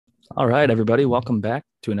All right, everybody, welcome back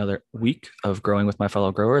to another week of Growing with My Fellow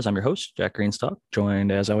Growers. I'm your host, Jack Greenstock,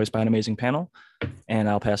 joined as always by an amazing panel. And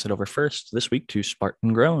I'll pass it over first this week to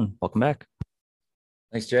Spartan Grown. Welcome back.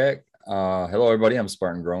 Thanks, Jack. Hello, everybody. I'm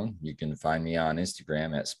Spartan Grown. You can find me on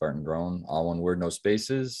Instagram at Spartan Grown, all one word, no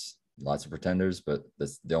spaces, lots of pretenders, but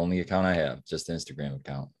that's the only account I have, just the Instagram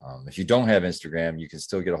account. If you don't have Instagram, you can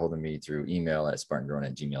still get a hold of me through email at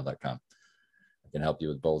spartangrown@gmail.com. I can help you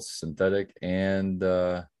with both synthetic and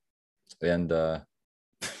I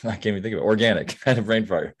can't even think of it. Organic, kind of brain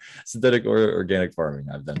fire, synthetic or organic farming.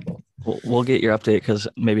 I've done both. We'll get your update because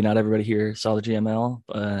maybe not everybody here saw the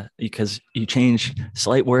GML because you changed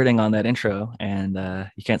slight wording on that intro and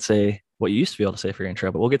you can't say what you used to be able to say for your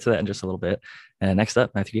intro, but we'll get to that in just a little bit. And next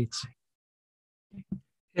up, Matthew Gates.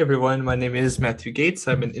 Hey everyone, my name is Matthew Gates.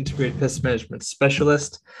 I'm an integrated pest management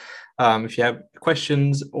specialist. If you have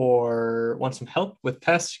questions or want some help with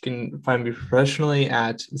pests, you can find me professionally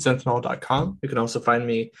at zenthanol.com. You can also find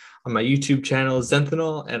me on my YouTube channel,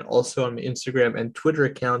 Zenthanol, and also on my Instagram and Twitter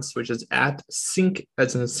accounts, which is at sync,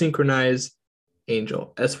 as in synchronize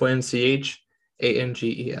angel, SYNCHANGEL.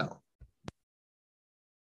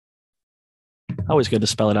 Always good to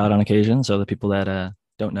spell it out on occasion so the people that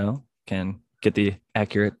don't know can get the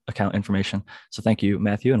accurate account information. So thank you,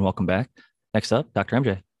 Matthew, and welcome back. Next up, Dr.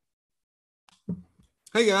 MJ.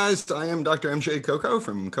 Hey guys, I am Dr. MJ Coco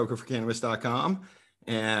from cocoforcannabis.com.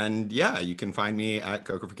 And yeah, you can find me at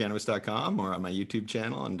cocoforcannabis.com or on my YouTube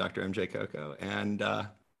channel on Dr. MJ Coco. And I'm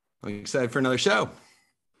excited for another show.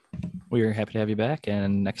 We are happy to have you back.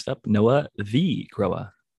 And next up, Noah the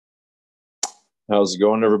Grower. How's it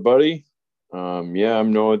going, everybody? I'm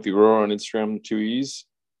Noah the Grower on Instagram, 2E's.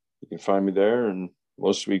 You can find me there. And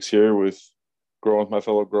most weeks here with Growing with My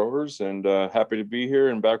Fellow Growers. And happy to be here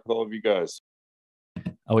and back with all of you guys.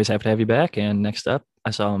 Always happy to have you back. And next up,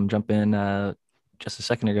 I saw him jump in just a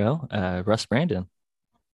second ago, Russ Brandon.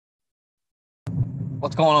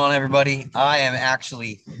 What's going on, everybody? I am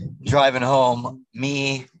actually driving home.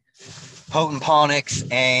 Me, Potent Ponix,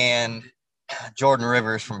 and Jordan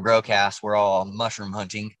Rivers from Growcast. We're all mushroom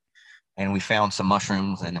hunting, and we found some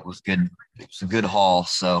mushrooms, and it was good. It was a good haul.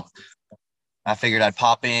 So I figured I'd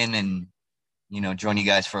pop in and, join you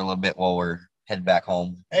guys for a little bit while we're headed back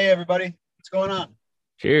home. Hey, everybody. What's going on?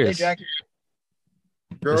 Cheers. Hey, Jack.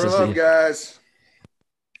 Grower love, guys.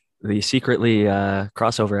 The secretly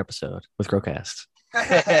crossover episode with Growcast.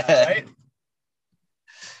 Right?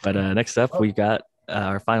 But next up, we got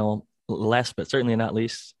our final, last but certainly not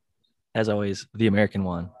least, as always, the American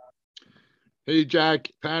one. Hey,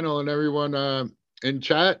 Jack, panel, and everyone in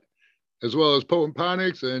chat, as well as Potent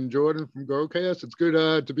Ponix and Jordan from Growcast. It's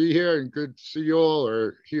good to be here and good to see you all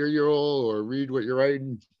or hear you all or read what you're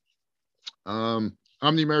writing.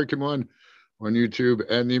 I'm the American One on YouTube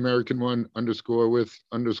and the American One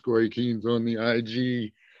 _ Keens on the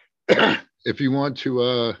IG. If you want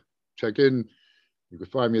to check in, you can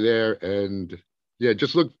find me there. And yeah,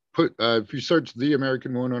 just if you search the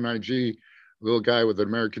American One on IG, a little guy with an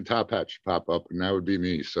American top hat should pop up, and that would be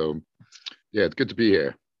me. So yeah, it's good to be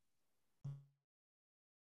here.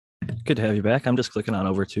 Good to have you back. I'm just clicking on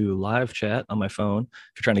over to live chat on my phone.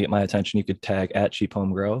 If you're trying to get my attention, you could tag at Cheap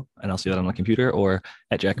Home Grow, and I'll see that on my computer, or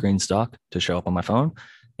at Jack Greenstock to show up on my phone.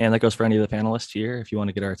 And that goes for any of the panelists here. If you want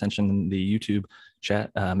to get our attention in the YouTube chat,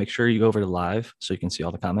 make sure you go over to live so you can see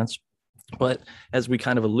all the comments. But as we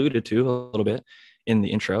kind of alluded to a little bit in the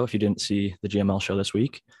intro, if you didn't see the GML show this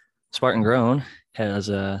week, Spartan Grown has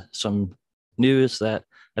some news that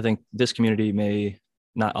I think this community may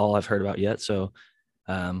not all have heard about yet. So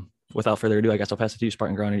without further ado, I guess I'll pass it to you,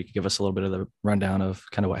 Spartan Grown, and you can give us a little bit of the rundown of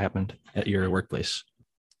kind of what happened at your workplace.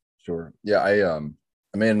 Sure. Yeah, I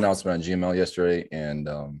made an announcement on GML yesterday, and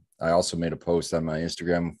I also made a post on my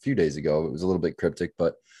Instagram a few days ago. It was a little bit cryptic,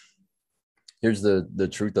 but here's the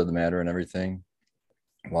truth of the matter and everything.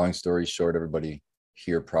 Long story short, everybody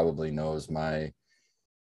here probably knows my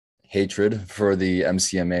hatred for the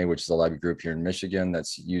MCMA, which is a lobby group here in Michigan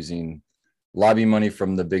that's using lobby money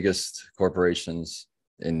from the biggest corporations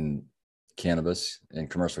in cannabis and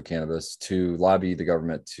commercial cannabis to lobby the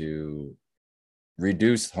government to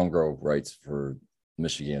reduce home grow rights for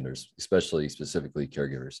Michiganders, specifically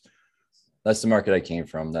caregivers. That's the market I came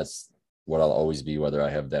from. That's what I'll always be, whether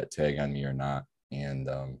I have that tag on me or not. And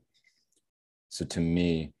so to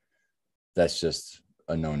me, that's just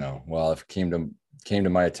a no-no. Well, it came to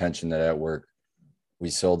my attention that at work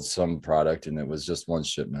we sold some product, and it was just one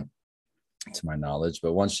shipment, to my knowledge,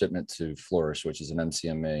 but one shipment to Flourish, which is an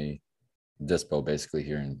MCMA dispo basically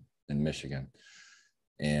here in Michigan.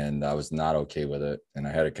 And I was not okay with it. And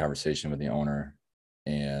I had a conversation with the owner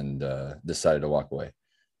and decided to walk away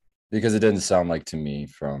because it didn't sound like to me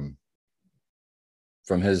from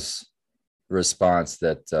from his response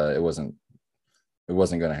that it wasn't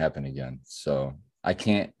going to happen again. So I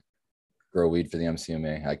can't grow weed for the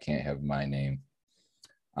MCMA. I can't have my name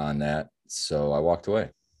on that. So I walked away,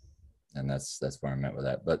 and that's where I'm at with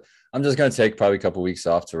that. But I'm just going to take probably a couple of weeks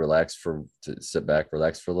off to sit back,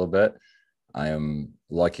 relax for a little bit. I am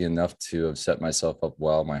lucky enough to have set myself up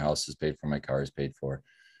well. My house is paid for, my car is paid for,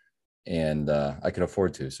 and I can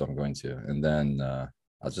afford to, so I'm going to. And then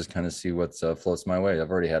I'll just kind of see what floats my way.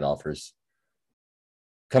 I've already had offers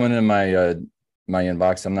coming in my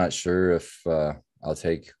inbox. I'm not sure if I'll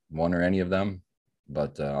take one or any of them,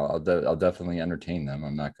 but I'll definitely entertain them.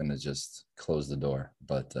 I'm not going to just close the door,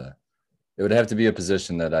 but it would have to be a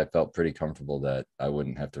position that I felt pretty comfortable that I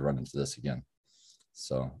wouldn't have to run into this again.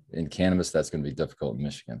 So in cannabis, that's going to be difficult in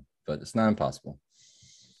Michigan, but it's not impossible.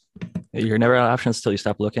 You're never out of options till you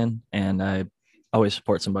stop looking. And I always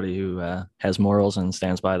support somebody who has morals and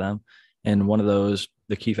stands by them. And one of those,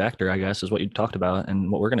 the key factor, I guess, is what you talked about and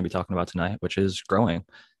what we're going to be talking about tonight, which is growing,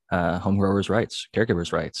 home growers' rights,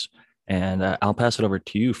 caregivers' rights. And I'll pass it over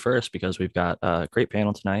to you first because we've got a great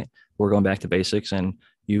panel tonight. We're going back to basics, and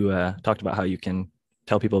you talked about how you can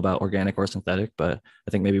tell people about organic or synthetic, but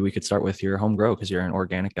I think maybe we could start with your home grow because you're an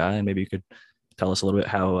organic guy, and maybe you could tell us a little bit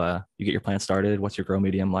how you get your plants started. What's your grow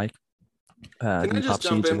medium like? Can I just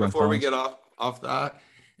jump in before we get off that?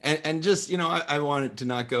 And just, I wanted to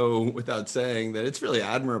not go without saying that it's really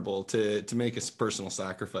admirable to make a personal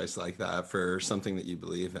sacrifice like that for something that you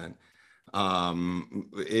believe in.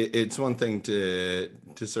 It's one thing to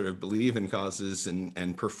sort of believe in causes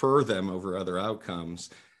and prefer them over other outcomes,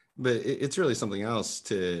 but it's really something else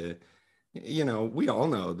to, we all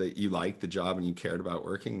know that you like the job and you cared about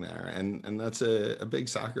working there, and that's a big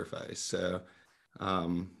sacrifice. So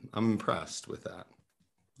I'm impressed with that,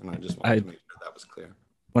 and I just wanted to make sure that was clear.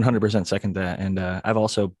 100% second that. And I've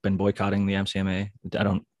also been boycotting the MCMA. I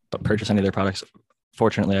don't purchase any of their products.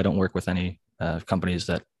 Fortunately, I don't work with any companies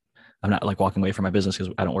that I'm not like walking away from my business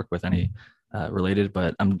because I don't work with any related,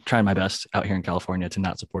 but I'm trying my best out here in California to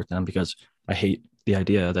not support them because I hate the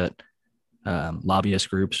idea that lobbyist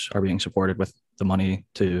groups are being supported with the money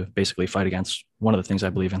to basically fight against one of the things I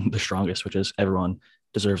believe in the strongest, which is everyone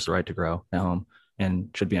deserves the right to grow at home and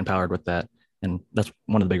should be empowered with that. And that's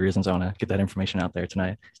one of the big reasons I want to get that information out there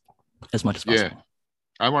tonight as much as possible. Yeah,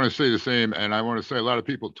 I want to say the same. And I want to say a lot of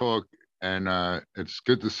people talk, and it's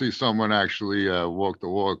good to see someone actually walk the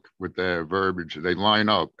walk with their verbiage. They line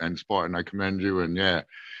up, and Spartan, I commend you. And yeah,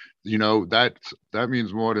 that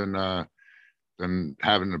means more than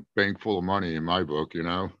having a bank full of money in my book.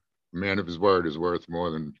 A man of his word is worth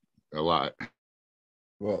more than a lot.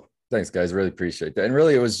 Well, thanks, guys. Really appreciate that. And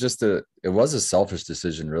really, it was a selfish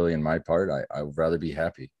decision, really, in my part. I would rather be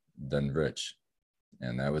happy than rich.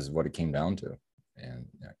 And that was what it came down to. And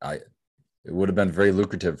it would have been very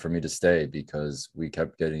lucrative for me to stay because we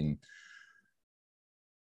kept getting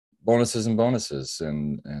bonuses.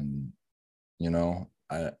 And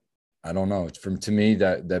I don't know. To me,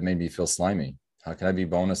 that made me feel slimy. How can I be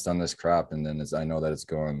bonused on this crop? And then I know that it's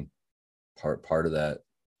going, part of that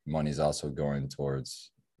money is also going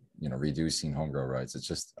towards reducing home grow rights. It's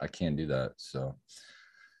just, I can't do that. So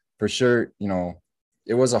for sure,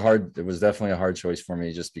 it was definitely a hard choice for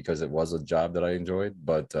me just because it was a job that I enjoyed,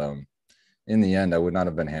 but in the end I would not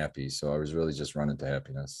have been happy. So I was really just running to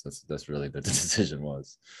happiness. That's really the decision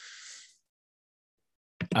was.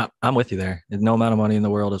 I'm with you there. No amount of money in the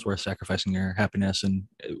world is worth sacrificing your happiness, and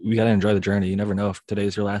we got to enjoy the journey. You never know if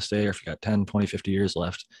today's your last day or if you got 10, 20, 50 years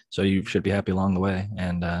left. So you should be happy along the way.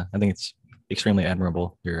 And I think it's extremely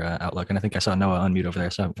admirable, your outlook. And I think I saw Noah unmute over there,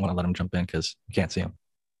 so I want to let him jump in because you can't see him.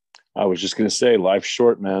 I was just going to say, life's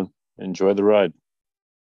short, man. Enjoy the ride.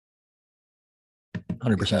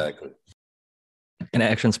 100%. Exactly. And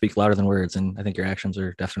actions speak louder than words. And I think your actions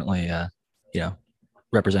are definitely,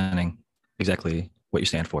 representing exactly what you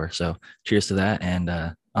stand for. So cheers to that. And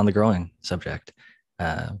on the growing subject,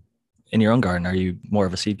 in your own garden, are you more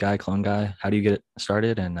of a seed guy, clone guy? How do you get it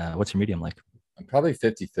started? And what's your medium like? I'm probably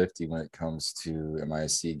 50-50 when it comes to am I a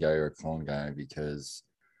seed guy or a clone guy, because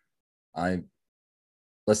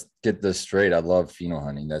let's get this straight. I love pheno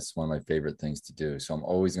hunting. That's one of my favorite things to do. So I'm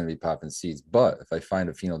always going to be popping seeds. But if I find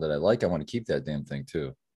a pheno that I like, I want to keep that damn thing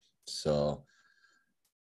too. So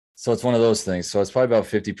it's one of those things. So it's probably about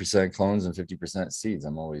 50% clones and 50% seeds.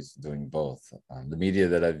 I'm always doing both. The media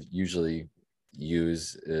that I've usually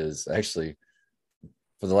use is actually,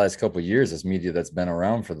 for the last couple of years, it's media that's been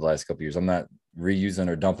around for the last couple of years. I'm not reusing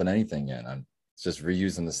or dumping anything in. I'm just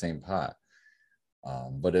reusing the same pot.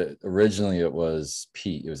 But originally it was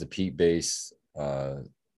peat. It was a peat-based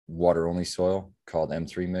water-only soil called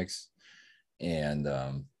M3 mix. And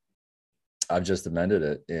I've just amended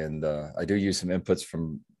it, and I do use some inputs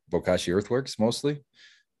from Bokashi Earthworks mostly,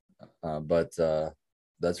 but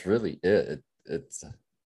that's really it. It's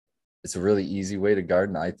a really easy way to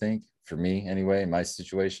garden, I think, for me anyway. In my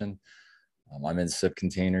situation, I'm in sip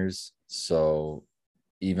containers, so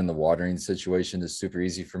even the watering situation is super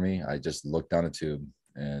easy for me. I just look down a tube,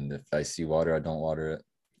 and if I see water, I don't water it.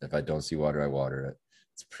 If I don't see water, I water it.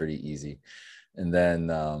 It's pretty easy. And then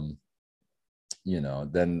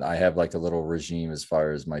then I have like a little regime as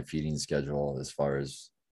far as my feeding schedule, as far as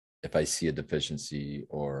if I see a deficiency,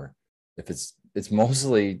 or if it's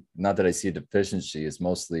mostly not that I see a deficiency, it's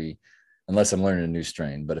mostly, unless I'm learning a new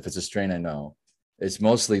strain, but if it's a strain I know, it's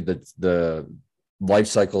mostly the life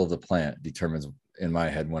cycle of the plant determines in my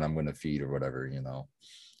head when I'm going to feed or whatever,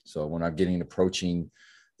 So when I'm approaching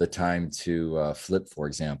the time to flip, for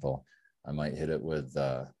example, I might hit it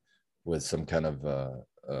with some kind of a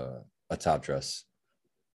top dress,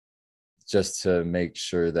 just to make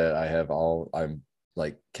sure that I'm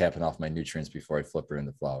like capping off my nutrients before I flip her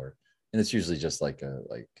into flower. And it's usually just like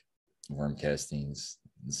worm castings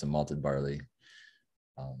and some malted barley.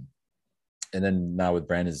 And then now with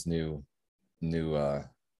Brandon's new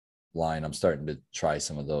line, I'm starting to try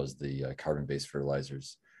some of those, the carbon-based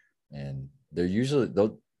fertilizers, and they're usually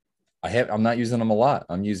I'm not using them a lot.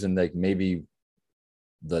 I'm using like maybe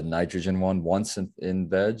the nitrogen one once in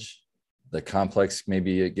veg. The complex,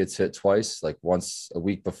 maybe it gets hit twice, like once a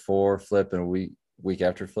week before flip and a week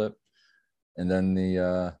after flip. And then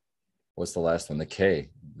the what's the last one? The K,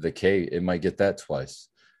 it might get that twice.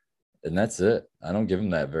 And that's it. I don't give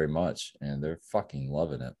them that very much, and they're fucking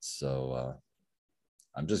loving it. So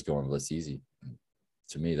I'm just going with what's easy.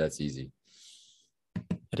 To me, that's easy.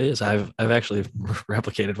 It is. I've actually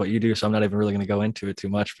replicated what you do, so I'm not even really going to go into it too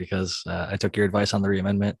much, because I took your advice on the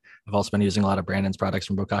reamendment. I've also been using a lot of Brandon's products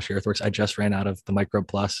from Bokashi Earthworks. I just ran out of the Microbe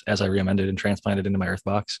Plus as I reamended and transplanted into my earth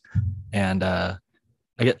box, and I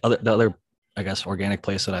get the other, I guess, organic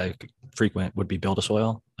place that I frequent would be Build a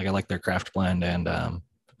Soil. Like, I like their craft blend and a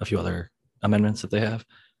few other amendments that they have,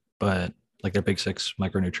 but like their Big Six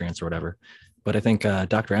micronutrients or whatever. But I think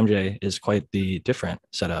Dr. MJ is quite the different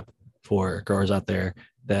setup for growers out there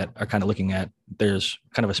that are kind of looking at, there's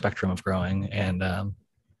kind of a spectrum of growing, and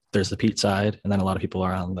there's the peat side, and then a lot of people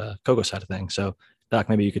are on the cocoa side of things. So Doc,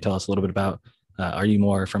 maybe you could tell us a little bit about, are you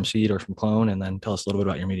more from seed or from clone? And then tell us a little bit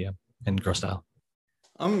about your medium and grow style.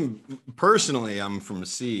 I'm from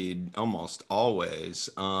seed almost always.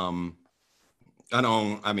 In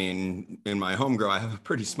my home grow, I have a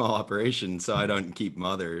pretty small operation, so I don't keep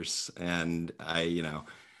mothers, and I,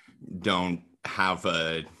 don't have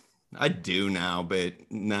I do now, but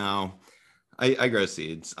now I grow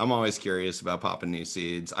seeds. I'm always curious about popping new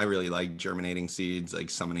seeds. I really like germinating seeds, like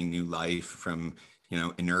summoning new life from,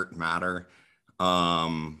 inert matter.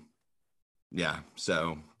 So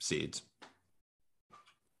seeds.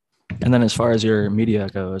 And then as far as your media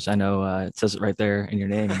goes, I know it says it right there in your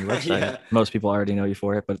name and your website. Yeah. Most people already know you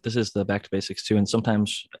for it, but this is the Back to Basics too. And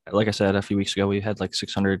sometimes, like I said, a few weeks ago, we had like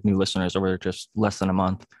 600 new listeners over just less than a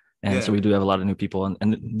month. And so we do have a lot of new people,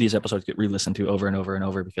 and these episodes get re-listened to over and over and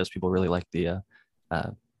over, because people really like the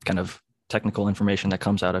kind of technical information that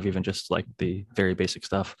comes out of even just like the very basic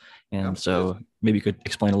stuff. And Absolutely. so maybe you could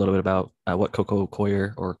explain a little bit about what coco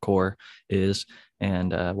coir or core is,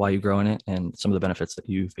 and why you grow in it, and some of the benefits that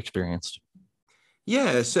you've experienced.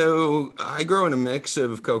 Yeah, so I grow in a mix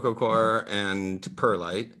of coco coir and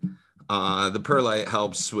perlite. The perlite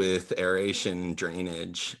helps with aeration and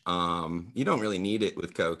drainage. You don't really need it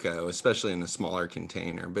with cocoa, especially in a smaller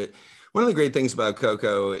container. But one of the great things about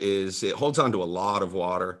cocoa is it holds on to a lot of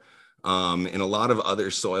water. In a lot of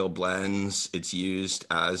other soil blends, it's used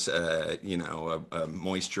as a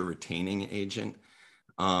moisture retaining agent.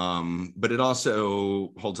 But it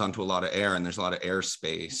also holds on to a lot of air, and there's a lot of air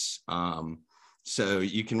space. So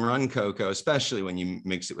you can run cocoa, especially when you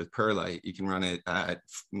mix it with perlite, you can run it at,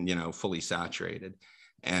 fully saturated,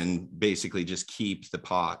 and basically just keep the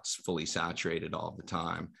pots fully saturated all the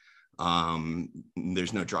time.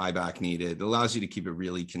 There's no dry back needed. It allows you to keep a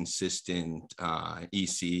really consistent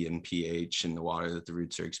EC and pH in the water that the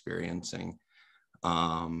roots are experiencing.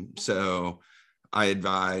 So I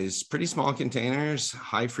advise pretty small containers,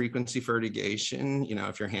 high frequency fertigation.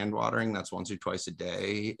 If you're hand watering, that's once or twice a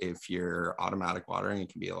day. If you're automatic watering, it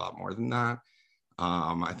can be a lot more than that.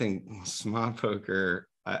 I think Smart Poker,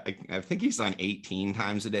 I think he's on 18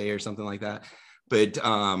 times a day or something like that. But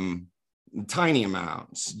tiny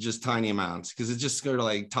amounts, because it's just sort of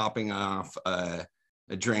like topping off a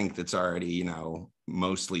drink that's already,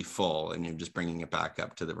 mostly full, and you're just bringing it back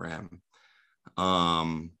up to the rim.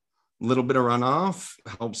 little bit of runoff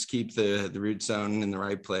helps keep the root zone in the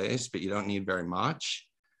right place, but you don't need very much.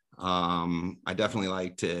 I definitely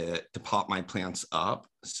like to pop my plants up.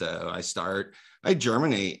 So I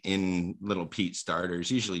germinate in little peat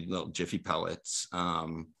starters, usually little Jiffy pellets.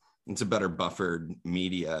 It's a better buffered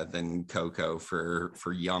media than cocoa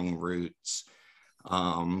for young roots.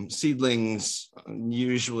 Seedlings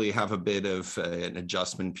usually have a bit of an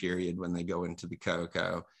adjustment period when they go into the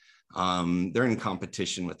cocoa. They're in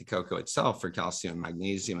competition with the cocoa itself for calcium and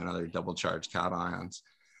magnesium and other double charged cations.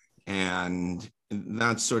 And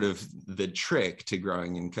that's sort of the trick to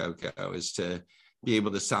growing in cocoa, is to be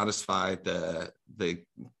able to satisfy the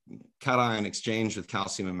cation exchange with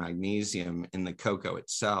calcium and magnesium in the cocoa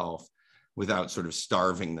itself without sort of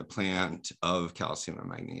starving the plant of calcium and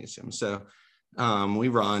magnesium. So we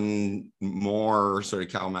run more sort of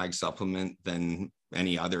CalMag supplement than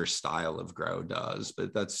any other style of grow does,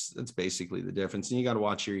 but that's basically the difference. And you got to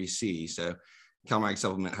watch your EC. So CalMag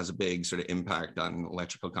supplement has a big sort of impact on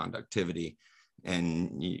electrical conductivity,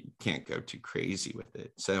 and you can't go too crazy with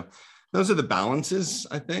it. So those are the balances,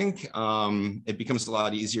 I think. It becomes a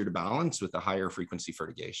lot easier to balance with a higher frequency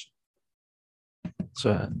fertigation. It's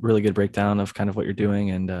a really good breakdown of kind of what you're doing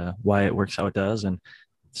and why it works how it does, and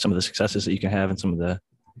some of the successes that you can have and some of the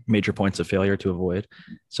major points of failure to avoid.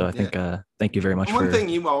 So I think, thank you very much. One thing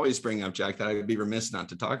you always bring up, Jack, that I would be remiss not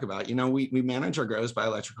to talk about, we manage our grows by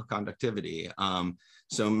electrical conductivity.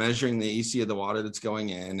 So measuring the EC of the water that's going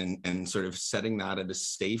in and sort of setting that at a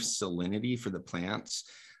safe salinity for the plants.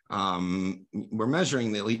 We're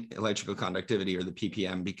measuring the electrical conductivity, or the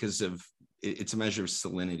ppm, because it's a measure of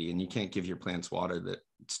salinity, and you can't give your plants water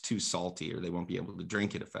that's too salty or they won't be able to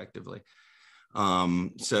drink it effectively.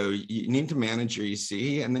 So you need to manage your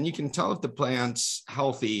EC, and then you can tell if the plant's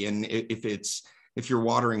healthy and if you're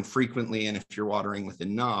watering frequently and if you're watering with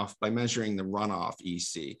enough by measuring the runoff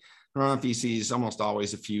EC. Runoff EC is almost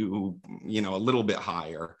always a little bit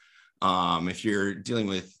higher. If you're dealing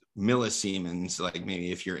with millisiemens, like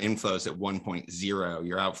maybe if your inflow is at 1.0,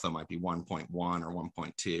 your outflow might be 1.1 or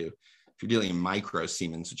 1.2. If you're dealing in micro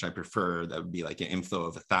Siemens, which I prefer, that would be like an inflow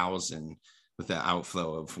of 1,000 with the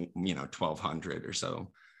outflow of 1,200 or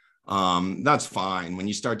so. That's fine. When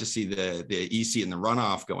you start to see the EC and the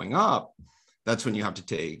runoff going up, that's when you have to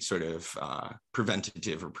take sort of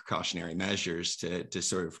preventative or precautionary measures to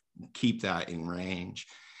sort of keep that in range.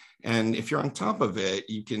 And if you're on top of it,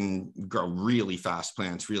 you can grow really fast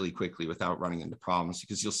plants really quickly without running into problems,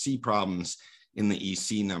 because you'll see problems in the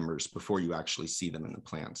EC numbers before you actually see them in the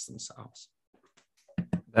plants themselves.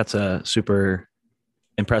 That's a super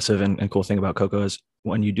impressive and cool thing about cocoa, is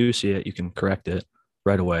when you do see it, you can correct it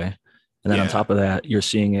right away. And then on top of that, you're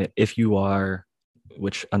seeing it if you are,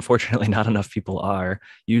 which unfortunately not enough people are,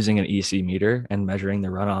 using an EC meter and measuring the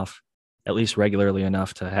runoff at least regularly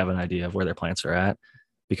enough to have an idea of where their plants are at.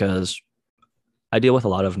 Because I deal with a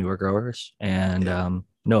lot of newer growers, and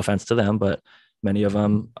no offense to them, but many of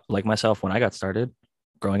them, like myself, when I got started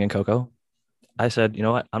growing in cocoa, I said, you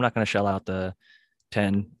know what, I'm not going to shell out the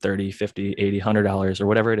 10, 30, 50, 80, $100 or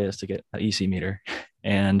whatever it is to get an EC meter.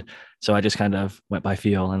 And so I just kind of went by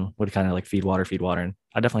feel and would kind of like feed water. And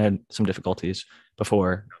I definitely had some difficulties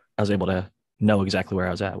before I was able to know exactly where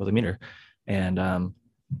I was at with a meter. And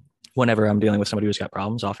whenever I'm dealing with somebody who's got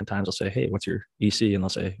problems, oftentimes I'll say, hey, what's your EC? And they'll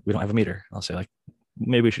say, we don't have a meter. I'll say, like,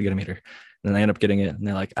 maybe we should get a meter. And then they end up getting it. And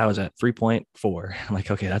they're like, I was at 3.4. I'm like,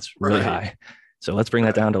 okay, that's really high. So let's bring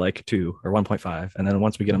that down to like 2 or 1.5. And then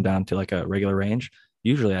once we get them down to like a regular range,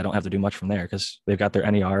 usually I don't have to do much from there, because they've got their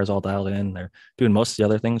NERs all dialed in. They're doing most of the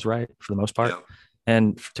other things right for the most part. Yeah.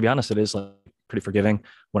 And to be honest, it is like pretty forgiving.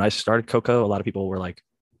 When I started cocoa, a lot of people were like,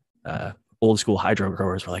 old school hydro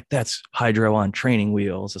growers were like, that's hydro on training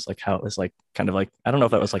wheels. It's like how it was like, kind of like, I don't know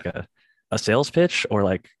if that was like a sales pitch or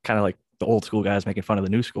like kind of like the old school guys making fun of the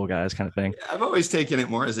new school guys kind of thing. I've always taken it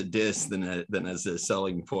more as a diss than as a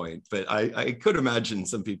selling point, but I could imagine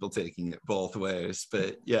some people taking it both ways.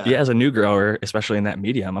 But yeah, as a new grower, especially in that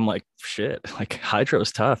medium, I'm like, shit, like hydro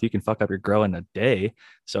is tough. You can fuck up your grow in a day.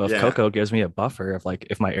 So if cocoa gives me a buffer of like,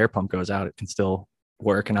 if my air pump goes out, it can still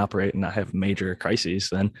work and operate and not have major crises,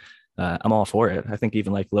 then I'm all for it. I think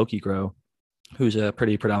even like Loki Grow, who's a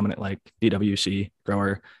pretty predominant like DWC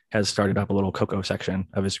grower, has started up a little cocoa section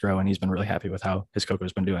of his grow, and he's been really happy with how his cocoa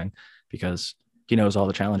has been doing, because he knows all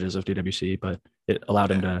the challenges of DWC, but it allowed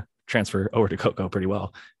him to transfer over to cocoa pretty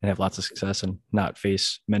well and have lots of success and not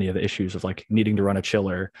face many of the issues of like needing to run a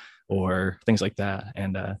chiller or things like that.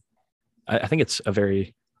 And I think it's a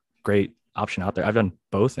very great option out there. I've done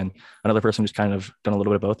both, and another person who's kind of done a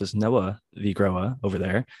little bit of both is Noah the Grower over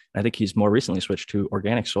there. And I think he's more recently switched to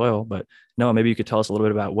organic soil. But Noah, maybe you could tell us a little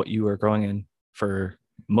bit about what you were growing in for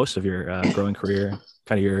most of your growing career,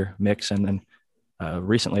 kind of your mix, and then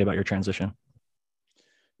recently about your transition.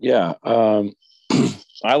 Yeah.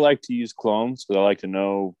 I like to use clones because I like to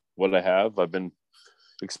know what I have. I've been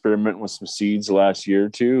experimenting with some seeds the last year or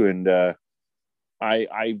two, and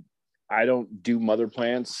I don't do mother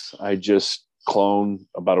plants. I just clone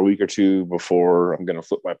about a week or two before I'm going to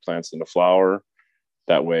flip my plants into flower.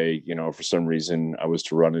 That way, for some reason I was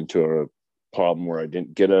to run into a problem where I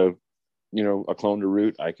didn't get a clone to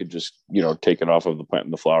root, I could just, take it off of the plant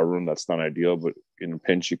in the flower room. That's not ideal, but in a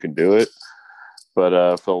pinch you can do it.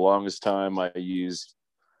 But for the longest time, I used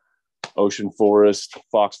Ocean Forest,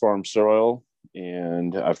 Fox Farm soil,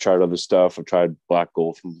 and I've tried other stuff. I've tried Black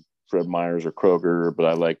Gold from Fred Meyers or Kroger, but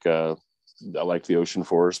I like the Ocean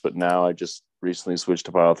Forest. But now I just recently switched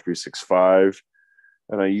to Bio 365,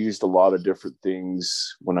 and I used a lot of different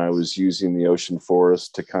things when I was using the Ocean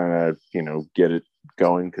Forest to kind of get it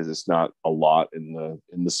going, because it's not a lot in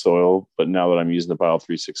the soil. But now that I'm using the Bio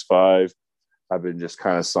 365, I've been just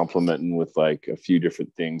kind of supplementing with like a few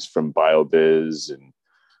different things from BioBiz and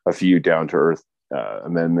a few down to earth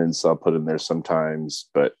amendments I'll put in there sometimes.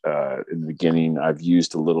 But in the beginning, I've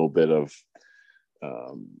used a little bit of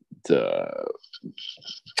the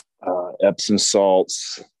Epsom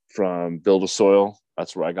salts from Build a Soil.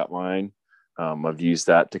 That's where I got mine. I've used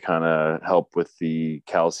that to kind of help with the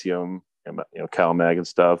calcium, CalMag and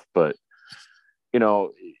stuff. But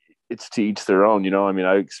it's to each their own.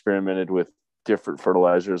 I experimented with different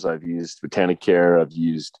fertilizers. I've used Botanicare, I've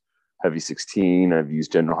used Heavy 16, I've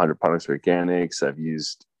used General Hydroponics Organics, I've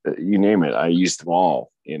used you name it. I used them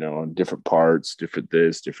all, on different parts, different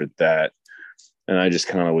this, different that. And I just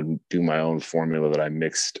kind of would do my own formula that I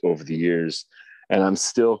mixed over the years. And I'm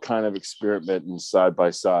still kind of experimenting side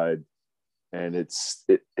by side. And it's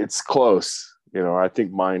close. I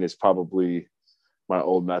think my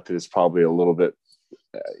old method is probably a little bit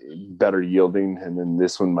better yielding. And then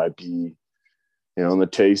this one might be, and the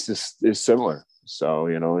taste is similar. So,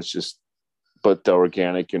 it's just, but the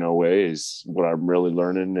organic, way is what I'm really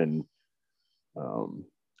learning. And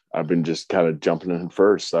I've been just kind of jumping in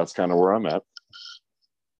first. So that's kind of where I'm at.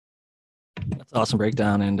 That's an awesome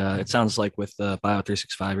breakdown. And it sounds like with the Bio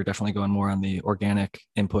 365, you're definitely going more on the organic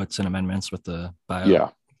inputs and amendments with the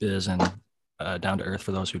Bio Biz and Down to Earth.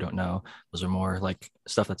 For those who don't know, those are more like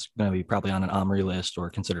stuff that's going to be probably on an OMRI list or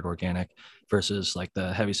considered organic, versus like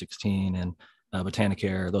the Heavy 16 and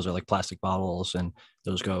Botanicare. Those are like plastic bottles, and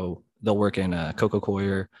they'll work in coco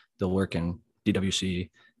coir, they'll work in DWC,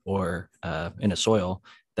 or in a soil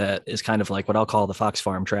that is kind of like what I'll call the Fox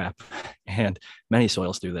Farm trap. And many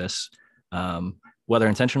soils do this, whether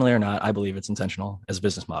intentionally or not. I believe it's intentional as a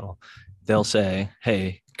business model. They'll say,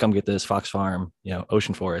 hey, come get this Fox Farm,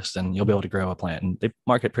 Ocean Forest, and you'll be able to grow a plant. And they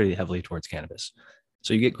market pretty heavily towards cannabis.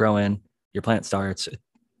 So you get growing, your plant starts,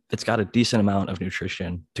 it's got a decent amount of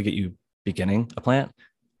nutrition to get you beginning a plant.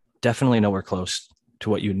 Definitely nowhere close to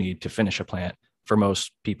what you need to finish a plant for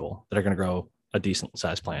most people that are going to grow a decent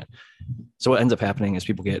sized plant. So what ends up happening is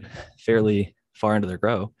people get fairly far into their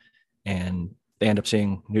grow and they end up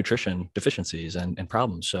seeing nutrition deficiencies and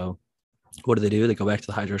problems. So what do? They go back to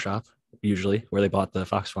the hydro shop, usually where they bought the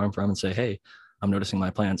Fox Farm from, and say, hey, I'm noticing my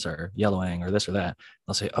plants are yellowing or this or that.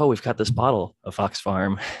 They'll say, oh, we've got this bottle of Fox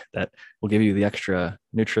Farm that will give you the extra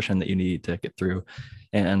nutrition that you need to get through.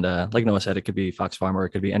 And like Noah said, it could be Fox Farm, or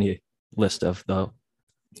it could be any list of the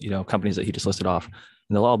companies that he just listed off,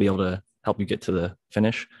 and they'll all be able to help you get to the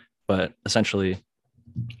finish. But essentially,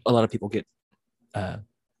 a lot of people get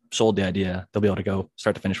sold the idea they'll be able to go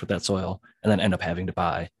start to finish with that soil, and then end up having to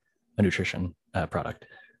buy a nutrition product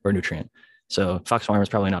or nutrient. So Fox Farm is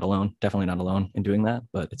probably not alone, definitely not alone in doing that,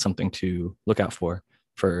 but it's something to look out for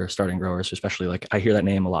starting growers, especially like I hear that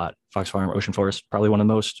name a lot. Fox Farm, Ocean Forest, probably one of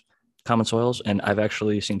the most common soils. And I've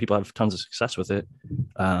actually seen people have tons of success with it.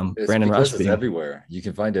 Brandon Ross it's everywhere. You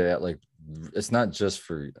can find it at it's not just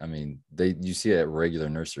for, you see it at regular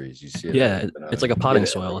nurseries. You see it. Yeah. It's like a potting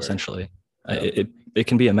soil, everywhere. Essentially. Yeah. It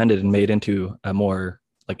can be amended and made into a more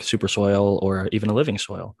like super soil or even a living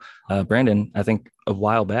soil. Brandon, I think a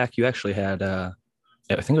while back, you actually had, I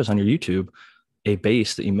think it was on your YouTube, a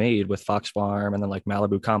base that you made with Fox Farm and then like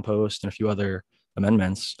Malibu compost and a few other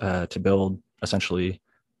amendments to build essentially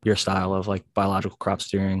your style of like biological crop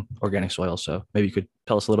steering, organic soil. So maybe you could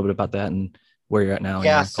tell us a little bit about that and where you're at now in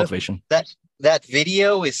your cultivation. That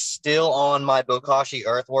video is still on my Bokashi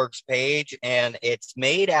Earthworks page, and it's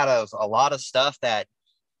made out of a lot of stuff that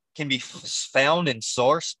can be found and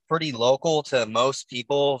sourced pretty local to most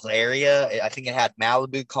people's area. I think it had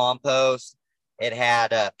Malibu compost. It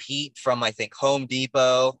had peat from, I think, Home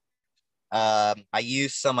Depot. I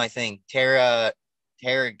used some, I think, Terra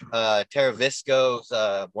Terra Visco's,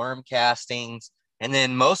 worm castings. And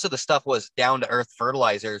then most of the stuff was down to earth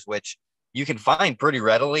fertilizers, which you can find pretty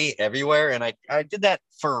readily everywhere. And I did that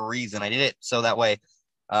for a reason. I did it so that way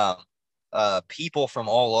people from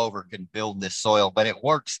all over could build this soil, but it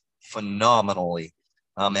works phenomenally.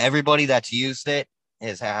 Everybody that's used it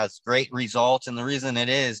has great results. And the reason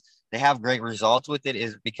they have great results with it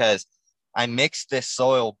is because I mixed this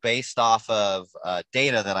soil based off of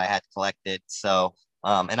data that I had collected. So,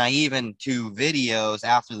 and I even do videos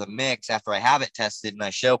after the mix, after I have it tested, and I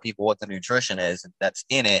show people what the nutrition is that's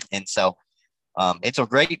in it. And so it's a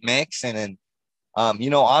great mix. And then,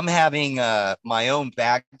 I'm having my own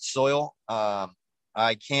bagged soil.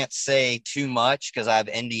 I can't say too much because I have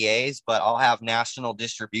NDAs, but I'll have national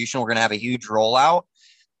distribution. We're going to have a huge rollout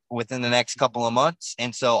within the next couple of months.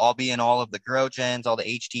 And so I'll be in all of the GrowGens, all the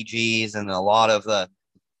HTGs, and a lot of the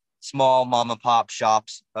small mom and pop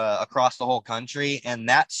shops across the whole country. And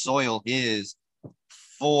that soil is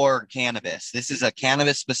for cannabis. This is a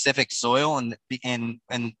cannabis specific soil.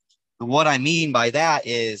 And what I mean by that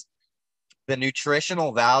is the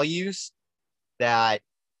nutritional values that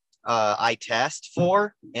I test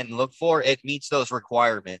for and look for, it meets those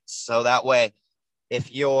requirements. So that way,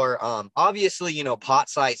 if you're obviously, pot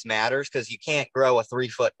size matters because you can't grow a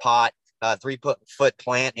 3-foot pot, 3-foot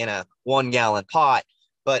plant in a 1-gallon pot.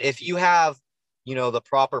 But if you have, the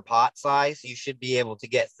proper pot size, you should be able to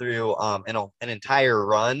get through an entire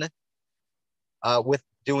run with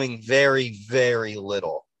doing very, very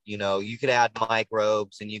little. You could add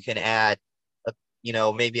microbes and you can add,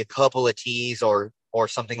 maybe a couple of teas or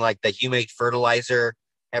something like the humate fertilizer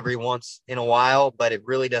every once in a while, but it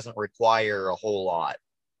really doesn't require a whole lot.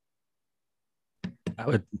 I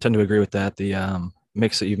would tend to agree with that. The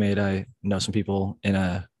mix that you made, I know some people in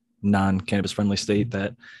a non-cannabis friendly state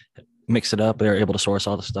that mix it up. They're able to source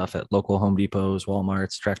all the stuff at local Home Depots,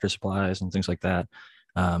 Walmarts, Tractor Supplies, and things like that,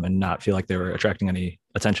 and not feel like they were attracting any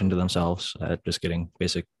attention to themselves at just getting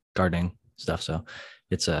basic gardening stuff. So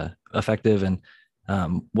it's effective. And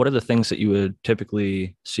what are the things that you would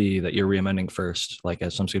typically see that you're recommending first, like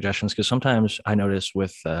as some suggestions? Because sometimes I notice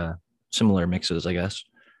with similar mixes, I guess,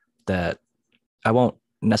 that I won't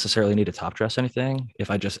necessarily need to top dress anything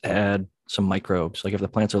if I just add some microbes. Like if the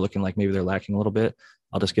plants are looking like maybe they're lacking a little bit,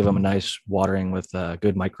 I'll just give them a nice watering with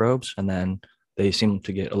good microbes, and then they seem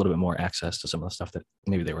to get a little bit more access to some of the stuff that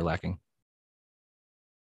maybe they were lacking.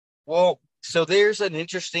 Well, so there's an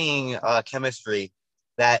interesting chemistry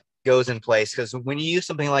that goes in place, because when you use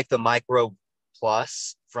something like the Microbe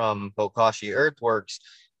Plus from Bokashi Earthworks,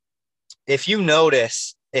 if you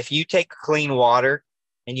notice, if you take clean water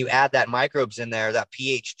and you add that microbes in there, that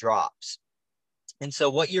pH drops. And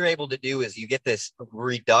so what you're able to do is you get this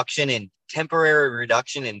temporary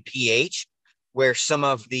reduction in pH, where some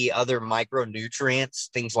of the other micronutrients,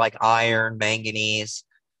 things like iron, manganese,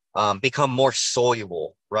 become more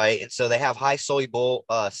soluble, right? And so they have high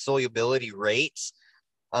solubility rates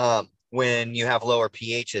when you have lower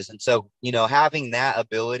pHs. And so, having that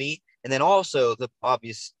ability, and then also the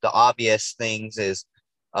obvious things is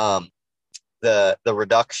the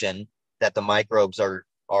reduction that the microbes are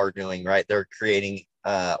doing, right? They're creating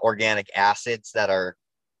organic acids that are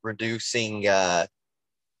reducing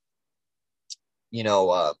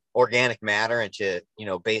organic matter into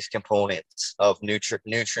base components of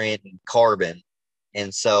nutrient and carbon.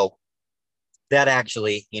 And so that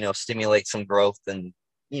actually stimulates some growth. And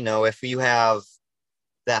if you have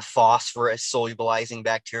that phosphorus solubilizing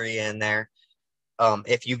bacteria in there,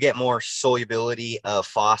 if you get more solubility of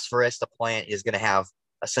phosphorus, the plant is going to have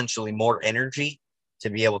essentially more energy to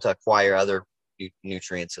be able to acquire other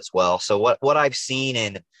nutrients as well. So what I've seen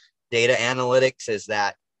in data analytics is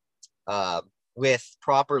that with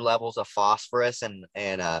proper levels of phosphorus and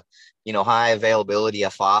high availability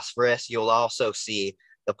of phosphorus, you'll also see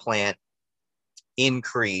the plant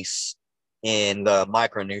increase in the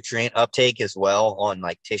micronutrient uptake as well on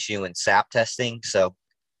like tissue and sap testing. So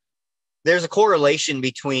there's a correlation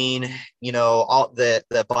between all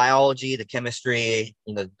the biology, the chemistry,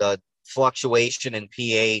 the fluctuation in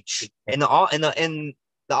pH, and the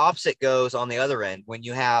opposite goes on the other end. When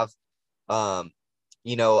you have a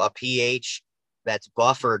pH that's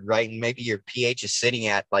buffered, right, and maybe your pH is sitting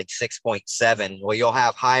at like 6.7, well, you'll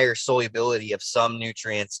have higher solubility of some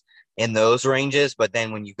nutrients in those ranges, but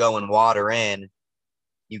then when you go and water in,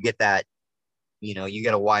 you get that, you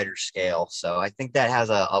get a wider scale. So I think that has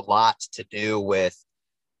a lot to do with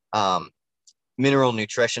mineral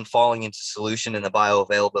nutrition falling into solution and the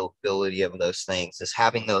bioavailability of those things, is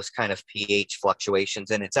having those kind of pH fluctuations.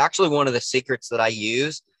 And it's actually one of the secrets that I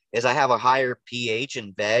use is I have a higher pH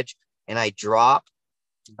in veg, and I drop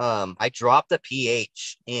I drop the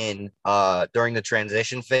pH in during the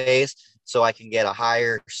transition phase so I can get a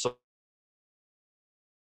higher.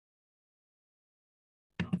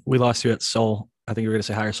 We lost you at Sol. I think you were going to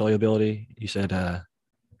say higher solubility. You said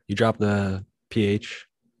you dropped the pH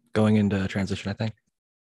going into transition, I think.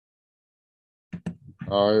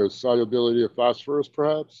 Solubility of phosphorus,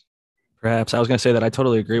 perhaps. Perhaps. I was going to say that I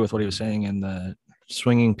totally agree with what he was saying in the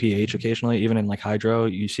swinging pH occasionally, even in like hydro.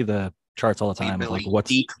 You see the charts all the time. Really Like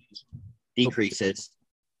what's decreases.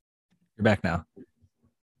 You're back now.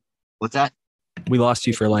 What's that? We lost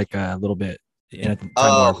you for like a little bit.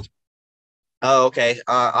 Oh, okay.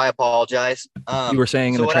 I apologize. You were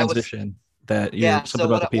saying in so the transition that you were something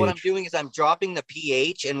about the pH. What I'm doing is I'm dropping the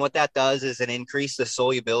pH, and what that does is it increases the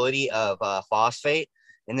solubility of phosphate,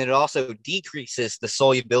 and then it also decreases the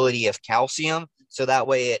solubility of calcium. So that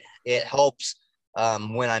way it helps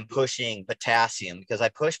when I'm pushing potassium, because I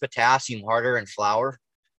push potassium harder in flour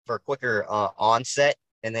for quicker onset.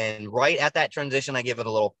 And then right at that transition, I give it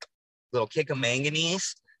a little kick of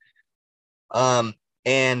manganese.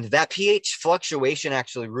 And that pH fluctuation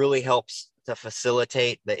actually really helps to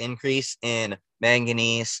facilitate the increase in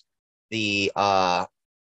manganese, the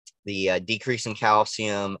decrease in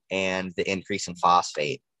calcium, and the increase in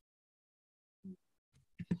phosphate.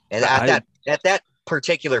 And at that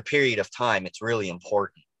particular period of time, it's really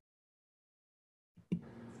important.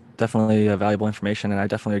 Definitely valuable information, and I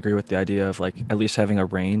definitely agree with the idea of like at least having a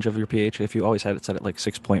range of your pH. If you always had it set at like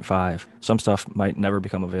 6.5, some stuff might never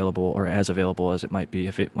become available or as available as it might be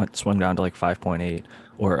if it swung down to like 5.8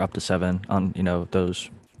 or up to 7 on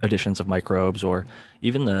those additions of microbes, or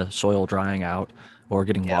even the soil drying out or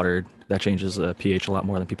getting watered. That changes the pH a lot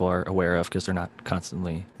more than people are aware of because they're not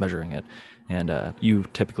constantly measuring it. And you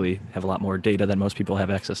typically have a lot more data than most people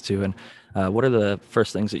have access to. And what are the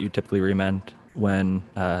first things that you typically recommend when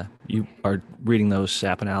you are reading those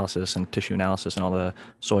SAP analysis and tissue analysis and all the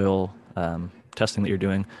soil testing that you're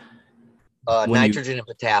doing? Nitrogen and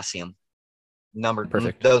potassium.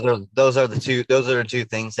 Perfect. Those are the two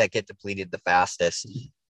things that get depleted the fastest.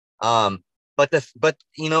 But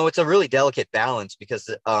it's a really delicate balance because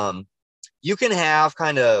you can have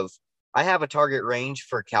I have a target range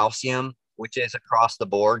for calcium, which is across the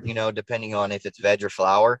board, depending on if it's veg or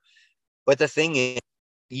flour. But the thing is,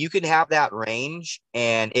 you can have that range,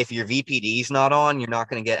 and if your VPD is not on, you're not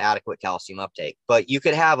going to get adequate calcium uptake. But you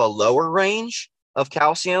could have a lower range of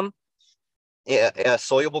calcium,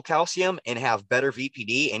 soluble calcium, and have better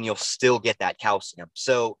VPD, and you'll still get that calcium.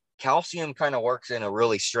 So calcium kind of works in a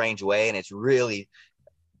really strange way, and it's really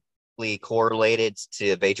correlated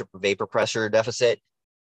to vapor pressure deficit.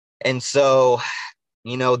 And so,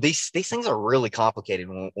 these things are really complicated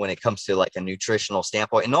when it comes to like a nutritional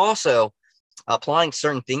standpoint, and also applying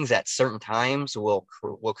certain things at certain times will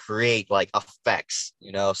create like effects,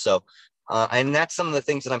 so and that's some of the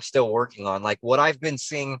things that I'm still working on, like what I've been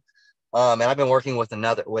seeing, and I've been working with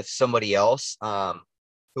somebody else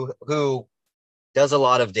who does a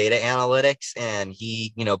lot of data analytics, and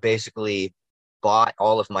he basically bought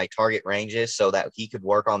all of my target ranges so that he could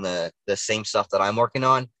work on the same stuff that I'm working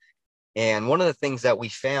on. And one of the things that we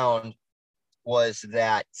found was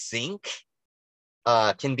that zinc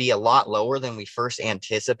can be a lot lower than we first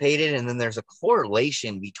anticipated. And then there's a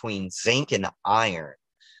correlation between zinc and iron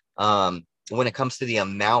when it comes to the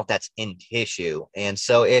amount that's in tissue. And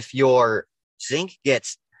so if your zinc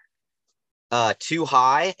gets too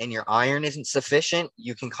high and your iron isn't sufficient,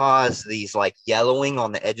 you can cause these like yellowing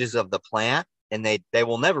on the edges of the plant, and they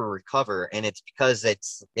will never recover. And it's because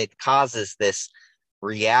it causes this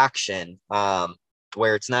reaction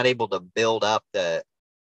where it's not able to build up the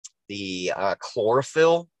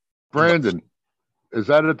chlorophyll. Brandon, is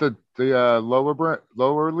that at the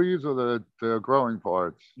lower leaves or the growing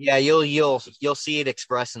parts? Yeah, you'll see it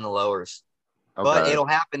express in the lowers, okay. But it'll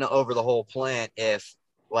happen over the whole plant if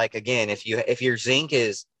your zinc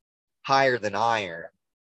is higher than iron.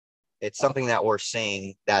 It's something that we're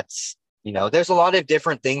seeing. That's there's a lot of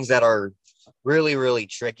different things that are really, really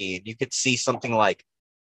tricky. You could see something like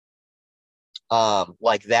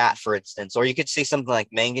that, for instance, or you could see something like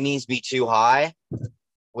manganese be too high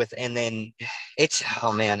and then it's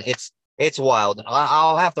wild.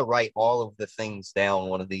 I'll have to write all of the things down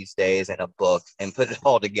one of these days in a book and put it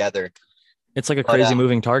all together. It's like a crazy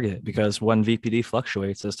moving target, because when VPD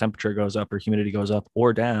fluctuates, as temperature goes up or humidity goes up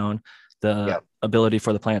or down, the ability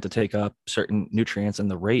for the plant to take up certain nutrients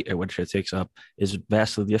and the rate at which it takes up is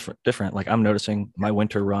vastly different. Like I'm noticing my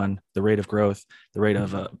winter run, the rate of growth, the rate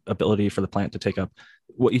of ability for the plant to take up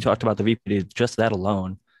what you talked about, the VPD, just that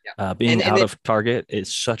alone, being out of target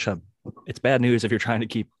is such a it's bad news if you're trying to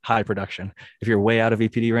keep high production. If you're way out of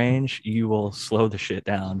VPD range, you will slow the shit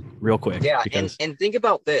down real quick. Yeah, because and think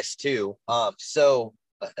about this too.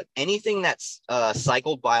 Anything that's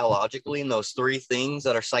cycled biologically, and those three things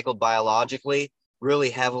that are cycled biologically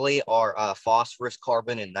really heavily are phosphorus,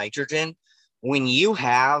 carbon, and nitrogen. When you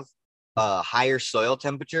have higher soil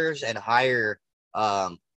temperatures and higher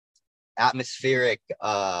atmospheric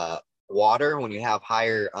water, when you have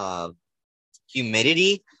higher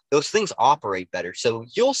humidity, those things operate better. So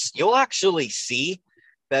you'll actually see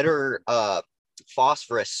better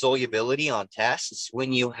phosphorus solubility on tests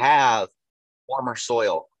when you have warmer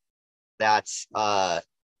soil that's a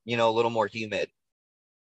little more humid.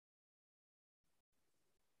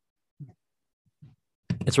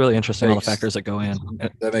 it's really interesting all the factors that go in.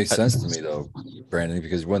 That makes sense to me though, Brandon,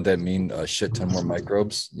 because wouldn't that mean a shit ton more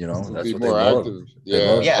microbes? That's Be what they more love. active. They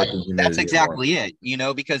love Yeah, fucking humidity that's more. exactly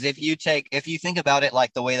it. Because if you think about it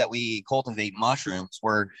like the way that we cultivate mushrooms,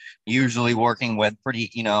 we're usually working with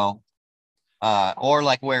pretty, or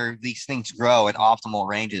like where these things grow at optimal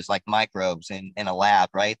ranges, like microbes in a lab,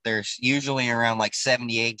 right? There's usually around like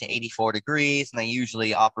 78 to 84 degrees, and they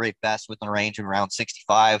usually operate best within a range of around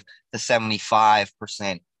 65 to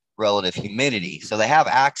 75% relative humidity. So they have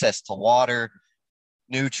access to water,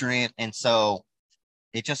 nutrient, and so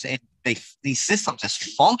these systems just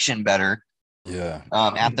function better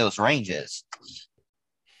at those ranges.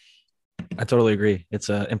 I totally agree. It's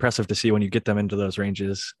impressive to see when you get them into those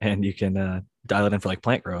ranges and you can dial it in for like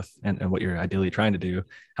plant growth and what you're ideally trying to do,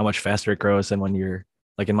 how much faster it grows than when you're,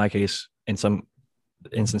 like in my case, in some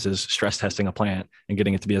instances, stress testing a plant and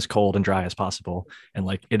getting it to be as cold and dry as possible. And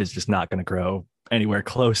like, it is just not going to grow anywhere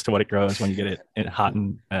close to what it grows when you get it in hot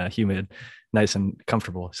and humid, nice and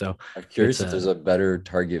comfortable. So I'm curious if there's a better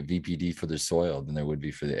target VPD for the soil than there would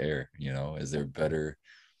be for the air. Is there better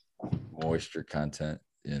moisture content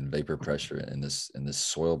in vapor pressure in this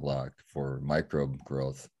soil block for microbe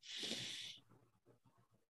growth?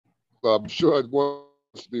 Well, I'm sure it wants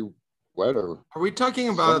to be wetter. Are we talking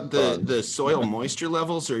about the soil moisture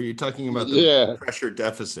levels, or are you talking about the pressure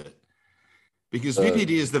deficit? Because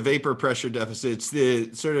VPD is the vapor pressure deficit. It's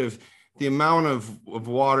the sort of the amount of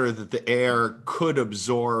water that the air could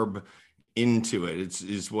absorb into it.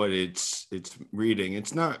 Is what it's reading.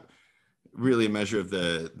 It's not really a measure of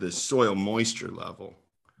the soil moisture level.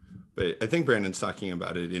 But I think Brandon's talking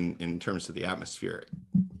about it in terms of the atmospheric.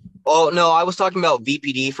 Oh, no, I was talking about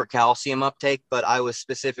VPD for calcium uptake, but I was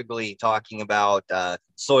specifically talking about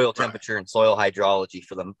soil temperature and soil hydrology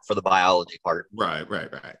for the biology part. Right.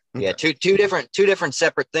 Okay. Yeah, two different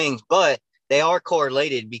separate things, but they are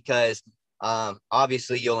correlated because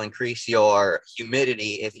obviously you'll increase your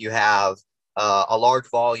humidity if you have a large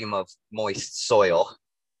volume of moist soil.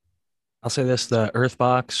 I'll say this, the earth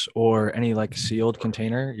box or any like sealed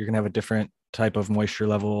container, you're going to have a different type of moisture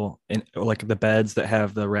level in like the beds that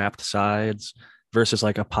have the wrapped sides versus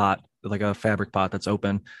like a pot, like a fabric pot that's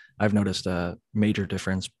open. I've noticed a major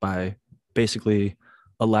difference by basically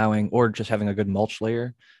allowing or just having a good mulch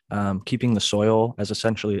layer, keeping the soil as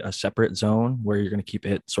essentially a separate zone where you're going to keep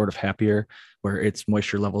it sort of happier, where its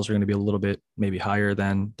moisture levels are going to be a little bit maybe higher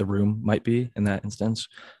than the room might be in that instance,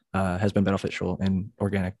 has been beneficial in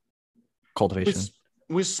organic cultivation.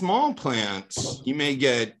 With small plants, you may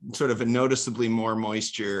get sort of a noticeably more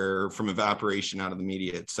moisture from evaporation out of the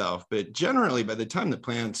media itself. But generally, by the time the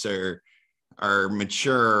plants are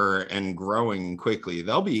mature and growing quickly,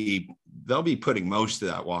 they'll be putting most of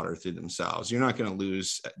that water through themselves. You're not going to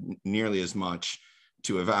lose nearly as much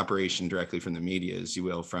to evaporation directly from the media as you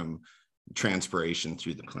will from transpiration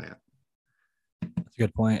through the plant. That's a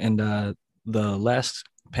good point. And the last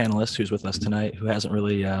panelist who's with us tonight, who hasn't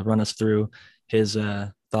really run us through his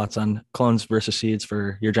thoughts on clones versus seeds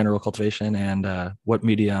for your general cultivation and what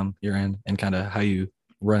medium you're in and kind of how you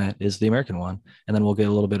run it, is the American one. And then we'll get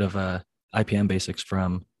a little bit of IPM basics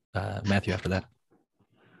from Matthew after that.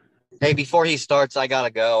 Hey, before he starts, I gotta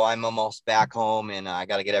go. I'm almost back home and I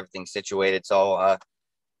gotta get everything situated. So I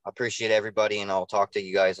appreciate everybody, and I'll talk to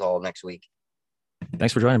you guys all next week.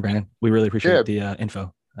 Thanks for joining, Brandon. We really appreciate the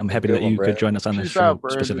info. I'm happy that you could join us on this show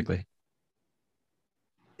specifically.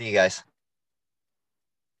 See you guys.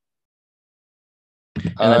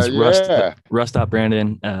 And that's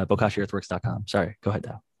Rust.Brandon, BokashiEarthworks.com. Sorry, go ahead,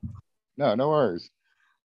 Dow. No worries.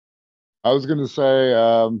 I was gonna say,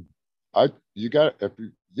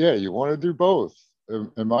 you want to do both,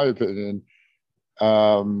 in my opinion.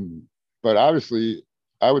 But obviously,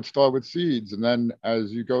 I would start with seeds, and then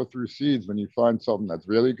as you go through seeds, when you find something that's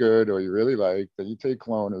really good or you really like, then you take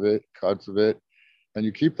clone of it, cuts of it, and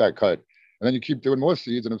you keep that cut, and then you keep doing more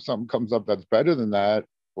seeds. And if something comes up that's better than that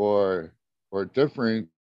or different,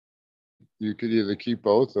 you could either keep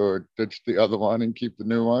both or ditch the other one and keep the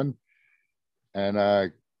new one.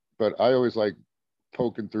 And but I always like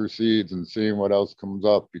poking through seeds and seeing what else comes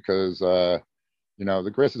up, because you know,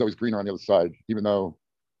 the grass is always greener on the other side, even though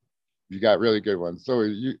you got really good ones. So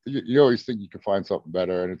you always think you can find something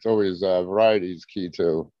better, and it's always variety is key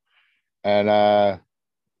too. And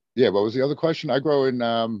yeah, what was the other question? I grow in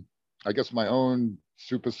I guess my own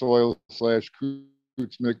super soil /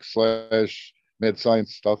 Coots mix / mad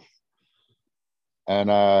science stuff. And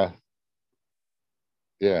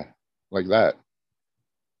yeah, like that.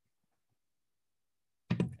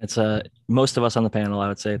 It's most of us on the panel, I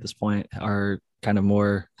would say at this point, are kind of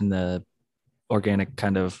more in the organic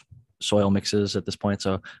kind of soil mixes at this point.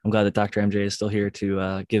 So I'm glad that Dr. MJ is still here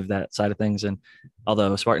to give that side of things. And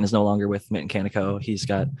although Spartan is no longer with Mint and Canico, he's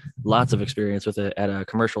got lots of experience with it at a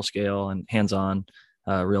commercial scale and hands-on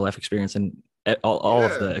real life experience. And all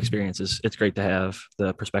of the experiences, it's great to have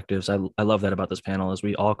the perspectives. I love that about this panel, is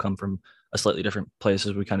we all come from a slightly different place,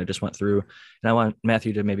 as we kind of just went through. And I want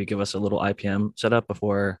Matthew to maybe give us a little IPM setup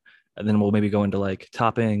before, and then we'll maybe go into like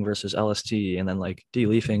topping versus LST, and then like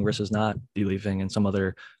de-leafing versus not de-leafing, and some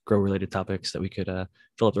other grow related topics that we could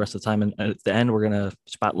fill up the rest of the time. And at the end, we're going to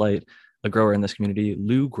spotlight a grower in this community,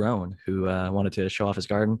 Lou Grown, who wanted to show off his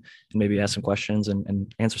garden and maybe ask some questions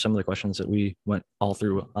and answer some of the questions that we went all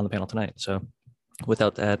through on the panel tonight. So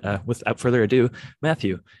without further ado,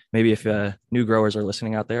 Matthew, maybe if new growers are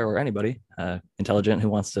listening out there, or anybody intelligent who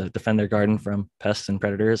wants to defend their garden from pests and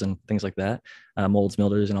predators and things like that, molds,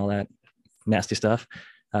 milders, and all that nasty stuff,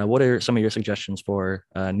 what are some of your suggestions for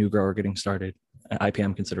a new grower getting started,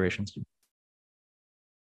 IPM considerations?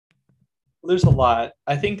 There's a lot.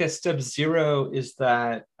 I think that step 0 is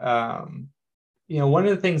that, one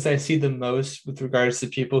of the things I see the most with regards to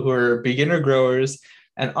people who are beginner growers,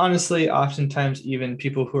 and honestly, oftentimes even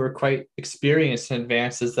people who are quite experienced and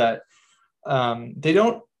advanced, is that they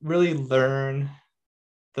don't really learn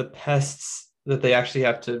the pests that they actually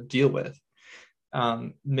have to deal with.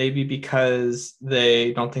 Maybe because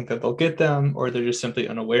they don't think that they'll get them, or they're just simply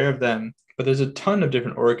unaware of them. But there's a ton of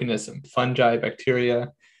different organisms, fungi,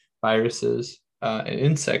 bacteria, viruses, and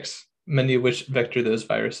insects, many of which vector those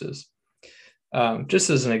viruses.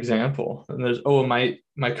 Just as an example, and there's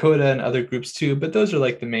Mycota and other groups too, but those are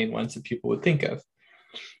like the main ones that people would think of.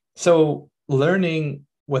 So learning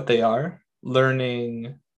what they are,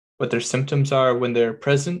 learning what their symptoms are when they're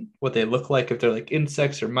present, what they look like if they're like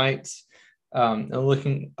insects or mites, and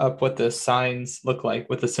looking up what the signs look like,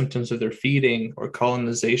 what the symptoms of their feeding or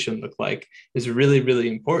colonization look like, is really, really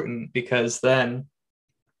important, because then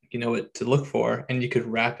you know what to look for, and you could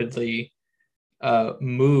rapidly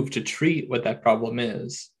move to treat what that problem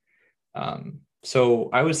is. So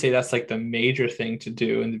I would say that's like the major thing to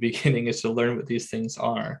do in the beginning, is to learn what these things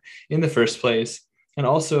are in the first place. And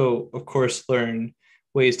also, of course, learn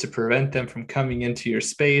ways to prevent them from coming into your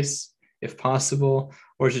space if possible,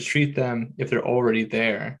 or to treat them if they're already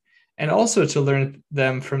there. And also to learn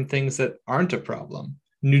them from things that aren't a problem,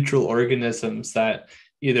 neutral organisms that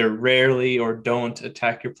either rarely or don't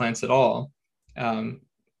attack your plants at all.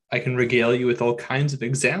 I can regale you with all kinds of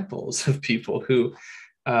examples of people who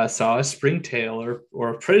saw a springtail or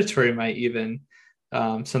a predatory mite, even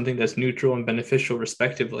something that's neutral and beneficial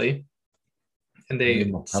respectively. And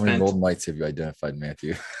how many mold mites have you identified,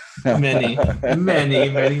 Matthew? many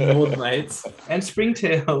mold mites and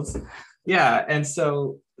springtails. Yeah, and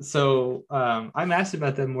so I'm asked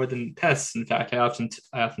about them more than pests. In fact, I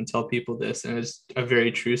often tell people this, and it's a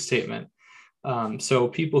very true statement. So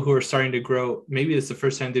people who are starting to grow, maybe it's the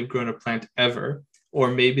first time they've grown a plant ever,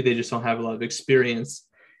 or maybe they just don't have a lot of experience,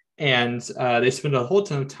 and they spend a whole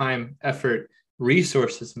ton of time, effort,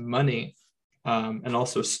 resources, money, and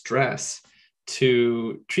also stress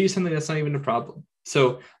to treat something that's not even a problem.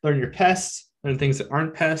 So learn your pests, learn things that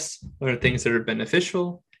aren't pests, learn things that are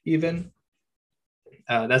beneficial even.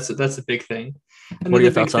 That's a big thing. What are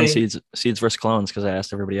your thoughts on seeds versus clones? Because I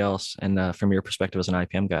asked everybody else, and from your perspective as an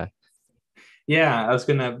IPM guy. Yeah, I was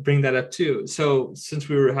going to bring that up too. So since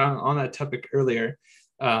we were on that topic earlier,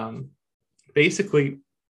 basically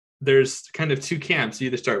there's kind of two camps. You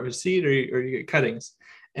either start with seed or you get cuttings.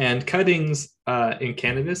 And cuttings in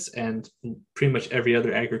cannabis and pretty much every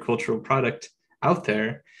other agricultural product out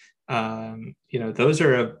there, those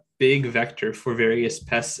are a big vector for various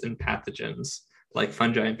pests and pathogens like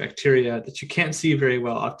fungi and bacteria that you can't see very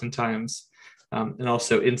well oftentimes. And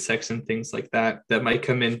also insects and things like that might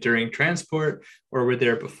come in during transport or were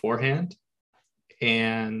there beforehand.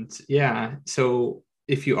 And yeah, so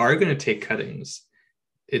if you are going to take cuttings,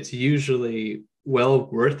 it's usually well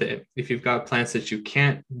worth it if you've got plants that you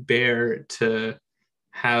can't bear to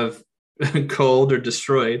have cold or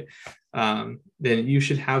destroyed, then you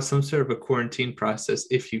should have some sort of a quarantine process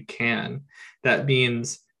if you can. That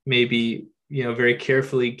means maybe, very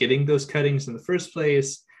carefully getting those cuttings in the first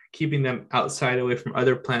place, keeping them outside away from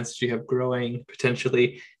other plants that you have growing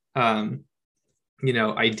potentially.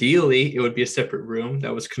 Ideally, it would be a separate room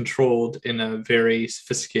that was controlled in a very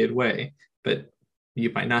sophisticated way, but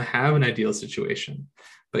you might not have an ideal situation.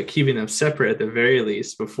 But keeping them separate at the very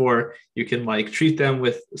least before you can treat them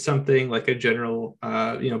with something like a general,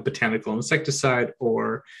 botanical insecticide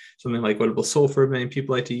or something like wettable sulfur many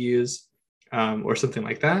people like to use, or something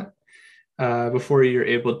like that, before you're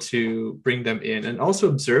able to bring them in and also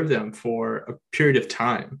observe them for a period of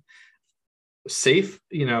time. Safe,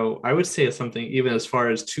 I would say something even as far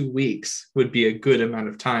as 2 weeks would be a good amount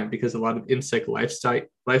of time, because a lot of insect life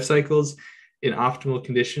cycles in optimal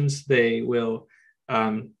conditions, they will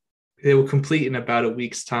complete in about a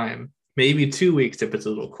week's time, maybe 2 weeks if it's a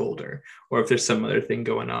little colder or if there's some other thing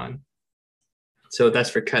going on. So that's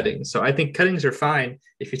for cuttings. So I think cuttings are fine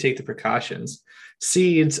if you take the precautions.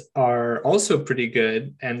 Seeds are also pretty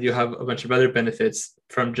good, and you have a bunch of other benefits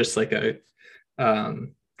from just a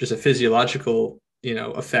physiological,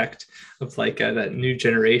 effect of that new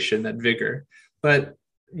generation, that vigor. But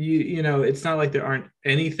it's not like there aren't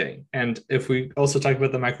anything. And if we also talk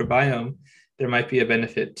about the microbiome, there might be a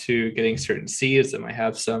benefit to getting certain seeds that might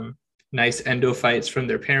have some nice endophytes from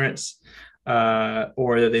their parents,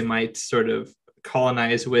 or that they might sort of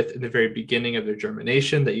colonize with in the very beginning of their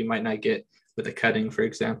germination that you might not get with a cutting, for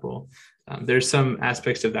example. There's some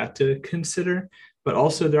aspects of that to consider, but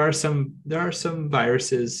also there are some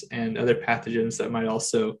viruses and other pathogens that might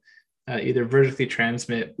also either vertically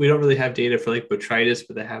transmit. We don't really have data for botrytis,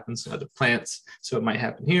 but that happens in other plants, so it might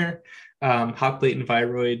happen here. Hop latent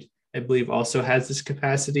viroid, I believe, also has this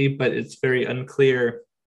capacity, but it's very unclear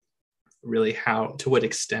really to what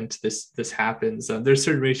extent this happens. There's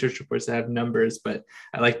certain research reports that have numbers, but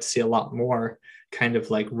I like to see a lot more kind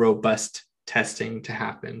of robust testing to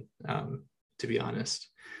happen, to be honest.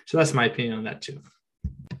 So that's my opinion on that too.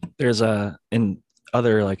 There's in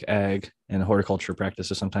other ag and horticulture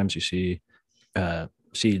practices, sometimes you see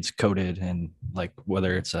seeds coated in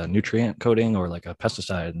whether it's a nutrient coating or a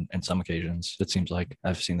pesticide. In some occasions, it seems like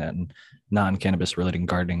I've seen that in non-cannabis related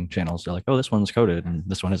gardening channels. They're oh, this one's coated and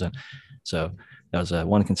this one isn't. So that was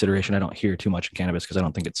one consideration. I don't hear too much in cannabis because I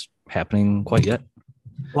don't think it's happening quite yet.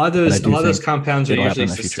 A lot of those compounds are usually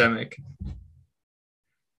systemic.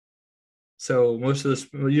 So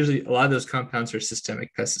usually a lot of those compounds are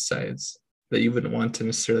systemic pesticides that you wouldn't want to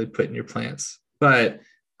necessarily put in your plants. But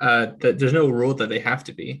there's no rule that they have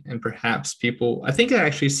to be. And perhaps I think I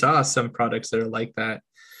actually saw some products that are like that,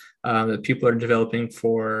 that people are developing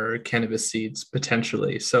for cannabis seeds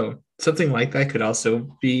potentially. So something like that could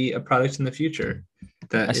also be a product in the future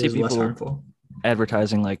that is less harmful.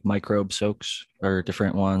 Advertising microbe soaks or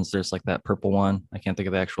different ones. There's that purple one. I can't think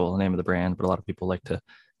of the actual name of the brand, but a lot of people like to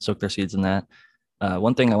soak their seeds in that.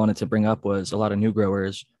 One thing I wanted to bring up was a lot of new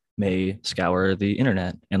growers may scour the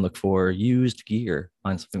internet and look for used gear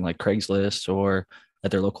on something like Craigslist, or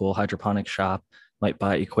at their local hydroponic shop might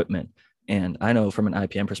buy equipment. And I know from an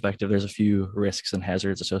IPM perspective, there's a few risks and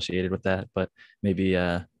hazards associated with that, but maybe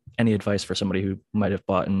any advice for somebody who might have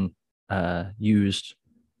bought used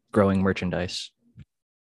growing merchandise?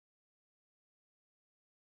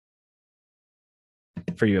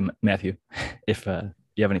 For you, Matthew, if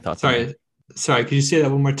you have any thoughts. Sorry, could you say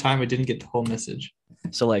that one more time? I didn't get the whole message.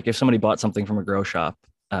 So if somebody bought something from a grow shop,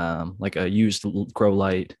 like a used grow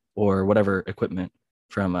light or whatever equipment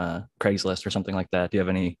from Craigslist or something like that, do you have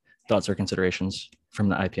any thoughts or considerations from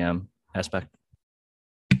the IPM aspect?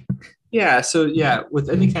 Yeah. So with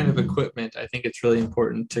any kind of equipment, I think it's really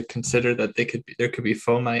important to consider that there could be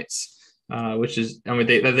fomites, which is,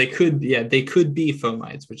 they could be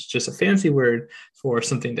fomites, which is just a fancy word for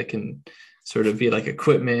something that can sort of be like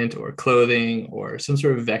equipment or clothing or some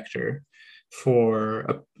sort of vector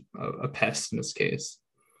for a pest in this case.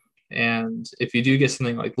 And if you do get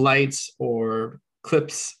something like lights or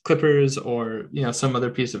clippers or some other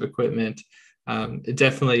piece of equipment, it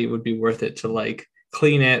definitely would be worth it to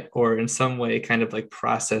clean it or in some way kind of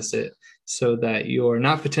process it so that you're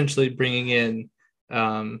not potentially bringing in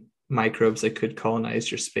microbes that could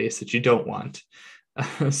colonize your space that you don't want.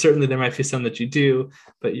 Certainly there might be some that you do,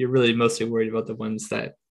 but you're really mostly worried about the ones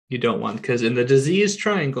that you don't want, because in the disease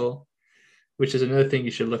triangle, which is another thing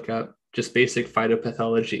you should look up, just basic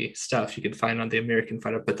phytopathology stuff you can find on the American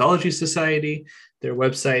Phytopathology Society. Their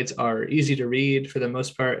websites are easy to read for the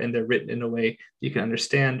most part, and they're written in a way you can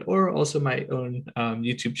understand, or also my own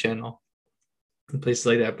YouTube channel and places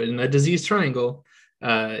like that. But in the disease triangle,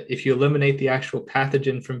 if you eliminate the actual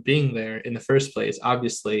pathogen from being there in the first place,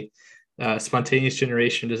 obviously spontaneous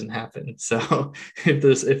generation doesn't happen. So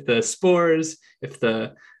if the spores, if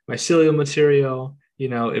the mycelial material,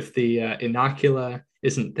 if the inocula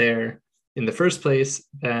isn't there in the first place,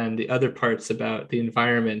 then the other parts about the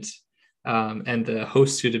environment and the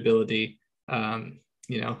host suitability,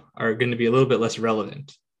 are going to be a little bit less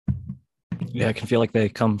relevant. Yeah, it can feel like they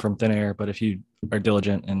come from thin air, but if you are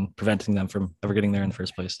diligent in preventing them from ever getting there in the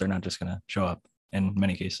first place, they're not just going to show up in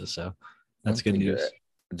many cases. So that's good news.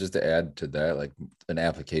 Just to add to that, like an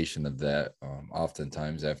application of that,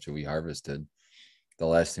 oftentimes after we harvested, the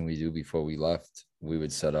last thing we do before we left, we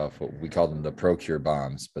would set off what we called them the Procure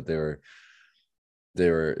bombs, but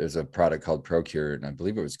there's a product called Procure, and I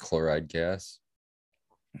believe it was chloride gas.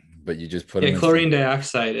 But you just put them in chlorine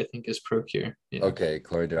dioxide, I think, is Procure. Yeah. Okay,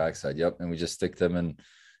 chlorine dioxide. Yep. And we just stick them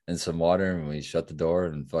in some water, and we shut the door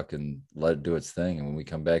and fucking let it do its thing. And when we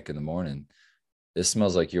come back in the morning, it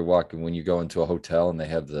smells like you're walking when you go into a hotel and they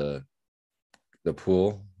have the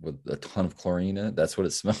pool with a ton of chlorine in it. That's what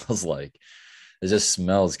it smells like. It just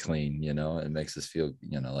smells clean, It makes us feel,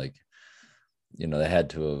 like, they had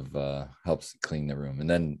to have helped clean the room. And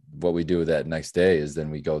then what we do that next day is then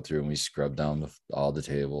we go through and we scrub down all the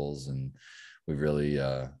tables, and we really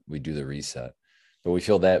we do the reset. But we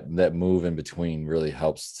feel that move in between really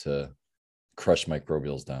helps to crush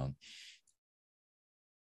microbials down.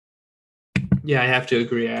 Yeah, I have to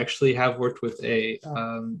agree. I actually have worked with a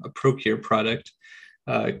Procure product,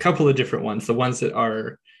 a couple of different ones, the ones that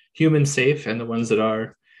are human safe and the ones that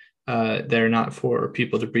are they're not for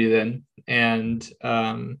people to breathe in. And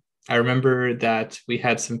I remember that we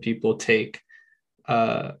had some people take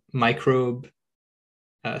microbe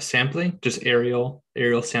sampling, just aerial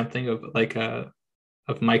sampling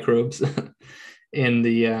of microbes in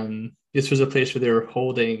the this was a place where they were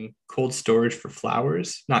holding cold storage for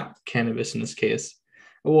flowers, not cannabis in this case.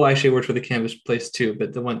 Well, actually, I worked with a cannabis place too,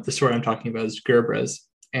 but the store I'm talking about is Gerbera's,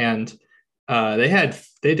 and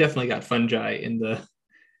they definitely got fungi in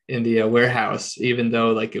the warehouse, even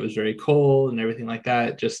though like it was very cold and everything like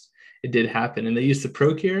that. Just it did happen, and they used the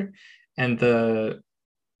Procure, and the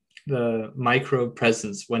microbe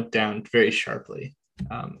presence went down very sharply.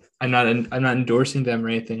 I'm not endorsing them or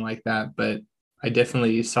anything like that, but I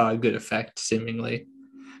definitely saw a good effect, seemingly,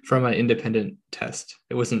 from an independent test.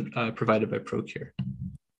 It wasn't provided by Procure.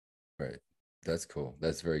 Right. That's cool.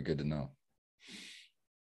 That's very good to know.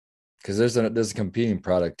 Because there's a competing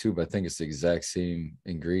product too, but I think it's the exact same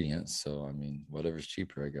ingredients. So I mean, whatever's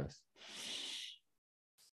cheaper, I guess.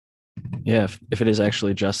 Yeah, if it is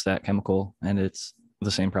actually just that chemical and it's the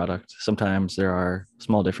same product, sometimes there are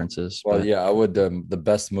small differences. Well, yeah, I would. The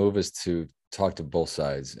best move is to talk to both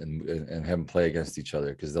sides and have them play against each other,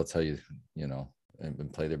 because they'll tell you,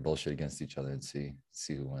 and play their bullshit against each other and see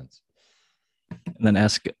who wins. And then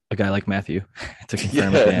ask a guy like Matthew to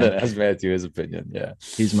confirm. Ask Matthew his opinion. Yeah,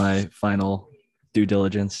 he's my final due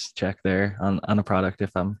diligence check there on a product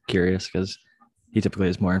if I'm curious, because he typically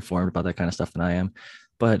is more informed about that kind of stuff than I am.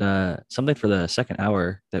 But something for the second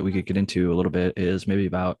hour that we could get into a little bit is maybe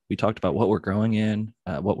we talked about what we're growing in,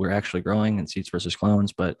 what we're actually growing in seeds versus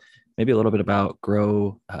clones, but maybe a little bit about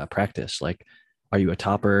grow practice. Like, are you a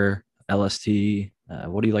topper, LST?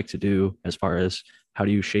 What do you like to do as far as how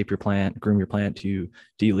do you shape your plant, groom your plant? Do you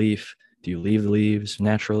de-leaf? Do you leave the leaves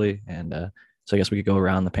naturally? And so I guess we could go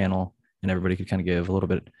around the panel and everybody could kind of give a little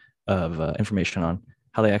bit of information on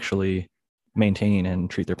how they actually maintain and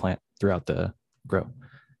treat their plant throughout the grow.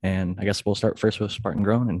 And I guess we'll start first with Spartan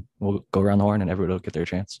Grown, and we'll go around the horn and everybody will get their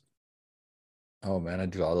chance. Oh man, I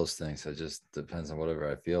do all those things. It just depends on whatever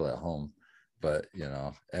I feel at home. But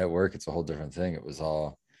at work, it's a whole different thing.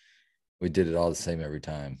 We did it all the same every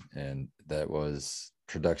time. And that was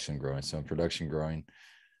production growing. So in production growing,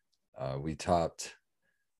 we topped,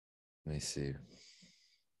 let me see.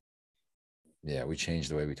 Yeah, we changed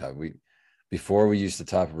the way we top. Before we used to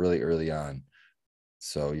top really early on.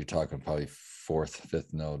 So you're talking probably 4th,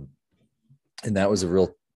 5th node. And that was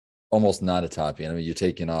almost not a topping. I mean, you're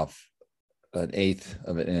taking off an 1/8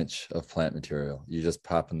 of an inch of plant material. You're just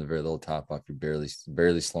popping the very little top off. You're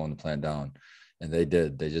barely slowing the plant down. And they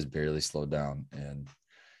just barely slowed down. And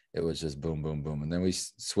it was just boom, boom, boom. And then we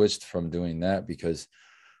switched from doing that, because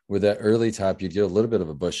with that early top, you'd get a little bit of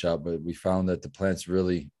a bush out, but we found that the plants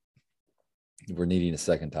really were needing a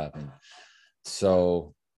second topping.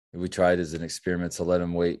 So we tried as an experiment to let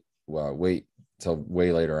them wait till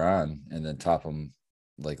way later on and then top them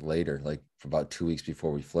like later, like for about 2 weeks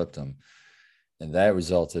before we flipped them. And that it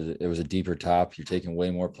was a deeper top. You're taking way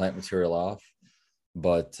more plant material off,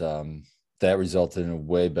 but that resulted in a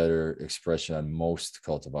way better expression on most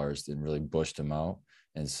cultivars and really bushed them out.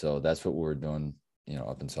 And so that's what we're doing,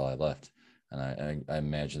 up until I left. And I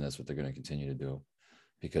imagine that's what they're going to continue to do,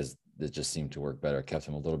 because it just seemed to work better. I kept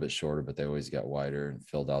them a little bit shorter, but they always got wider and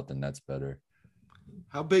filled out the nets better.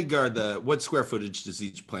 How big are what square footage does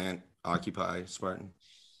each plant occupy, Spartan?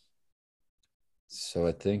 So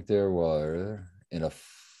I think there were in a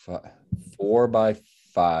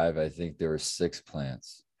 4x5, I think there were 6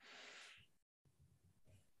 plants.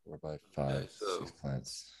 4x5, Okay, so 6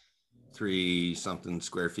 plants. 3 something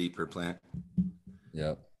square feet per plant.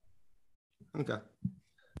 Yep. Okay.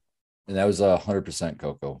 And that was 100%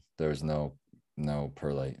 cocoa. There was no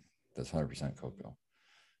perlite. That's 100% cocoa.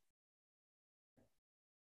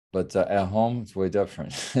 But at home, it's way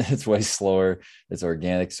different. It's way slower. It's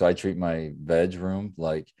organic. So I treat my veg room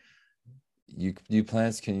like you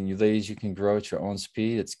plants you can grow at your own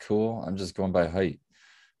speed. It's cool. I'm just going by height.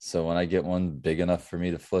 So when I get one big enough for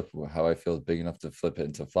me to flip, how I feel is big enough to flip it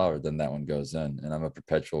into flower, then that one goes in. And I'm a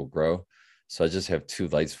perpetual grow. So I just have 2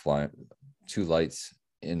 lights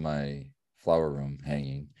in my flower room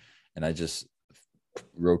hanging, and I just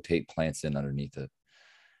rotate plants in underneath it.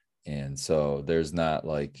 And so there's not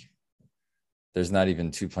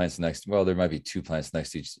even 2 plants next. Well, there might be 2 plants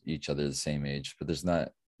next to each other the same age, but there's not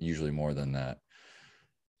usually more than that.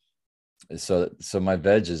 So my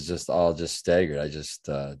veg is just all just staggered. I just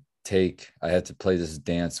I had to play this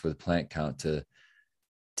dance with plant count to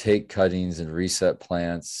take cuttings and reset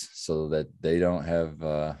plants so that they don't have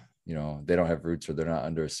they don't have roots, or they're not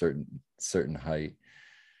under a certain height,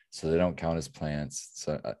 so they don't count as plants.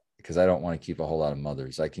 So because I don't want to keep a whole lot of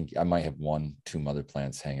mothers. I might have 1-2 mother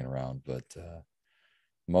plants hanging around, but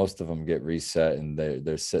most of them get reset and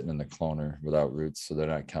they're sitting in the cloner without roots, so they're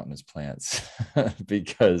not counting as plants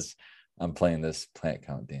because I'm playing this plant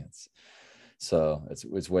count dance. So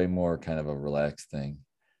it's way more kind of a relaxed thing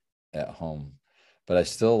at home. But I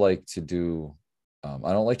still like to do,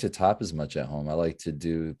 I don't like to top as much at home. I like to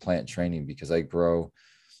do plant training because I grow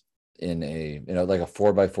in like a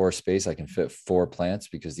 4x4 space. I can fit 4 plants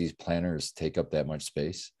because these planters take up that much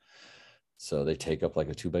space. So they take up like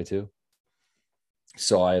a 2x2.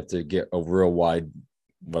 So I have to get a real wide,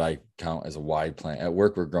 what I count as a wide plant. At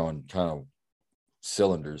work, we're growing kind of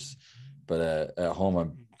cylinders, but at home,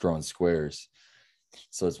 I'm growing squares.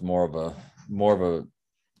 So it's more of a,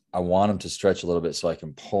 I want them to stretch a little bit so I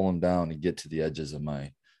can pull them down and get to the edges of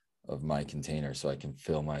my container, so I can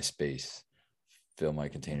fill my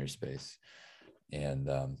container space. And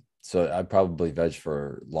so I probably veg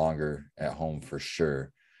for longer at home for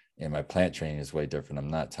sure. And my plant training is way different.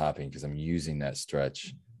 I'm not topping because I'm using that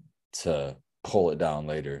stretch to pull it down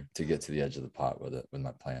later to get to the edge of the pot with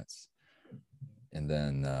my plants. And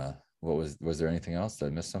then was there anything else? Did I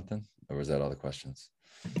miss something, or was that all the questions?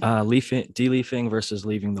 Deleafing versus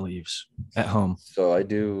leaving the leaves at home. So I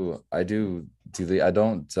do deleaf.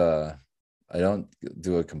 I don't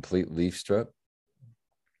do a complete leaf strip.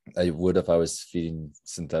 I would if I was feeding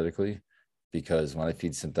synthetically, because when I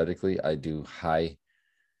feed synthetically, I do high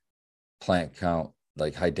plant count,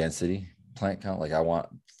 like high density plant count. Like I want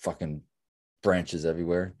fucking branches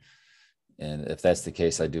everywhere. And if that's the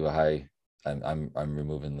case, I do a high, I'm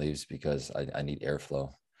removing leaves because I need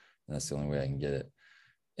airflow, and that's the only way I can get it.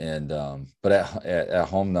 And but at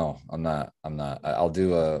home, no, I'm not. I'll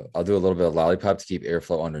do a little bit of lollipop to keep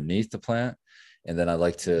airflow underneath the plant. And then I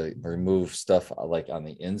like to remove stuff like on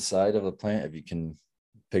the inside of the plant, if you can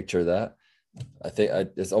picture that. I think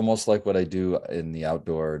it's almost like what I do in the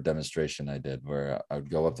outdoor demonstration I did, where I would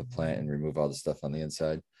go up the plant and remove all the stuff on the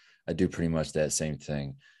inside. I do pretty much that same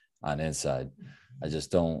thing on inside. I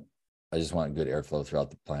just want good airflow throughout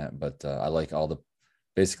the plant. But I like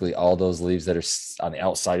basically all those leaves that are on the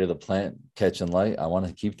outside of the plant catching light. I want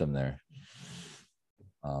to keep them there.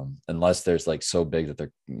 Unless there's like so big that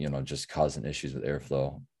they're, just causing issues with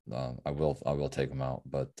airflow. I will take them out.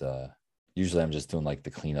 But usually I'm just doing like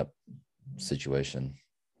the cleanup situation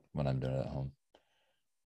when I'm doing it at home.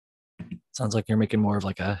 Sounds like you're making more of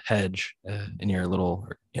like a hedge in your little,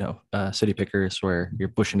 city pickers, where you're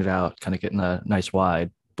bushing it out, kind of getting a nice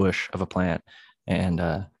wide bush of a plant.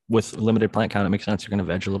 And with limited plant count, it makes sense. You're going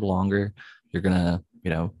to veg a little longer. You're going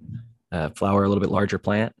to, flower a little bit larger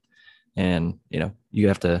plant. And, you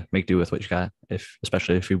have to make do with what you got.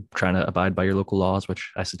 Especially if you're trying to abide by your local laws, which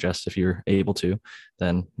I suggest if you're able to,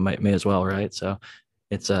 then may as well, right? So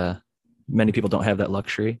it's many people don't have that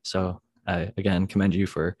luxury. So I, again, commend you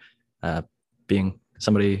for being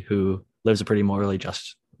somebody who lives a pretty morally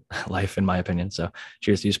just life, in my opinion. So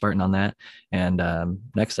cheers to you, Spartan, on that. And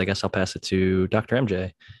next, I guess I'll pass it to Dr.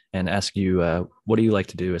 MJ and ask you, what do you like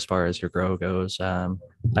to do as far as your grow goes? I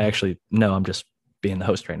actually know, I'm just being the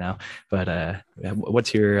host right now. But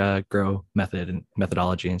what's your grow method and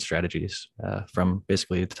methodology and strategies from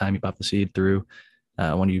basically the time you pop the seed through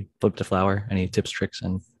when you flip to flower? Any tips, tricks,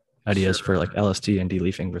 and ideas for like LST and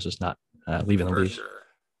deleafing versus not leaving the leaves? Sure.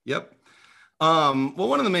 Yep. Well,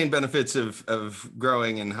 one of the main benefits of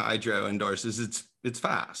growing in hydro indoors is it's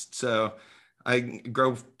fast. So I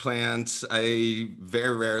grow plants. I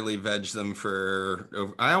very rarely veg them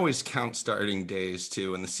I always count starting days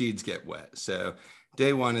too when the seeds get wet. So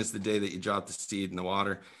day one is the day that you drop the seed in the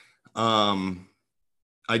water.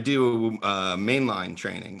 I do mainline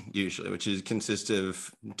training usually, which consists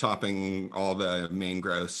of topping all the main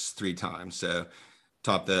growths 3 times. So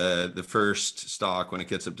top the first stalk when it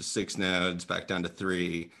gets up to 6 nodes, back down to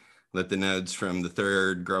 3. Let the nodes from the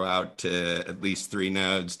 3rd grow out to at least 3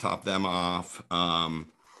 nodes, top them off, and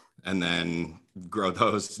then grow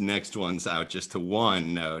those next ones out just to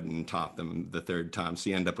 1 node and top them the 3rd time. So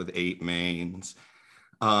you end up with 8 mains.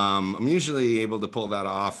 I'm usually able to pull that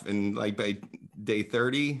off in like by day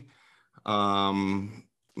 30.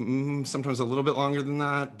 Sometimes a little bit longer than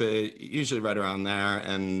that, but usually right around there,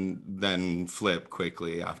 and then flip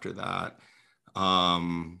quickly after that.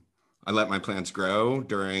 I let my plants grow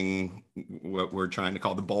during what we're trying to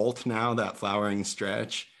call the bolt now, that flowering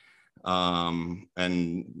stretch, and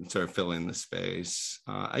sort of fill in the space.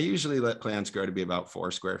 I usually let plants grow to be about 4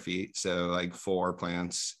 square feet. So like 4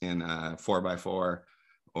 plants in a 4x4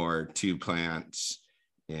 or 2 plants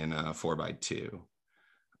in a 4x2.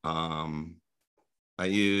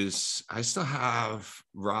 I still have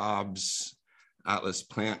Rob's Atlas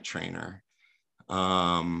Plant Trainer.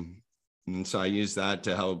 And so I use that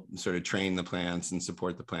to help sort of train the plants and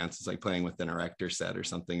support the plants. It's like playing with an erector set or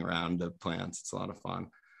something around the plants. It's a lot of fun.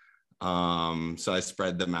 So I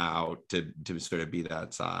spread them out to sort of be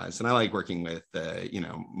that size. And I like working with,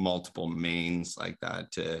 multiple mains like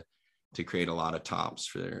that to create a lot of tops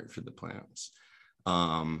for the plants.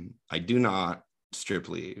 I do not strip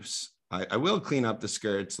leaves. I will clean up the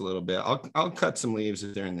skirts a little bit. I'll cut some leaves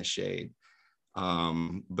if they're in the shade.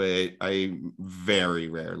 But I very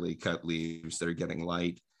rarely cut leaves that are getting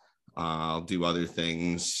light. I'll do other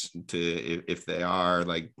things if they are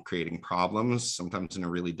like creating problems. Sometimes in a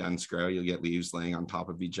really dense grow, you'll get leaves laying on top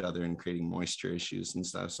of each other and creating moisture issues and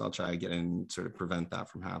stuff. So I'll try to get in and sort of prevent that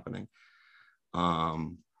from happening. But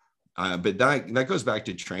that goes back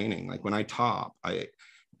to training. Like when I top,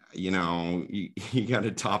 you got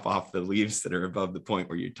to top off the leaves that are above the point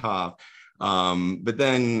where you top. But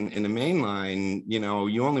then in the main line,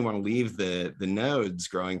 you only want to leave the nodes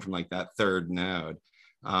growing from like that 3rd node.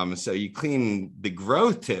 So you clean the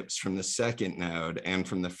growth tips from the 2nd node and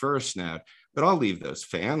from the 1st node, but I'll leave those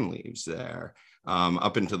fan leaves there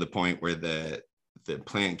up until the point where the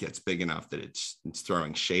plant gets big enough that it's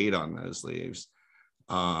throwing shade on those leaves.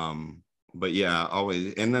 But yeah,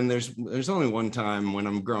 always. And then there's only one time when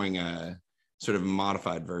I'm growing a sort of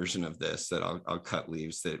modified version of this that I'll cut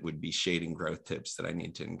leaves that would be shading growth tips that I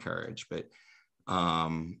need to encourage. But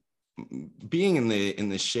being in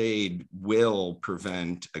the shade will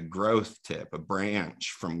prevent a growth tip, a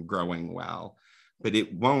branch, from growing well, but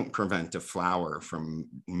it won't prevent a flower from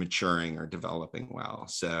maturing or developing well.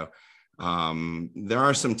 So there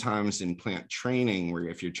are some times in plant training where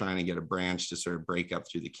if you're trying to get a branch to sort of break up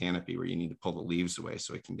through the canopy, where you need to pull the leaves away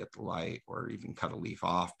so it can get the light, or even cut a leaf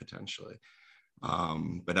off potentially.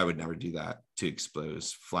 But I would never do that to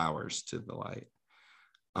expose flowers to the light.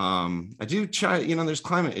 I do try, there's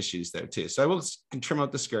climate issues there too. So I will trim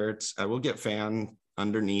out the skirts. I will get fan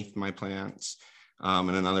underneath my plants,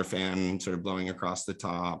 and another fan sort of blowing across the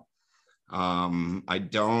top. I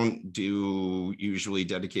don't do usually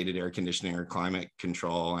dedicated air conditioning or climate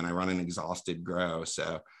control, and I run an exhausted grow.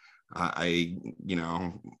 So I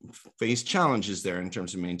face challenges there in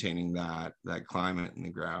terms of maintaining that climate in the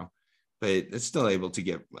grow, but it's still able to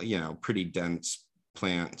get, pretty dense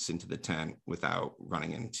plants into the tent without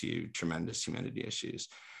running into tremendous humidity issues.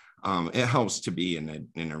 It helps to be in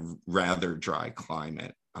a rather dry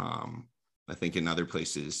climate. I think in other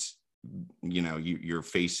places, you're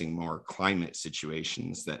facing more climate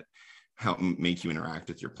situations that help make you interact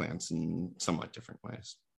with your plants in somewhat different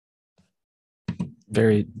ways.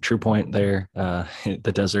 Very true point there.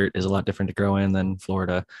 The desert is a lot different to grow in than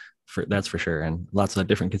Florida. That's for sure. And lots of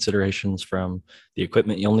different considerations, from the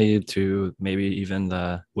equipment you'll need to maybe even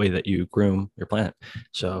the way that you groom your plant.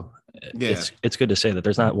 So yeah, it's good to say that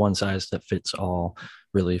there's not one size that fits all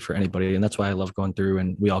really for anybody. And that's why I love going through,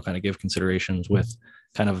 and we all kind of give considerations with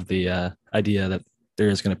kind of the idea that there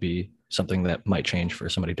is going to be something that might change for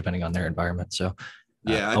somebody depending on their environment. So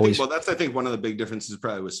yeah, I think one of the big differences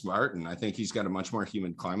probably with Spartan. I think he's got a much more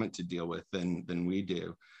humid climate to deal with than we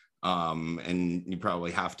do. And you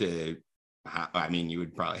probably have to, you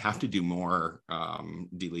would probably have to do more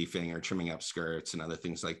de-leafing or trimming up skirts and other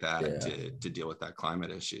things like that to deal with that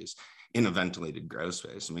climate issues in a ventilated grow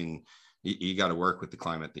space. I mean, you got to work with the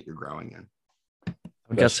climate that you're growing in.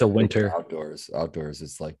 I guess so. Winter outdoors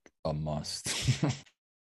is like a must.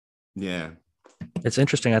 Yeah. It's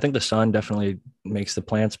interesting. I think the sun definitely makes the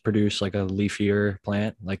plants produce like a leafier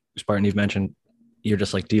plant. Like Spartan, you've mentioned, you're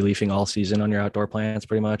just like de-leafing all season on your outdoor plants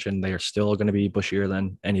pretty much, and they are still going to be bushier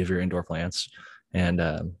than any of your indoor plants. And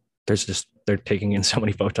they're taking in so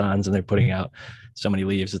many photons and they're putting out so many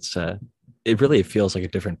leaves. It really feels like a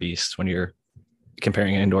different beast when you're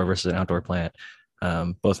comparing an indoor versus an outdoor plant,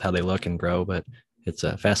 both how they look and grow. But it's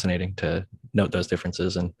fascinating to note those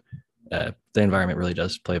differences, and the environment really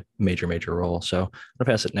does play a major role. So I'm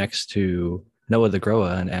gonna pass it next to Noah the grower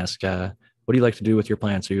and ask, what do you like to do with your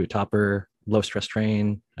plants? Are you a topper, low stress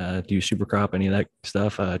train? Do you super crop, any of that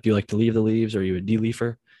stuff? Do you like to leave the leaves? Or are you a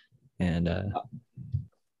de-leafer? And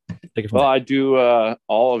take it from there. I do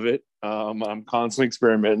all of it. I'm constantly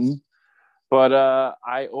experimenting, but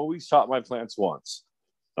I always top my plants once.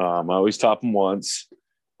 I always top them once.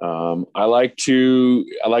 I like to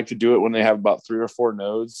do it when they have about 3 or 4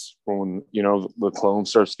 nodes. When the clone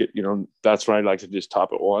starts to get, that's when I like to just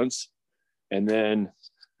top it once, and then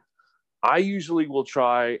I usually will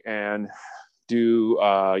try and do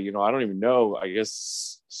I don't even know, I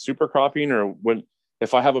guess super cropping, or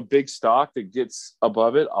if I have a big stalk that gets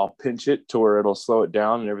above it, I'll pinch it to where it'll slow it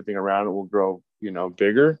down and everything around it will grow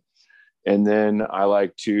bigger. And then I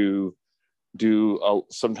like to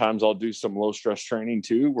sometimes I'll do some low stress training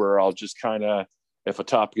too, where I'll just kind of, if a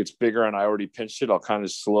top gets bigger and I already pinched it, I'll kind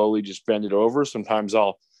of slowly just bend it over. Sometimes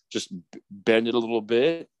I'll just bend it a little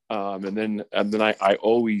bit. And then I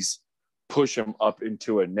always push them up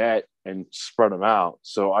into a net and spread them out.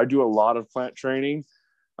 So I do a lot of plant training.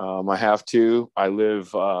 I have to. I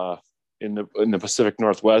live in the Pacific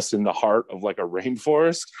Northwest, in the heart of like a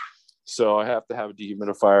rainforest. So I have to have a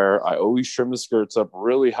dehumidifier. I always trim the skirts up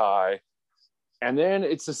really high. And then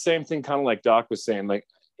it's the same thing, kind of like Doc was saying, like,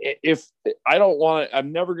 if I don't want it,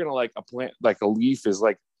 I'm never going to, like, a plant, like a leaf is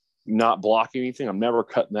like not blocking anything, I'm never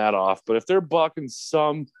cutting that off. But if they're blocking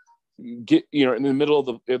some, in the middle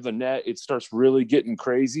of the net, it starts really getting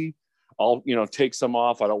crazy, I'll, take some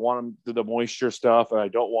off. I don't want them to the moisture stuff, and I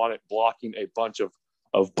don't want it blocking a bunch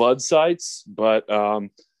of bud sites. But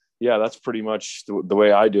that's pretty much the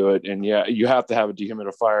way I do it. And you have to have a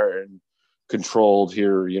dehumidifier and controlled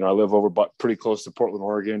here. I live over pretty close to Portland,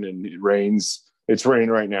 Oregon, and it rains. It's raining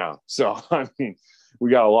right now. So, I mean, we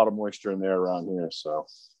got a lot of moisture in there around here. So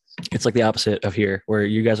it's like the opposite of here, where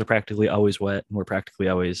you guys are practically always wet and we're practically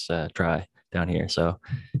always dry down here. So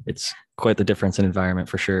it's quite the difference in environment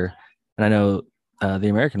for sure. And I know the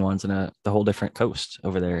American one's in the whole different coast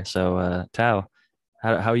over there. So Tao,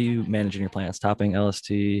 how are you managing your plants? Topping, LST?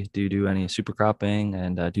 Do you do any super cropping?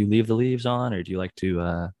 And do you leave the leaves on, or do you like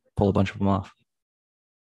to pull a bunch of them off?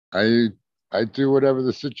 I do whatever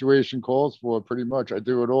the situation calls for, pretty much. I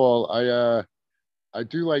do it all. I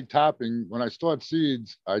do like topping. When I start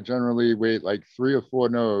seeds, I generally wait like 3 or 4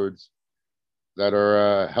 nodes that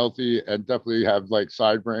are healthy and definitely have like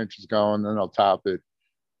side branches going, then I'll top it.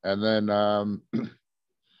 And then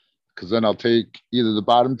because then I'll take either the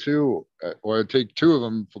bottom 2 or I take 2 of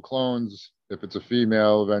them for clones if it's a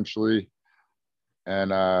female eventually.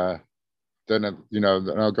 And then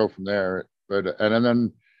I'll go from there. But and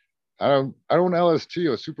then I don't LST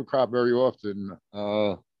or super crop very often.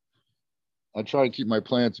 I try to keep my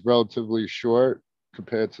plants relatively short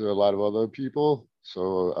compared to a lot of other people.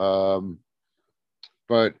 So,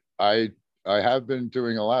 but I have been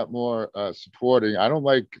doing a lot more supporting. I don't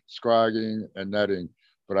like scrogging and netting,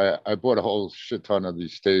 but I bought a whole shit ton of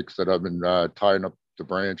these stakes that I've been tying up the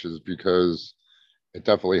branches, because it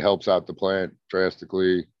definitely helps out the plant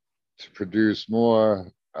drastically to produce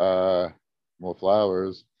more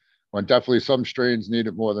flowers. When definitely some strains need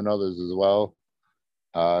it more than others as well.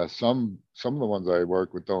 Some of the ones I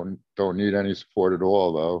work with don't need any support at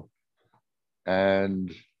all though. And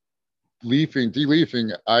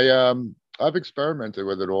de-leafing, I've experimented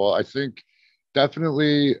with it all. I think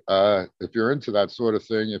definitely if you're into that sort of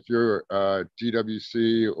thing, if you're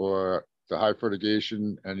DWC or the high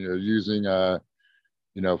fertigation and you're using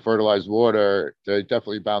fertilized water, they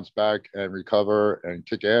definitely bounce back and recover and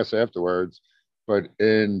kick ass afterwards. But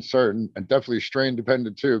in certain, and definitely strain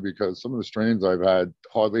dependent too, because some of the strains I've had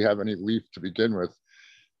hardly have any leaf to begin with.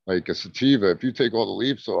 Like a sativa, if you take all the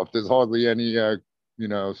leaves off, there's hardly any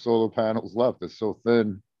solar panels left. It's so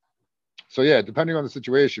thin. So yeah, depending on the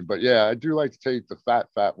situation. But yeah, I do like to take the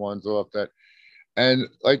fat ones off that. And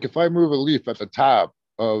like if I move a leaf at the top,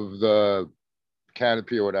 of the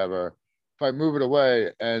canopy or whatever, if I move it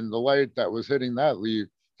away and the light that was hitting that leaf,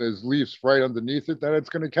 there's leaves right underneath it that it's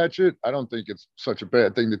going to catch it, I don't think it's such a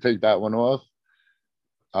bad thing to take that one off.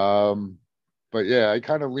 But yeah, I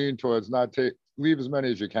kind of lean towards not leave as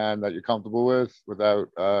many as you can that you're comfortable with without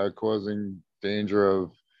causing danger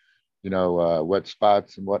of, wet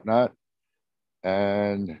spots and whatnot.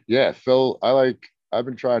 And yeah, I've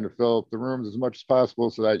been trying to fill up the rooms as much as possible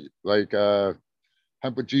so that, like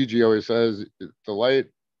Hemp with Gigi always says, the light,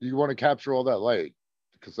 you want to capture all that light,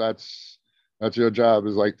 because that's your job,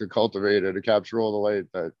 is like the cultivator, to capture all the light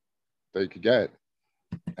that they could get.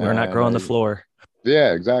 We're not growing the floor.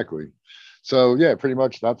 Yeah, exactly. So yeah, pretty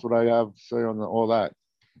much that's what I have to say on all that.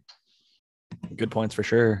 Good points for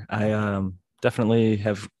sure. I definitely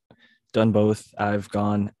have done both. I've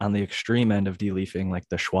gone on the extreme end of deleafing, like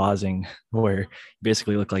the schwazzing, where you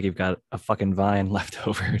basically look like you've got a fucking vine left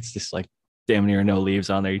over. It's just like damn near no leaves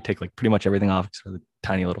on there. You take like pretty much everything off except for the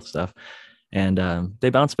tiny little stuff, and they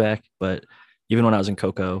bounce back. But even when I was in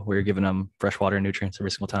cocoa, we were giving them fresh water and nutrients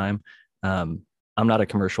every single time. I'm not a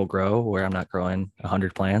commercial grow where I'm not growing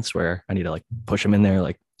 100 plants where I need to like push them in there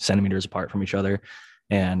like centimeters apart from each other.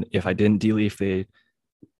 And if I didn't deleaf, they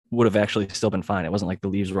would have actually still been fine. It wasn't like the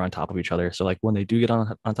leaves were on top of each other. So like when they do get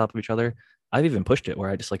on top of each other, I've even pushed it where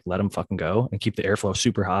I just like let them fucking go and keep the airflow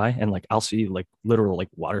super high. And like, I'll see like literal like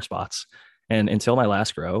water spots. And until my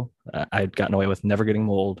last grow, I'd gotten away with never getting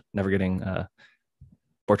mold, never getting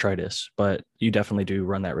botrytis, but you definitely do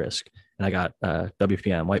run that risk. And I got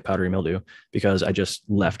WPM, white powdery mildew, because I just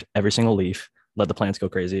left every single leaf, let the plants go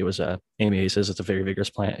crazy. It was Amiaceae. It's a very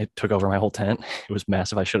vigorous plant. It took over my whole tent. It was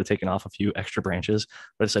massive. I should have taken off a few extra branches,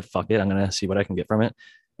 but I said, fuck it. I'm going to see what I can get from it.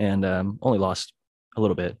 And only lost a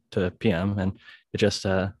little bit to PM. And it just,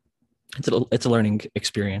 it's a learning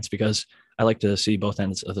experience, because I like to see both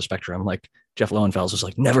ends of the spectrum. Like Jeff Lowenfels was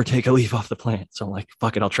like, never take a leaf off the plant. So I'm like,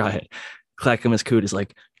 fuck it, I'll try it. Clackamas Coot is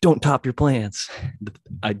like, don't top your plants.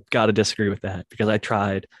 I got to disagree with that, because I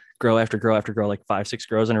tried grow after grow after grow, like 5-6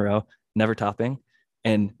 grows in a row, never topping.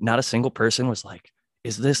 And not a single person was like,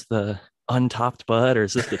 is this the untopped bud, or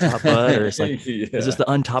is this the top bud, or is like, is this the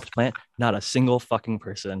untopped plant? Not a single fucking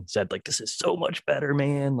person said like, this is so much better,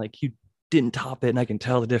 man. Like you didn't top it and I can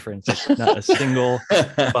tell the difference. Like, not a single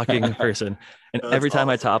fucking person. And That's every time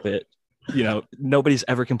I awesome. top it, nobody's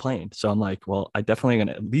ever complained. So I'm like, well, I definitely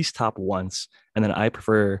gonna at least top once. And then I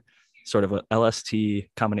prefer sort of a LST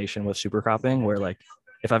combination with super cropping, where like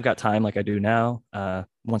if I've got time like I do now,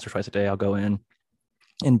 once or twice a day, I'll go in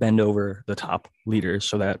and bend over the top leaders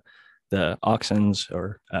so that the auxins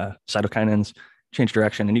or cytokinins change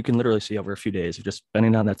direction. And you can literally see over a few days of just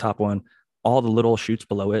bending down that top one, all the little shoots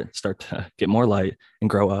below it start to get more light and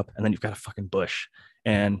grow up. And then you've got a fucking bush.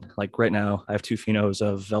 And like right now, I have 2 phenos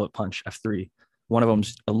of Velvet Punch F3. One of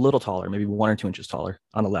them's a little taller, maybe 1 or 2 inches taller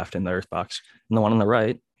on the left in the earth box. And the one on the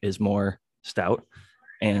right is more stout.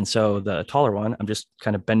 And so the taller one, I'm just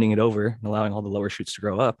kind of bending it over and allowing all the lower shoots to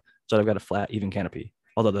grow up, so that I've got a flat, even canopy.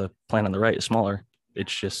 Although the plant on the right is smaller,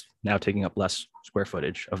 it's just now taking up less square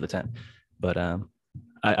footage of the tent. But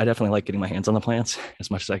I definitely like getting my hands on the plants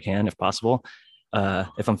as much as I can, if possible.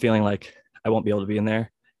 If I'm feeling like I won't be able to be in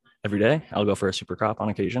there every day, I'll go for a super crop on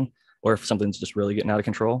occasion. Or if something's just really getting out of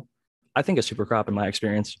control, I think a super crop, in my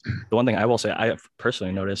experience, the one thing I will say, I have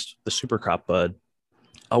personally noticed the super crop bud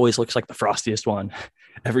always looks like the frostiest one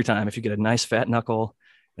every time. If you get a nice fat knuckle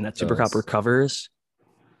and that super crop recovers,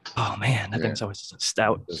 oh man, that thing's always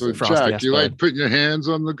stout. So frosty Jack, you like putting your hands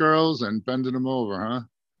on the girls and bending them over, huh?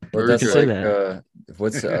 Well, Very that's can say like, that.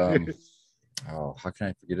 what's oh, how can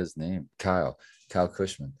I forget his name? Kyle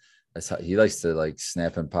Cushman. That's how he likes to like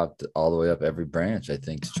snap and pop all the way up every branch, I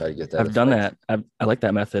think, to try to get that. I've done that. I like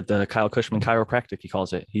that method. The Kyle Cushman chiropractic, he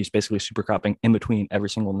calls it. He's basically super cropping in between every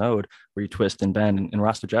single node where you twist and bend. And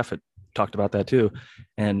Rasta Jeff had talked about that too.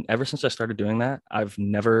 And ever since I started doing that, I've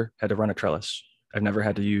never had to run a trellis. I've never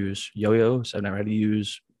had to use yo-yos. I've never had to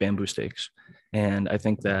use bamboo stakes. And I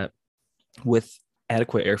think that with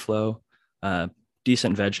adequate airflow,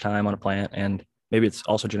 decent veg time on a plant, and maybe it's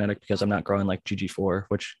also genetic because I'm not growing like GG4,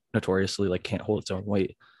 which notoriously like can't hold its own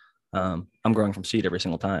weight. I'm growing from seed every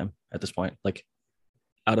single time at this point. Like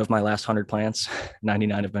out of my last 100 plants,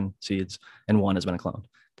 99 have been seeds and 1 has been a clone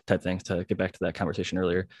type thing, to get back to that conversation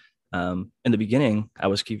earlier. In the beginning, I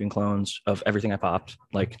was keeping clones of everything I popped,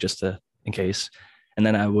 like just in case. And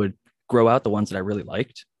then I would grow out the ones that I really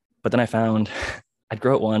liked. But then I found I'd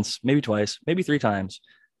grow it once, maybe twice, maybe 3 times.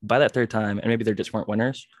 By that 3rd time, and maybe they just weren't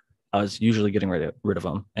winners, I was usually getting rid of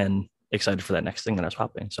them and excited for that next thing that I was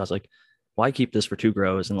popping. So I was like, why keep this for 2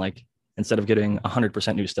 grows? And like, instead of getting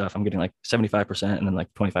 100% new stuff, I'm getting like 75% and then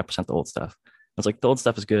like 25% the old stuff. was like, the old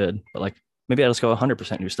stuff is good, but like maybe I'll just go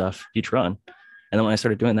 100% new stuff each run. And then when I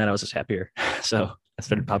started doing that, I was just happier. So I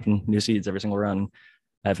started popping new seeds every single run.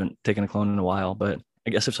 I haven't taken a clone in a while, but I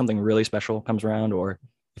guess if something really special comes around, or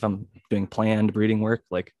if I'm doing planned breeding work,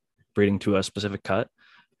 like breeding to a specific cut,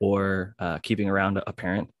 or keeping around a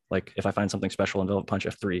parent, like if I find something special in Velvet Punch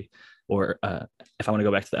F3, or if I want to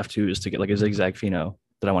go back to the F2s to get like a zigzag pheno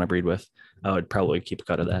that I want to breed with, I would probably keep a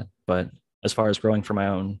cut of that. But as far as growing for my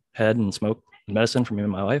own head and smoke and medicine for me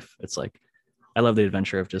and my wife, it's like I love the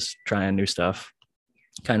adventure of just trying new stuff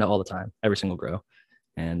kind of all the time, every single grow.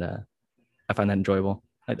 And I find that enjoyable.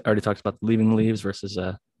 I already talked about leaving the leaves versus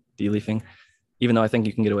de-leafing. Even though I think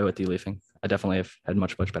you can get away with de-leafing, I definitely have had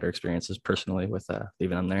much better experiences personally with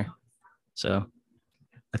leaving them there. So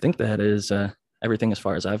I think that is everything as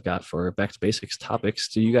far as I've got for back to basics topics.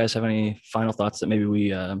 Do you guys have any final thoughts that maybe we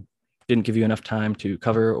didn't give you enough time to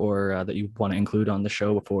cover, or that you want to include on the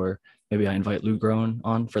show before maybe I invite Lou Grown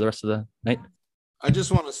on for the rest of the night? I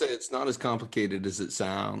just want to say it's not as complicated as it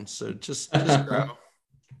sounds. So just grow.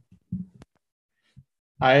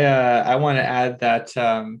 I want to add that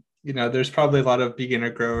there's probably a lot of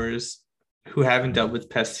beginner growers who haven't dealt with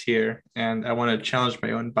pests here, and I want to challenge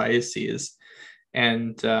my own biases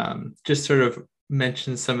and just sort of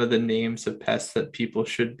mention some of the names of pests that people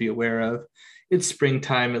should be aware of. It's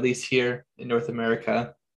springtime, at least here in North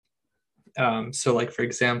America. So like, for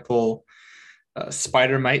example,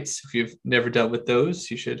 spider mites. If you've never dealt with those,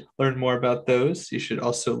 you should learn more about those. You should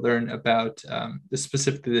also learn about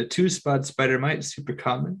specifically the two-spot spider mite, super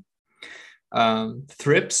common.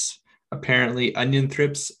 Thrips, apparently onion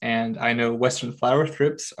thrips, and I know Western flower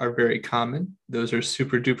thrips are very common. Those are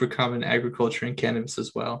super duper common in agriculture and cannabis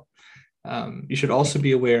as well. You should also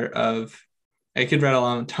be aware of, I could rattle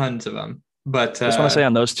on tons of them, but I just want to say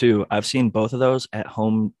on those two, I've seen both of those at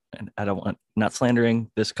home, and I don't want, not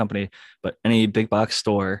slandering this company, but any big box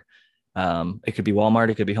store. It could be Walmart,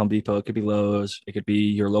 it could be Home Depot, it could be Lowe's, it could be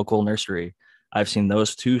your local nursery. I've seen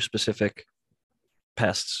those two specific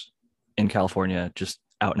pests in California just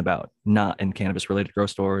out and about, not in cannabis related grow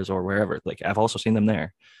stores or wherever. Like I've also seen them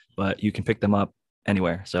there, but you can pick them up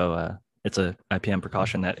anywhere. So it's a IPM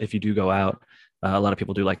precaution that if you do go out, a lot of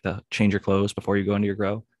people do like to change your clothes before you go into your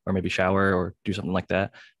grow, or maybe shower or do something like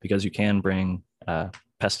that, because you can bring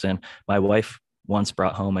pests in. My wife once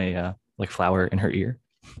brought home a like flower in her ear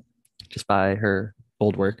just by her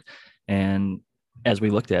old work. And as we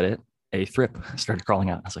looked at it, a thrip started crawling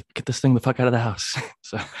out. I was like, get this thing the fuck out of the house.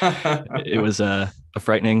 So it was a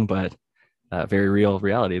frightening, but very real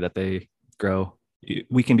reality that they grow.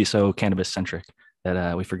 We can be so cannabis centric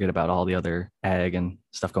that we forget about all the other ag and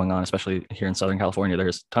stuff going on, especially here in Southern California.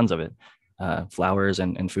 There's tons of it, flowers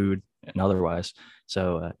and food and otherwise.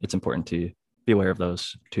 So it's important to be aware of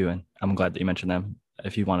those too. And I'm glad that you mentioned them.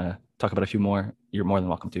 If you want to talk about a few more, you're more than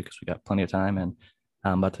welcome to, because we got plenty of time. And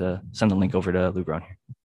I'm about to send the link over to Lou Grown here.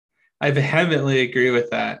 I vehemently agree with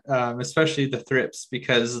that, especially the thrips,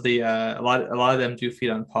 because a lot of them do feed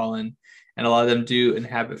on pollen, and a lot of them do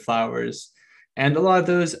inhabit flowers, and a lot of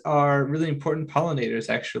those are really important pollinators,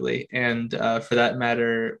 actually, and for that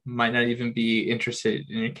matter, might not even be interested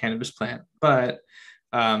in your cannabis plant. But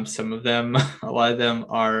some of them, a lot of them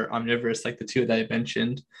are omnivorous, like the two that I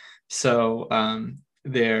mentioned. So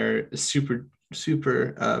they're super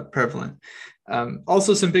prevalent.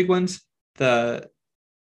 Also, some big ones. The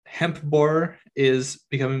hemp borer is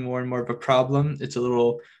becoming more and more of a problem. It's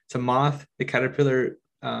a moth. The caterpillar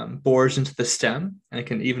bores into the stem, and it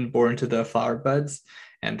can even bore into the flower buds.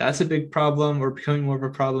 And that's a big problem, or becoming more of a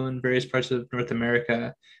problem in various parts of North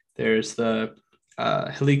America. There's the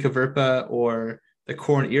Helicoverpa, or the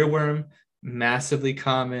corn earworm, massively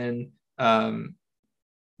common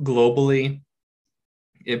globally.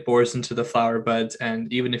 It bores into the flower buds,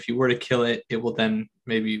 and even if you were to kill it, it will then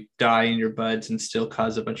maybe die in your buds and still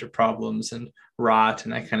cause a bunch of problems and rot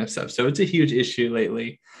and that kind of stuff. So it's a huge issue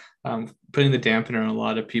lately, putting the dampener on a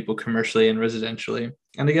lot of people commercially and residentially.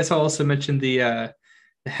 And I guess I'll also mention the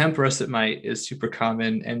hemp russet mite is super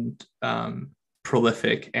common and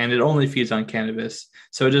prolific, and it only feeds on cannabis,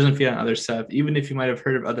 so it doesn't feed on other stuff. Even if you might have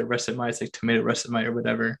heard of other russet mites, like tomato russet mite or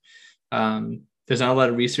whatever, there's not a lot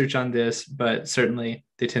of research on this, but certainly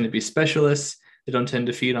they tend to be specialists. They don't tend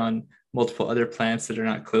to feed on multiple other plants that are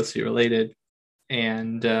not closely related.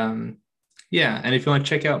 And and if you want to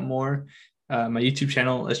check out more, my YouTube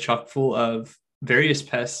channel is chock full of various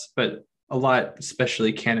pests, but a lot,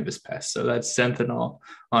 especially cannabis pests. So that's Zenthanol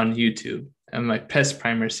on YouTube and my pest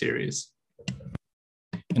primer series.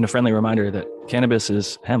 And a friendly reminder that cannabis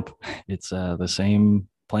is hemp. It's the same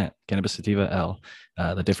plant, Cannabis sativa L.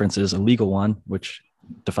 The difference is a legal one, which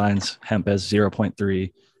defines hemp as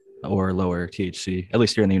 0.3 or lower THC, at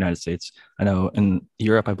least here in the United States. I know in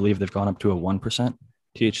Europe, I believe they've gone up to a 1%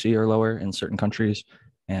 THC or lower in certain countries.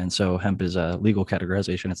 And so hemp is a legal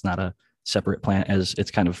categorization. It's not a separate plant as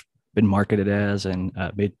it's kind of been marketed as, and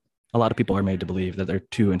made, a lot of people are made to believe that they're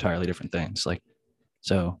two entirely different things. Like,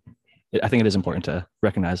 so I think it is important to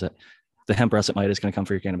recognize that the hemp russet mite is going to come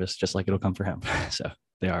for your cannabis just like it'll come for hemp. So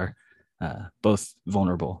they are both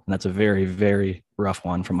vulnerable. And that's a very, very rough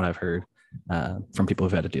one from what I've heard from people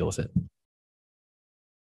who've had to deal with it.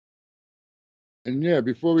 And yeah,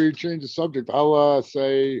 before we change the subject, I'll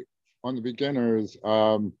say on the beginners,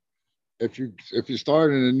 if you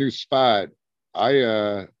start in a new spot,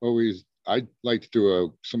 I like to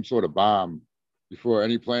do some sort of bomb before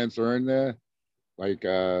any plants are in there. Like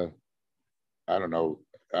I don't know,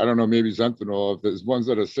 maybe Zentanol, if there's ones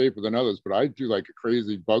that are safer than others, but I do like a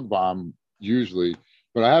crazy bug bomb usually.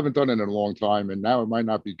 But I haven't done it in a long time, and now it might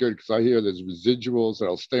not be good because I hear there's residuals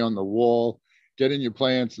that'll stay on the wall, get in your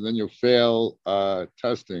plants, and then you'll fail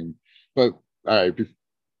testing. But all right,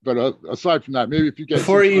 but aside from that, maybe if you get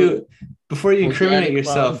before you incriminate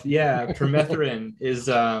yourself, bomb. yeah, permethrin is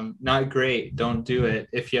not great. Don't do it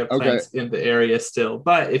if you have plants in the area still.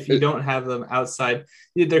 But if you don't have them outside,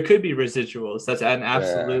 there could be residuals. That's an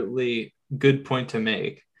absolutely good point to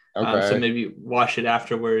make. So maybe wash it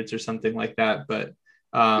afterwards or something like that. But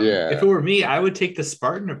if it were me, I would take the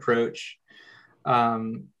Spartan approach,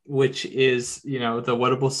 which is, the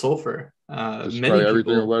wettable sulfur. Spray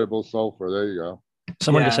everything in wettable sulfur. There you go.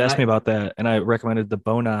 Someone just asked me about that, and I recommended the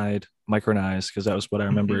Bonide micronized because that was what I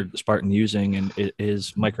remembered Spartan using, and it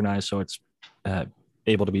is micronized, so it's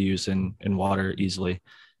able to be used in water easily.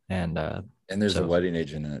 And there's a wetting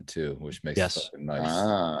agent in it too, which makes it nice.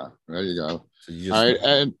 Ah, there you go. So you just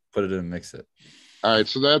and put it in and mix it. All right,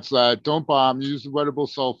 so that's that. Don't bomb. Use the wettable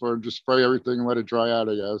sulfur and just spray everything and let it dry out,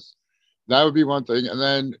 I guess. That would be one thing. And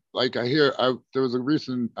then, like there was a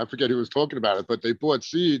recent, I forget who was talking about it, but they bought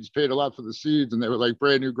seeds, paid a lot for the seeds, and they were like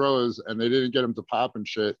brand new growers, and they didn't get them to pop and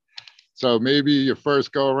shit. So maybe your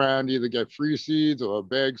first go around, either get free seeds or a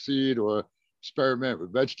bag seed, or experiment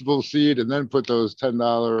with vegetable seed, and then put those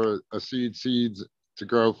 $10 a seed seeds to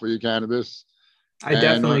grow for your cannabis. I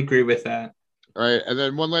definitely agree with that. All right. And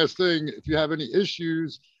then one last thing, if you have any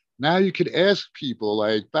issues, now you could ask people.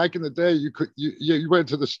 Like back in the day, you went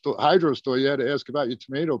to the hydro store, you had to ask about your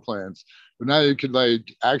tomato plants. But now you could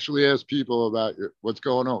actually ask people about what's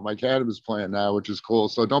going on with my cannabis plant now, which is cool.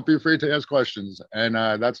 So don't be afraid to ask questions. And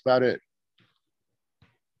that's about it.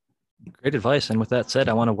 Great advice. And with that said,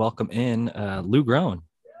 I want to welcome in Lou Grown.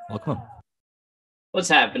 Welcome. What's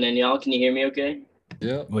happening, y'all? Can you hear me okay?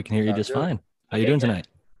 Yeah. We can hear you just fine. How you doing tonight?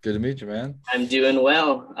 Good to meet you, man. I'm doing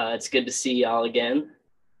well. It's good to see y'all again.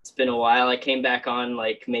 It's been a while. I came back on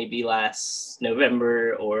maybe last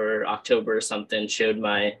November or October or something, showed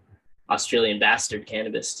my Australian bastard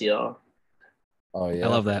cannabis to y'all. Oh, yeah. I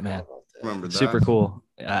love that, man. Remember that? Super cool.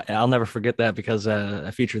 I'll never forget that because I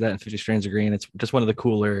featured that in 50 Strains of Green. It's just one of the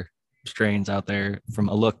cooler strains out there from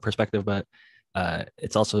a look perspective, but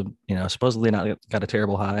it's also, supposedly not got a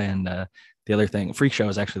terrible high. And the other thing, Freak Show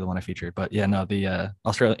is actually the one I featured. But yeah, no, the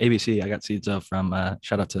Australian ABC I got seeds of from,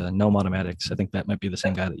 shout out to Gnome Automatics. I think that might be the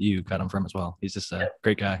same guy that you got them from as well. He's just a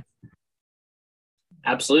great guy.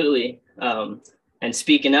 Absolutely. And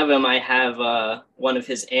speaking of him, I have one of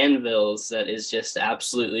his anvils that is just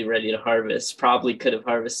absolutely ready to harvest. Probably could have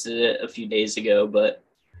harvested it a few days ago, but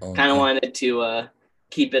kind of wanted to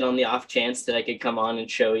keep it on the off chance that I could come on and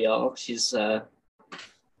show y'all. She's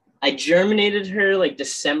I germinated her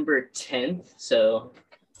December 10th, so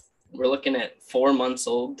we're looking at 4 months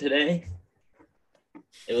old today.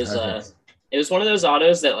 It was one of those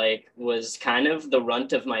autos that was kind of the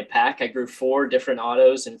runt of my pack. I grew 4 different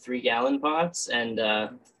autos in 3-gallon pots, and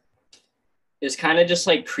it was kind of just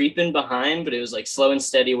creeping behind, but it was slow and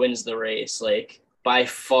steady wins the race. By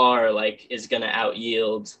far is gonna out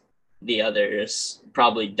yield the others,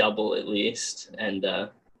 probably double at least. And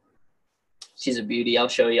she's a beauty. I'll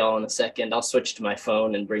show y'all in a second. I'll switch to my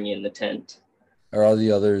phone and bring you in the tent. Are all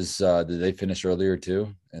the others, did they finish earlier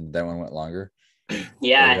too? And that one went longer?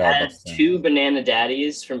 Yeah, I had 2 Banana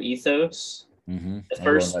Daddies from Ethos. Mm-hmm. The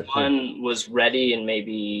first one was ready in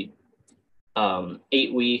maybe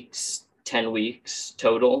 8 weeks, 10 weeks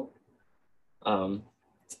total.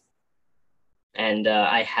 And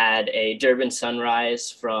I had a Durban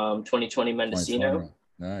Sunrise from 2020 Mendocino.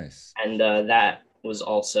 Nice. And that was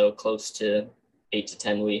also close to 8 to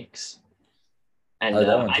 10 weeks. And how did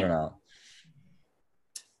that one turn out?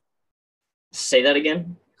 Say that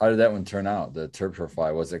again? How did that one turn out? The terp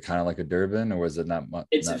profile, was it kind of like a Durban, or was it not much?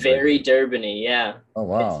 It's very Durban-y, yeah. Oh,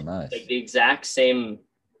 wow, it's nice. The exact same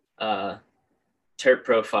terp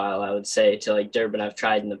profile, I would say, to like Durban I've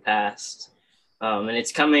tried in the past. And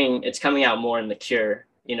it's coming out more in the cure.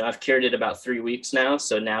 You know, I've cured it about 3 weeks now,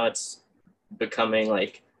 so now it's becoming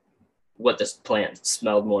like what this plant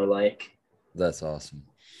smelled more like. That's awesome.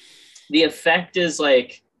 The effect is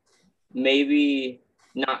like maybe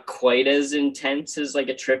not quite as intense as like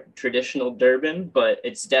a traditional Durban, but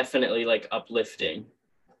it's definitely like uplifting.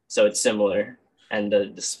 So it's similar, and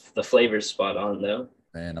the flavor's spot on though.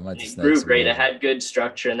 Man, I might just it grew great. It had good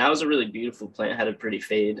structure, and that was a really beautiful plant. It had a pretty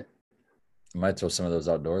fade. I might throw some of those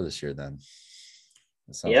outdoor this year then.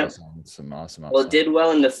 That sounds Yep. like some awesome outside. Well, it did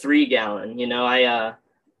well in the 3 gallon. You know,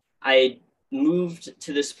 I moved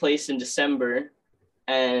to this place in December,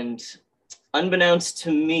 and unbeknownst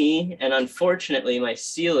to me, and unfortunately, my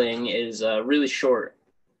ceiling is really short.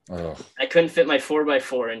 Oh. I couldn't fit my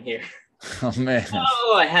 4x4 in here. Oh man.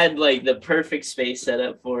 Oh, I had like the perfect space set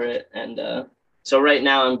up for it, and so right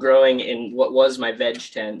now I'm growing in what was my veg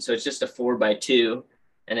tent. So it's just a 4x2,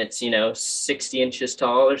 and it's 60 inches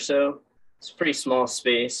tall or so. It's a pretty small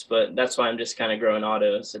space, but that's why I'm just kind of growing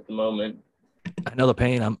autos at the moment. I know the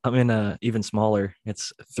pain. I'm in a even smaller.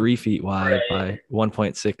 It's 3 feet wide by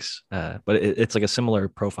 1.6, but it's like a similar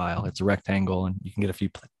profile. It's a rectangle, and you can get a few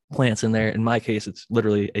plants in there. In my case, it's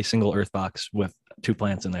literally a single earth box with 2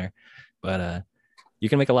 plants in there. But you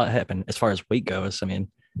can make a lot happen as far as weight goes. I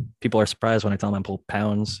mean, people are surprised when I tell them I pull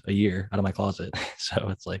pounds a year out of my closet. So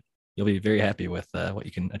it's like you'll be very happy with what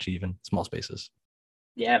you can achieve in small spaces.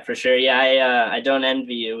 Yeah, for sure. Yeah, I don't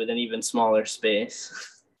envy you with an even smaller space.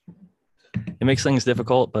 It makes things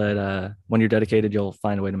difficult, but when you're dedicated, you'll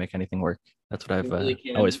find a way to make anything work. That's what I've really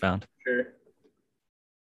always found. Sure.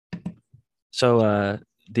 So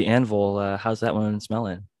the anvil, how's that one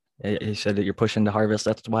smelling? You said that you're pushing to harvest.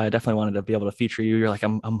 That's why I definitely wanted to be able to feature you. You're like,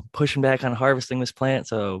 I'm pushing back on harvesting this plant,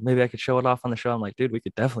 so maybe I could show it off on the show. I'm like, dude, we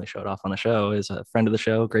could definitely show it off on the show. Is a friend of the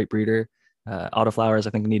show, great breeder. Autoflowers,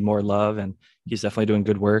 I think, need more love, and he's definitely doing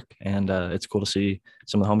good work. And it's cool to see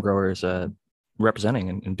some of the home growers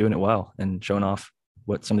representing and doing it well and showing off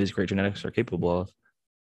what some of these great genetics are capable of.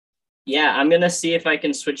 Yeah, I'm gonna see if I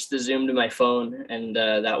can switch the zoom to my phone, and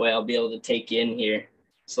that way I'll be able to take you in here.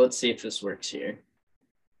 So let's see if this works here.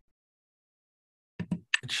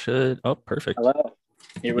 It should. Oh, perfect. Hello.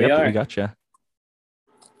 Here we are. We got you.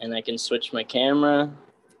 And I can switch my camera.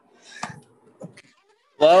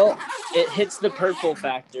 Well, it hits the purple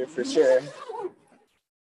factor for sure.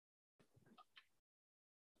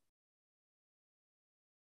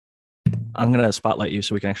 I'm going to spotlight you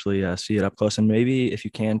so we can actually see it up close. And maybe if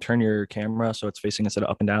you can turn your camera so it's facing instead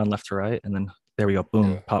of up and down, left to right. And then there we go.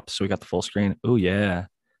 Boom, pops. So we got the full screen. Oh, yeah.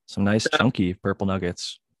 Some nice chunky purple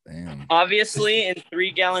nuggets. Damn. Obviously, in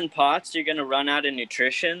 3-gallon pots, you're going to run out of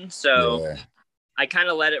nutrition. So I kind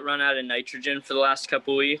of let it run out of nitrogen for the last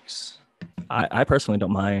couple weeks. I personally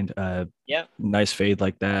don't mind nice fade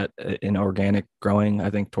like that in organic growing. I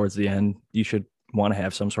think towards the end, you should want to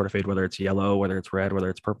have some sort of fade, whether it's yellow, whether it's red, whether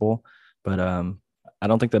it's purple. But I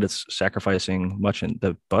don't think that it's sacrificing much. And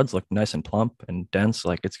the buds look nice and plump and dense.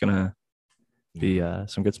 Like it's going to be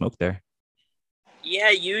some good smoke there. Yeah,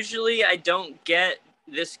 usually I don't get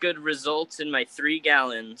this good results in my 3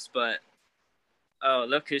 gallons, but oh,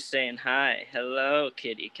 look who's saying hi. Hello,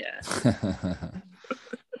 kitty cat.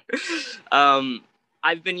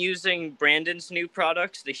 I've been using Brandon's new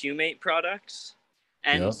products, the Humate products.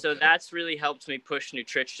 And so that's really helped me push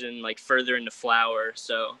nutrition like further into flower.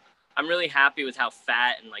 So I'm really happy with how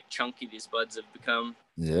fat and like chunky these buds have become.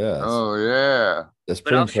 Yeah. Oh yeah. That's But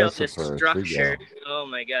pretty I'll show impressive this for a structure. 3 Oh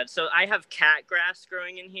my God. So I have cat grass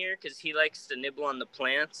growing in here because he likes to nibble on the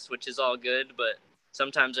plants, which is all good, but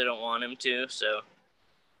sometimes I don't want him to. So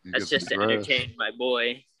that's just to entertain my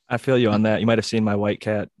boy. I feel you on that. You might have seen my white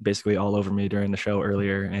cat basically all over me during the show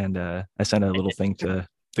earlier. And I sent a little thing to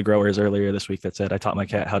the growers earlier this week that said I taught my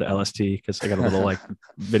cat how to LST because I got a little like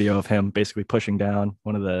video of him basically pushing down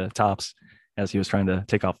one of the tops as he was trying to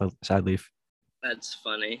take off a side leaf. That's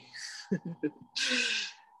funny.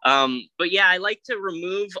 But yeah, I like to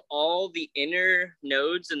remove all the inner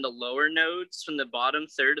nodes and the lower nodes from the bottom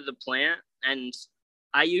third of the plant. And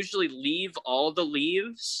I usually leave all the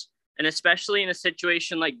leaves. And especially in a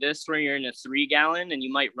situation like this, where you're in a 3 gallon and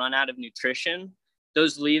you might run out of nutrition,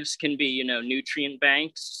 those leaves can be, nutrient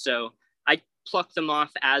banks. So I pluck them off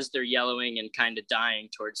as they're yellowing and kind of dying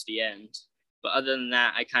towards the end. But other than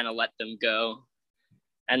that, I kind of let them go.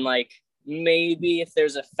 And like, maybe if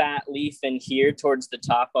there's a fat leaf in here towards the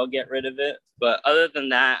top, I'll get rid of it. But other than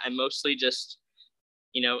that, I mostly just,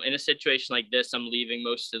 in a situation like this, I'm leaving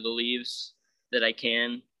most of the leaves that I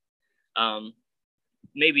can.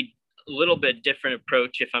 Maybe a little bit different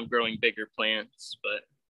approach if I'm growing bigger plants, but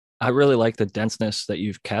I really like the denseness that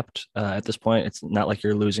you've kept at this point. It's not like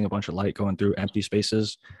you're losing a bunch of light going through empty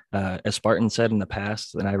spaces. As Spartan said in the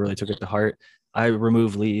past, and I really took it to heart, I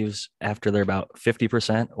remove leaves after they're about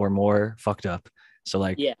 50% or more fucked up. So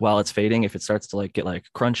like while it's fading, if it starts to like get like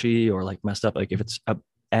crunchy or like messed up, like if it's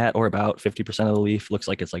at or about 50% of the leaf looks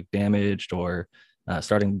like it's like damaged or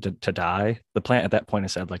starting to die, the plant at that point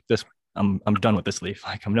has said like this, I'm done with this leaf.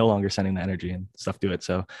 Like I'm no longer sending the energy and stuff to it.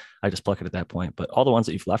 So I just pluck it at that point. But all the ones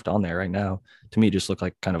that you've left on there right now, to me, just look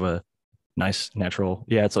like kind of a nice natural.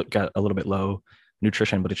 Yeah, it's got a little bit low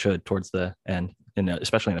nutrition, but it should towards the end. And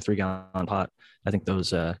especially in a 3-gallon pot, I think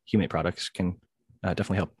those humate products can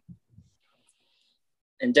definitely help.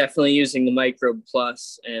 And definitely using the Microbe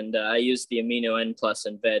Plus, and I use the Amino N Plus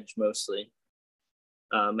and veg mostly.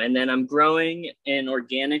 And then I'm growing in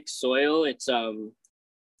organic soil. It's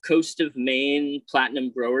Coast of Maine Platinum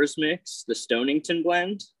Growers Mix, the Stonington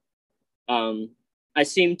blend. I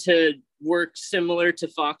seem to work similar to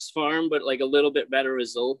Fox Farm, but like a little bit better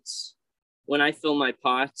results. When I fill my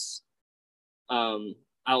pots, I'll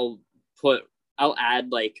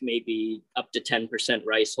add like maybe up to 10%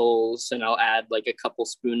 rice hulls, and I'll add like a couple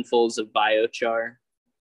spoonfuls of biochar.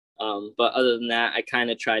 But other than that, I kind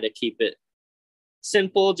of try to keep it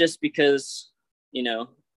simple just because, you know,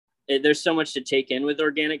 there's so much to take in with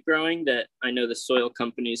organic growing that I know the soil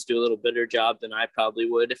companies do a little better job than I probably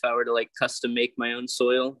would if I were to like custom make my own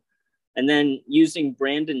soil. And then using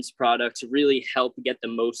Brandon's products really help get the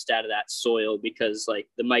most out of that soil, because like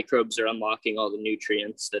the microbes are unlocking all the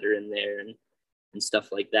nutrients that are in there and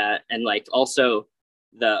stuff like that. And like also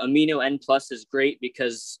the Amino N Plus is great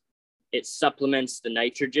because it supplements the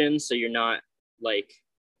nitrogen. So you're not like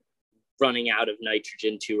running out of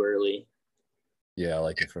nitrogen too early. Yeah, I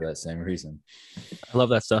like it for that same reason. I love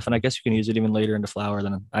that stuff. And I guess you can use it even later into flower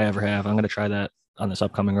than I ever have. I'm going to try that on this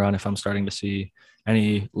upcoming run. If I'm starting to see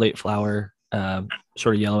any late flower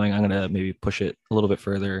sort of yellowing, I'm going to maybe push it a little bit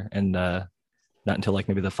further and not until like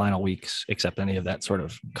maybe the final weeks, accept any of that sort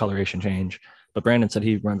of coloration change. But Brandon said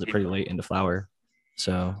he runs it pretty late into flower.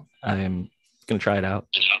 So I'm going to try it out.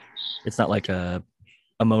 It's not like a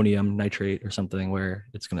ammonium nitrate or something where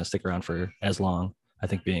it's going to stick around for as long. I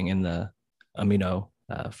think being in the amino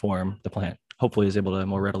form, the plant hopefully is able to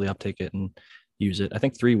more readily uptake it and use it. I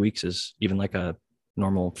think 3 weeks is even like a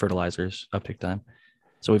normal fertilizer's uptake time.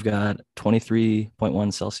 So we've got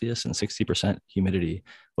 23.1 Celsius and 60% humidity.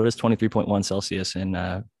 What is 23.1 Celsius in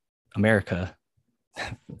America?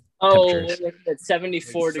 It's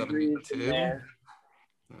 74 degrees in there.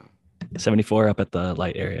 74 up at the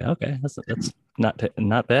light area. Okay, that's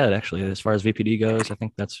not bad actually. As far as VPD goes, I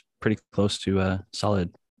think that's pretty close to a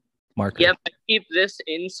solid marker. Yep, I keep this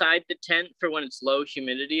inside the tent for when it's low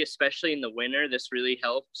humidity, especially in the winter. This really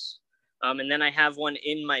helps. And then I have one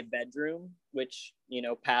in my bedroom, which,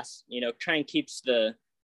 try and keeps the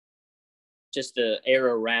air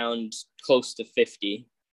around close to 50.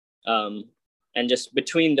 And just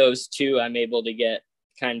between those two, I'm able to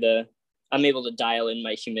dial in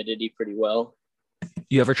my humidity pretty well.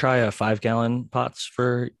 You ever try 5-gallon pots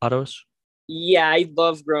for autos? Yeah, I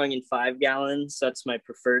love growing in 5 gallons. That's my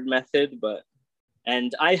preferred method,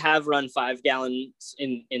 and I have run 5 gallons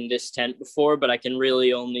in this tent before, but I can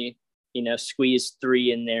really only, squeeze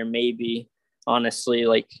 3 in there. Maybe honestly,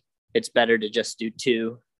 like it's better to just do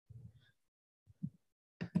 2.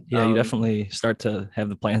 Yeah, you definitely start to have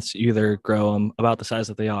the plants either grow them about the size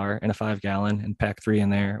that they are in a 5-gallon and pack 3 in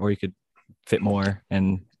there, or you could fit more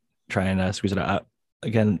and try and squeeze it out.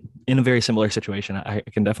 Again, in a very similar situation, I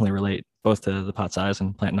can definitely relate both to the pot size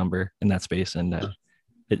and plant number in that space, and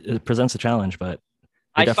it presents a challenge, but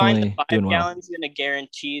I find the 5 gallons going to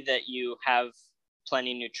guarantee that you have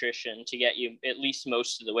plenty nutrition to get you at least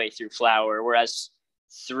most of the way through flower, whereas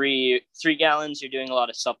 3 gallons, you're doing a lot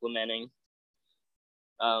of supplementing.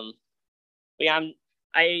 But yeah,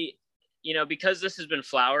 because this has been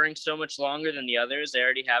flowering so much longer than the others, I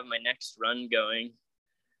already have my next run going.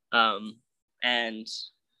 And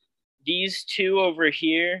these 2 over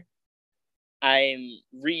here, I'm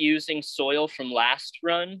reusing soil from last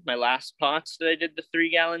run, my last pots that I did the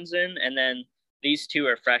 3 gallons in, and then these 2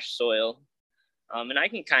 are fresh soil. And I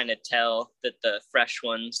can kind of tell that the fresh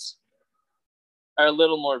ones are a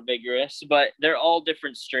little more vigorous, but they're all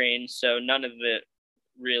different strains, so none of it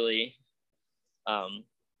really,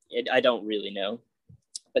 I don't really know.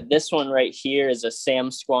 But this one right here is a Sam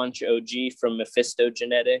Squanch OG from Mephisto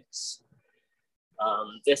Genetics.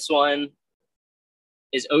 This one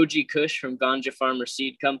is OG Kush from Ganja Farmer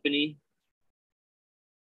Seed Company.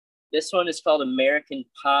 This one is called American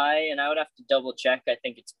Pie, and I would have to double check. I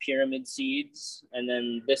think it's Pyramid Seeds. And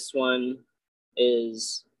then this one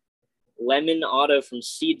is Lemon Auto from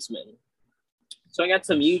Seedsman. So I got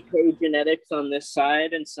some UK genetics on this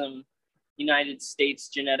side and some United States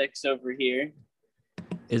genetics over here.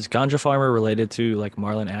 Is Ganja Farmer related to like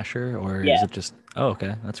Marlon Asher, or Yeah. is it just? Oh,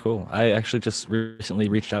 okay, that's cool. I actually just recently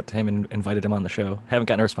reached out to him and invited him on the show. Haven't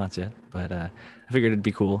gotten a response yet, but I figured it'd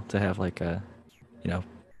be cool to have like a,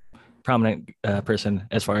 prominent person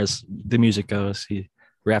as far as the music goes. He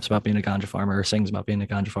raps about being a ganja farmer or sings about being a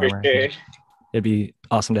ganja farmer. For sure. It'd be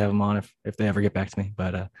awesome to have him on if they ever get back to me.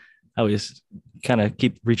 But I always kind of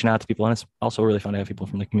keep reaching out to people, and it's also really fun to have people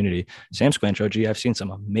from the community. Sam Squanch OG, I've seen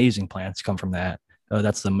some amazing plants come from that.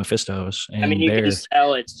 That's the Mephistos. And I mean, you can just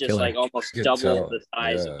tell it's just killer. like almost You can double tell, the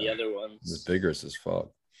size yeah. of the other It's ones. vigorous as fuck.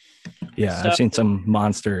 Yeah, So- I've seen some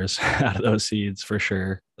monsters out of those seeds for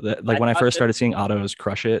sure. Like when I thought first that- started seeing autos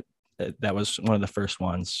crush it, that was one of the first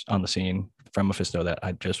ones on the scene from Mephisto that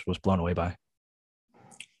I just was blown away by.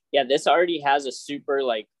 Yeah, this already has a super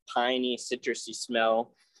like piney, citrusy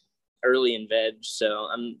smell early in veg. So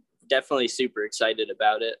I'm definitely super excited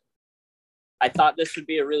about it. I thought this would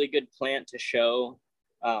be a really good plant to show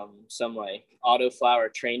some like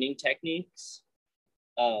autoflower training techniques.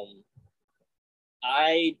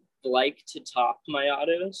 I like to top my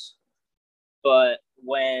autos, but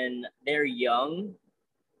when they're young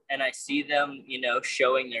and I see them,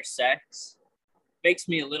 showing their sex, makes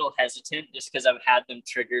me a little hesitant just because I've had them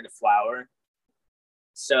trigger to flower.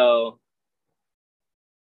 So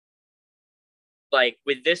like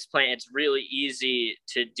with this plant, it's really easy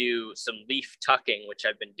to do some leaf tucking, which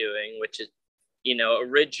I've been doing, which is,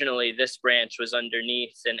 originally this branch was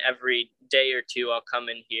underneath, and every day or two I'll come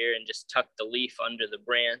in here and just tuck the leaf under the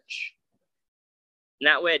branch. And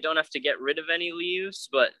that way I don't have to get rid of any leaves,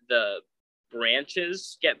 but the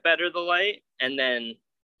branches get better the light. And then,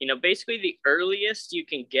 basically the earliest you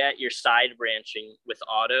can get your side branching with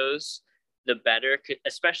autos, the better,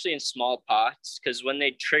 especially in small pots, because when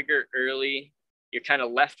they trigger early, you're kind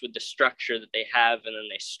of left with the structure that they have, and then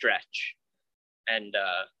they stretch and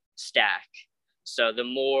stack. So the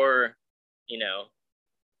more,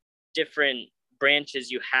 different branches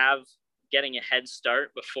you have getting a head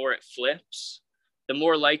start before it flips, the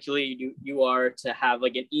more likely you are to have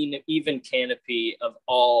like an even canopy of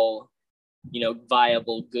all,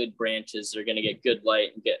 viable good branches that are going to get good light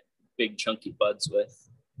and get big chunky buds with.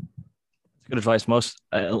 Good advice.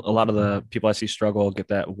 A lot of the people I see struggle get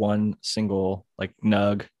that one single like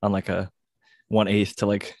nug on like a 1/8 to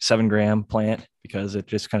like 7 gram plant because it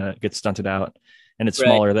just kind of gets stunted out, and it's Right.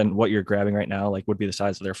 smaller than what you're grabbing right now, like would be the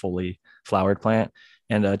size of their fully flowered plant.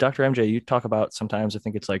 And Dr. MJ, you talk about sometimes I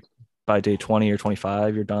think it's like by day 20 or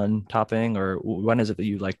 25 you're done topping, or when is it that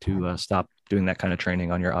you like to stop doing that kind of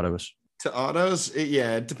training on your autos? To autos,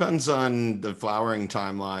 it depends on the flowering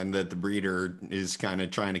timeline that the breeder is kind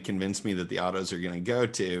of trying to convince me that the autos are going to go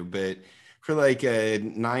to. But for like a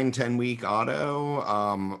 9-10 week auto,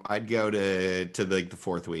 I'd go to like the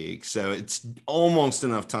 4th week. So it's almost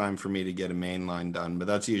enough time for me to get a main line done. But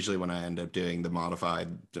that's usually when I end up doing the modified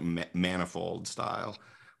manifold style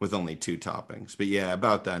with only 2 toppings. But yeah,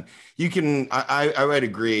 about that. I would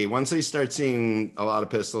agree. Once I start seeing a lot of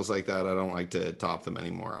pistols like that, I don't like to top them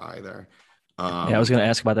anymore either. Yeah, I was going to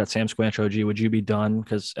ask about that Sam Squanch OG. Would you be done?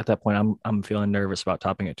 Because at that point, I'm feeling nervous about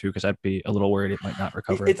topping it too, because I'd be a little worried it might not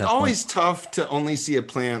recover. It's always tough to only see a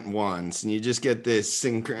plant once, and you just get this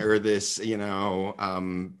out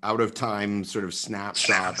of time sort of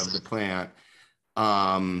snapshot of the plant.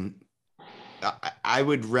 I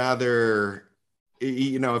would rather,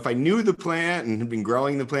 if I knew the plant and had been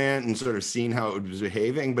growing the plant and sort of seen how it was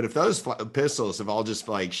behaving, but if those pistils have all just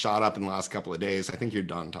like shot up in the last couple of days, I think you're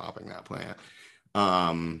done topping that plant.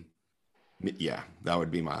 Yeah, that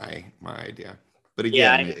would be my idea. But again,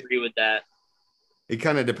 Yeah, I agree with that. it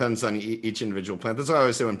kind of depends on each individual plant. That's what I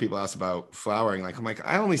always say when people ask about flowering. Like, I'm like,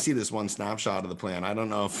 I only see this one snapshot of the plant. I don't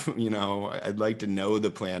know if, I'd like to know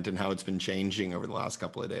the plant and how it's been changing over the last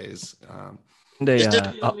couple of days. This is a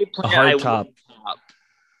the only plant I hard wouldn't top. top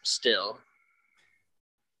still.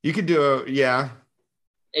 You could do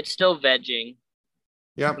It's still vegging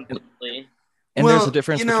Yep. completely. And there's Well, a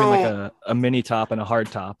difference between like a mini top and a hard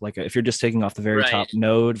top. Like if you're just taking off the very Right. top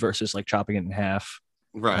node versus like chopping it in half.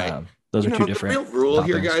 Right. Those are two different. The real rule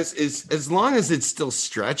here, toppings. guys, is as long as it's still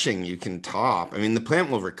stretching, you can top. I mean, the plant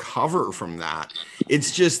will recover from that.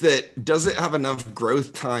 It's just that does it have enough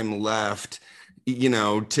growth time left,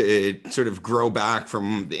 to sort of grow back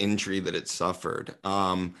from the injury that it suffered?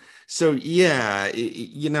 So yeah,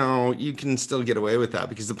 you can still get away with that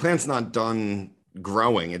because the plant's not done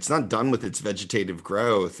growing. It's not done with its vegetative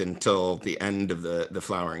growth until the end of the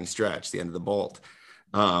flowering stretch, the end of the bolt.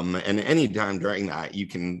 And anytime during that, you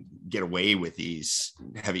can get away with these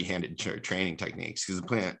heavy-handed training techniques because the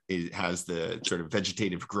plant has the sort of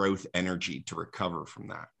vegetative growth energy to recover from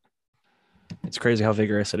that. It's crazy how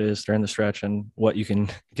vigorous it is during the stretch and what you can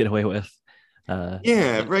get away with.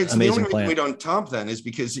 Yeah, right. So the only reason plant. we don't top then is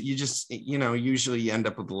because you just, usually you end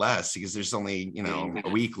up with less because there's only, a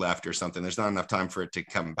week left or something. There's not enough time for it to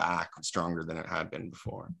come back stronger than it had been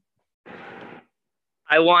before.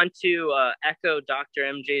 I want to echo Dr.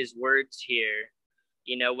 MJ's words here.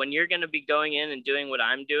 When you're going to be going in and doing what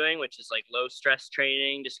I'm doing, which is like low stress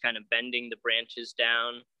training, just kind of bending the branches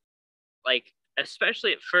down, like,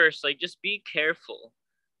 especially at first, like, just be careful.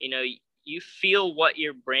 You feel what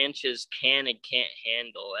your branches can and can't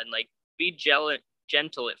handle, and like be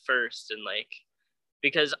gentle at first. And like,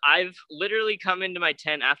 because I've literally come into my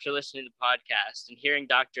tent after listening to the podcast and hearing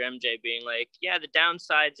Dr. MJ being like, yeah, the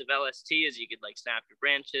downsides of LST is you could like snap your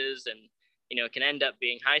branches and, it can end up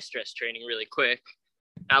being high stress training really quick.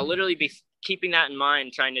 I'll literally be keeping that in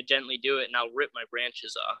mind, trying to gently do it, and I'll rip my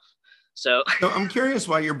branches off. So I'm curious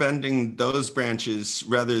why you're bending those branches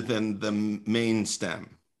rather than the main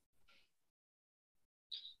stem.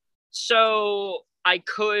 So I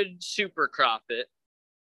could super crop it.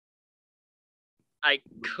 I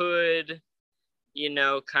could,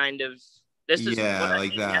 kind of. This is what I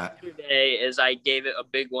did yesterday. Is I gave it a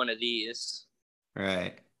big one of these.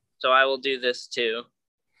 Right. So I will do this too.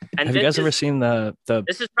 And have you guys ever seen the?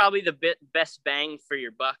 This is probably the best bang for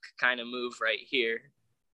your buck kind of move right here.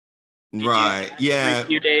 Right. Yeah. In a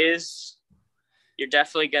few days, you're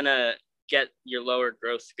definitely gonna get your lower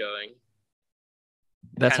growth going.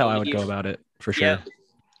 That's how I would go about it for sure. Yeah.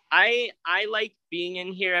 I like being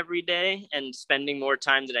in here every day and spending more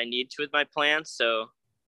time than I need to with my plants. So,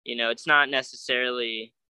 it's not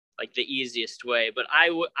necessarily like the easiest way, but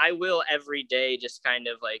I will every day just kind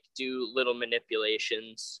of like do little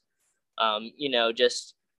manipulations.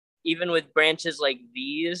 Just even with branches like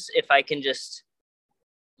these, if I can just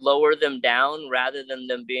lower them down rather than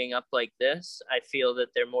them being up like this, I feel that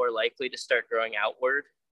they're more likely to start growing outward.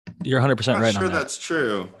 You're 100% right. Sure, that's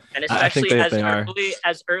true. And especially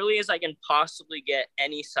as early as I can possibly get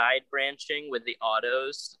any side branching with the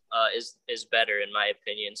autos is better in my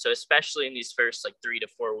opinion. So especially in these first like 3 to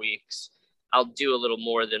 4 weeks, I'll do a little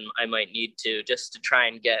more than I might need to just to try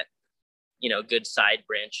and get, good side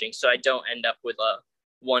branching. So I don't end up with a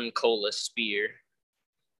one cola spear.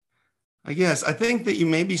 I guess I think that you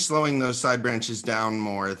may be slowing those side branches down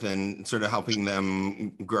more than sort of helping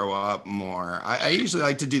them grow up more. I usually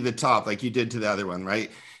like to do the top like you did to the other one,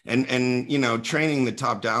 right? And training the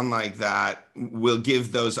top down like that will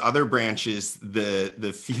give those other branches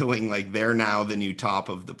the feeling like they're now the new top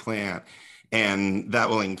of the plant. And that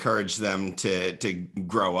will encourage them to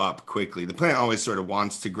grow up quickly. The plant always sort of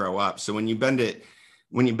wants to grow up. So when you bend it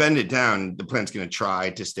down, the plant's going to try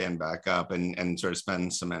to stand back up and sort of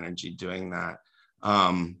spend some energy doing that.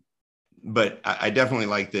 But I definitely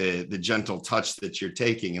like the gentle touch that you're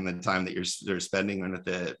taking and the time that you're spending with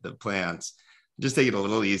the plants. Just take it a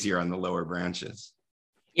little easier on the lower branches.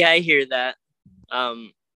 Yeah, I hear that.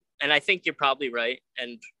 And I think you're probably right.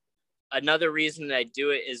 And another reason that I do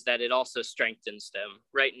it is that it also strengthens them.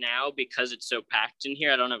 Right now, because it's so packed in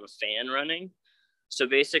here, I don't have a fan running. So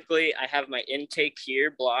basically, I have my intake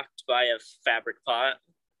here blocked by a fabric pot,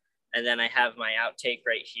 and then I have my outtake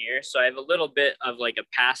right here. So I have a little bit of like a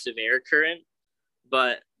passive air current,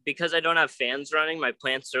 but because I don't have fans running, my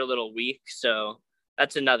plants are a little weak. So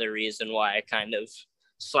that's another reason why I kind of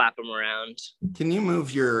slap them around. Can you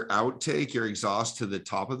move your outtake, your exhaust to the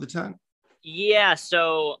top of the tent? Yeah,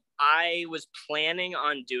 so I was planning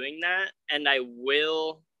on doing that, and I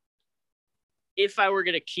will, if I were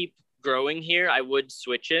going to keep growing here, I would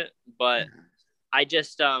switch it, but I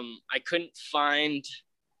just I couldn't find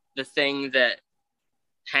the thing that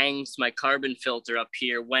hangs my carbon filter up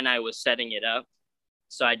here when I was setting it up,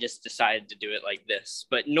 so I just decided to do it like this.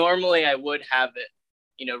 But normally I would have it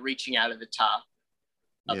reaching out of the top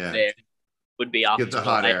up there would be optimal. Get the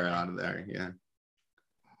hot air out of there. Yeah,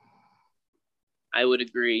 I would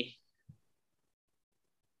agree.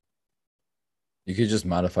 You could just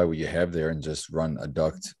modify what you have there and just run a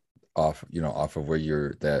duct off of where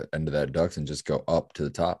you're that end of that duct and just go up to the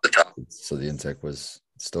top. So the intake was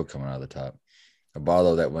still coming out of the top.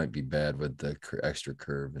 Although that might be bad with the extra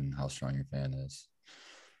curve and how strong your fan is.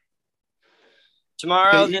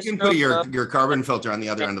 Tomorrow, you can put your carbon filter on the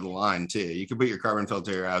other end of the line too. You can put your carbon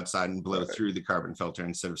filter outside and blow through the carbon filter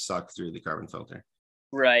instead of suck through the carbon filter.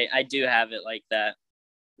 Right. I do have it like that.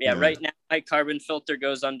 Yeah. Right now, my carbon filter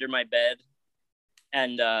goes under my bed.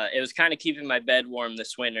 And it was kind of keeping my bed warm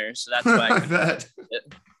this winter, so that's why.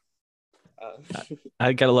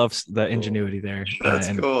 I gotta love the ingenuity there. That's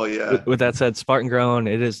And cool. Yeah. with that said, Spartan Grown,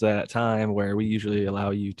 it is that time where we usually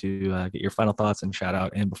allow you to get your final thoughts and shout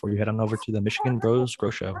out in before you head on over to the Michigan Bros Grow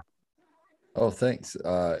Show. Oh, thanks.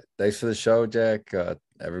 Thanks for the show, Jack.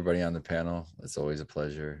 Everybody on the panel. It's always a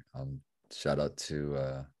pleasure. Shout out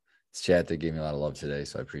to chat that gave me a lot of love today.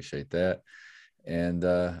 So I appreciate that. And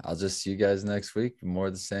I'll just see you guys next week. More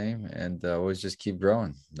of the same. And always just keep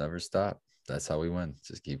growing. Never stop. That's how we win.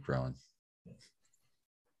 Just keep growing.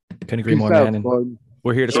 Couldn't agree more, man. And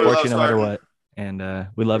we're here to support you no matter what. And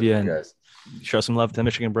we love you. And guys. Show some love to the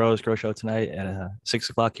Michigan Bros Grow Show tonight at 6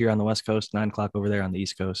 o'clock here on the West Coast, 9 o'clock over there on the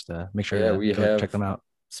East Coast. Make sure we go have check them out.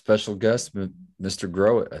 Special guest, Mr.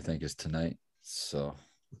 Grow It, I think, is tonight. So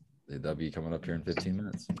they'll be coming up here in 15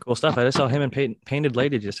 minutes. Cool stuff. I just saw him and Painted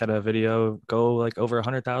Lady just had a video go like over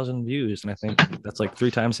 100,000 views. And I think that's like 3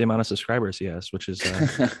 times the amount of subscribers he has, which is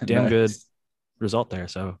a damn good result there.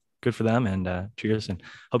 So good for them. And cheers. And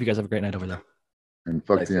hope you guys have a great night over there. And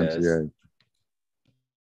fuck the MCA.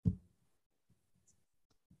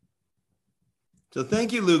 So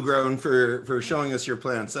thank you, Lou Grown, for showing us your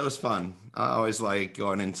plants. That was fun. I always like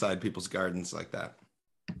going inside people's gardens like that.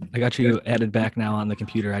 I got you added back now on the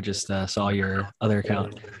computer. I just saw your other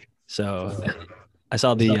account. So I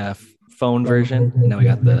saw the phone version, and now we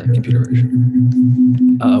got the computer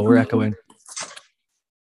version. We're echoing.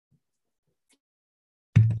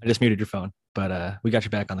 I just muted your phone, but we got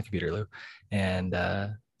you back on the computer, Lou. And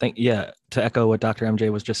to echo what Dr.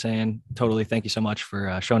 MJ was just saying, totally thank you so much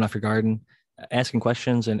for showing off your garden, asking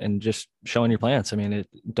questions and just showing your plants. I mean, it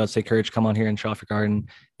does take courage to come on here and show off your garden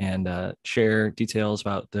and share details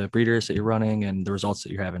about the breeders that you're running and the results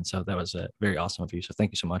that you're having. So that was very awesome of you. So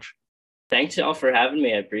thank you so much. Thanks y'all for having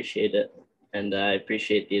me. I appreciate it. And I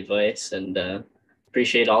appreciate the advice and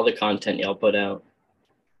appreciate all the content y'all put out.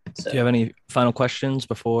 So. Do you have any final questions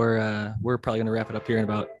before we're probably going to wrap it up here in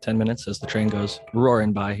about 10 minutes as the train goes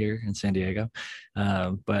roaring by here in San Diego.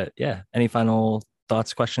 But yeah, any final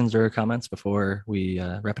thoughts, questions, or comments before we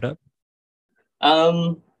wrap it up?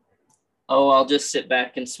 I'll just sit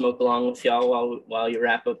back and smoke along with y'all while you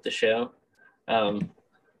wrap up the show. I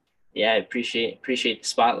appreciate the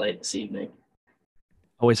spotlight this evening.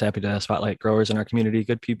 Always happy to spotlight growers in our community,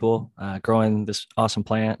 good people growing this awesome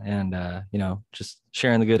plant and, just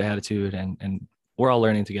sharing the good attitude and we're all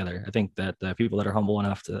learning together. I think that the people that are humble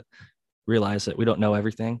enough to realize that we don't know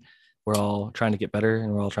everything, we're all trying to get better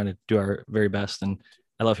and we're all trying to do our very best. And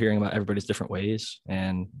I love hearing about everybody's different ways.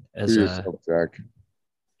 And as Jack.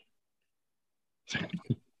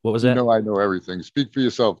 What was that? I know everything. Speak for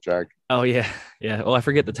yourself, Jack. Oh yeah. Well, I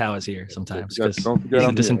forget the Tao is here sometimes because he's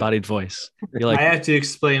a disembodied voice. You're like, I have to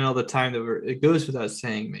explain all the time that it goes without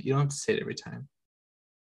saying, but you don't have to say it every time.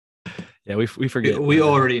 Yeah, we forget. We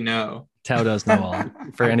already know. Tao does know all.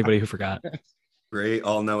 For anybody who forgot. Great,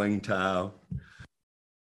 all-knowing Tao.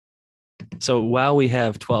 So while we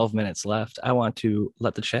have 12 minutes left, I want to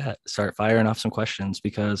let the chat start firing off some questions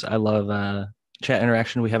because I love chat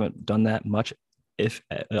interaction. We haven't done that much.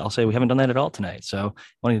 I'll say we haven't done that at all tonight. So I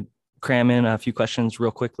want to cram in a few questions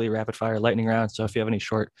real quickly, rapid fire lightning round. So if you have any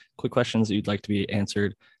short, quick questions that you'd like to be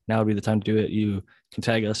answered, now would be the time to do it. You can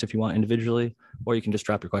tag us if you want individually, or you can just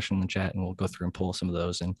drop your question in the chat and we'll go through and pull some of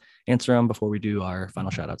those and answer them before we do our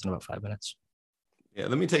final shout outs in about 5 minutes. Yeah,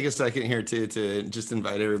 let me take a second here to just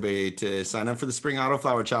invite everybody to sign up for the Spring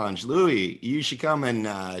Autoflower Challenge. Louis, you should come and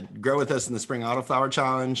grow with us in the Spring Autoflower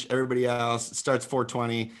Challenge. Everybody else, it starts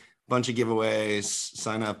 4/20, bunch of giveaways.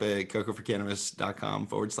 Sign up at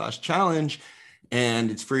cocoforcannabis.com/challenge. And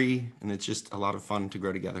it's free and it's just a lot of fun to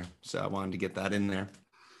grow together. So I wanted to get that in there.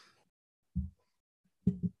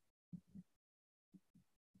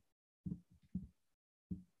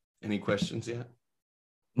 Any questions yet?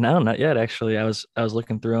 No, not yet. Actually, I was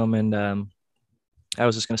looking through them, and I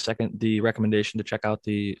was just going to second the recommendation to check out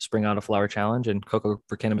the Spring Autoflower Challenge and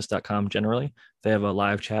cocoforcannabis.com generally. They have a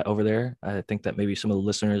live chat over there. I think that maybe some of the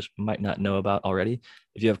listeners might not know about already.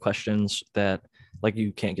 If you have questions that, like,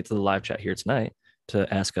 you can't get to the live chat here tonight to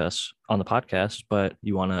ask us on the podcast, but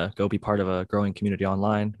you want to go be part of a growing community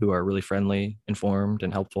online who are really friendly, informed,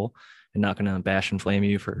 and helpful, and not going to bash and flame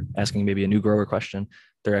you for asking maybe a new grower question,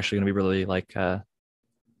 they're actually going to be really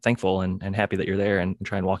thankful and happy that you're there and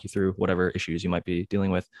try and walk you through whatever issues you might be dealing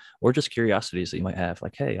with, or just curiosities that you might have.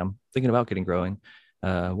 Like, hey, I'm thinking about getting growing.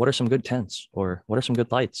 What are some good tents, or what are some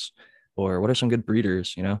good lights, or what are some good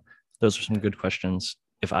breeders? Those are some good questions.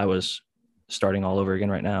 If I was starting all over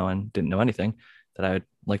again right now and didn't know anything, that I would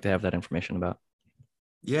like to have that information about.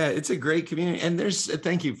 Yeah, it's a great community. And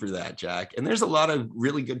thank you for that, Jack. And there's a lot of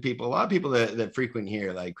really good people, a lot of people that frequent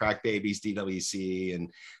here, like Crack Babies, DWC,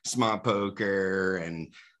 and Smart Poker,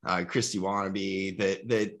 and Christy Wannabe,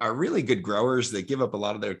 that are really good growers that give up a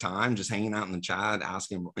lot of their time just hanging out in the chat,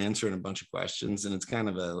 answering a bunch of questions. And it's kind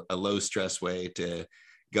of a low stress way to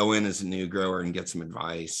go in as a new grower and get some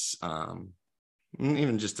advice.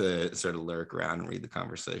 Even just to sort of lurk around and read the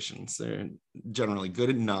conversations. They're generally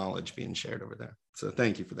good knowledge being shared over there. So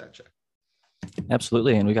thank you for that, Jack.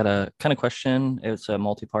 Absolutely. And we got a kind of question. It's a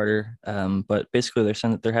multi-parter, but basically they're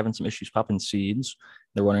saying that they're having some issues popping seeds.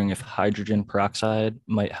 They're wondering if hydrogen peroxide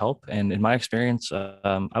might help. And in my experience,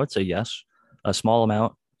 I would say yes. A small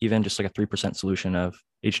amount, even just like a 3% solution of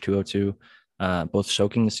H2O2, both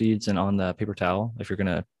soaking the seeds and on the paper towel, if you're going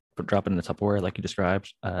to drop it in the Tupperware like you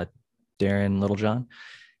described, Darren Littlejohn,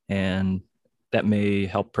 and that may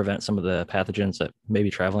help prevent some of the pathogens that may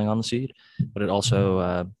be traveling on the seed, but it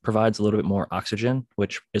also provides a little bit more oxygen,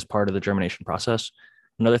 which is part of the germination process.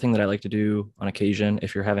 Another thing that I like to do on occasion,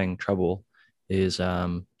 if you're having trouble, is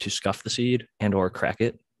to scuff the seed and or crack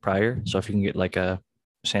it prior. So if you can get like a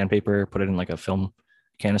sandpaper, put it in like a film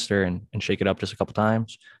canister and shake it up just a couple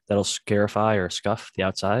times, that'll scarify or scuff the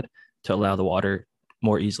outside to allow the water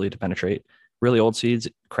more easily to penetrate. Really old seeds,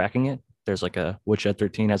 cracking it, there's like a Woodshed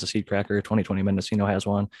 13 has a seed cracker, 2020 Mendocino has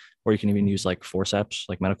one, or you can even use like forceps,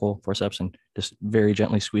 like medical forceps, and just very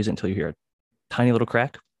gently squeeze it until you hear a tiny little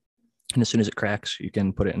crack. And as soon as it cracks, you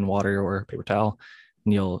can put it in water or paper towel,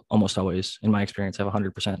 and you'll almost always, in my experience, have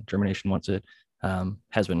 100% germination once it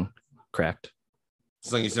has been cracked.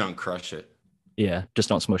 As long as you don't crush it. Yeah, just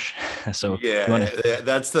don't smush. So yeah,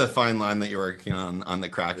 that's the fine line that you're working on the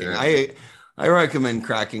cracking. Yeah. I recommend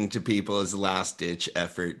cracking to people as a last ditch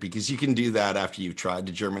effort, because you can do that after you've tried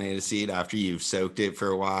to germinate a seed, after you've soaked it for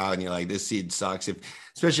a while and you're like, this seed sucks.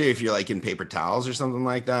 Especially if you're like in paper towels or something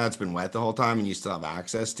like that, it's been wet the whole time and you still have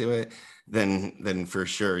access to it, then for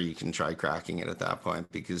sure you can try cracking it at that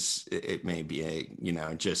point, because it may be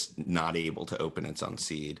just not able to open its own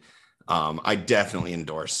seed. I definitely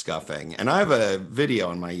endorse scuffing, and I have a video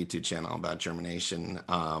on my YouTube channel about germination,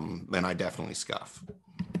 and I definitely scuff.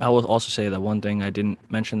 I will also say that one thing I didn't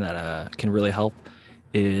mention that can really help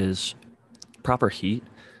is proper heat.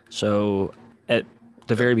 So at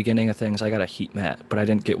the very beginning of things, I got a heat mat, but I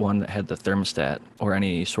didn't get one that had the thermostat or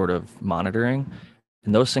any sort of monitoring.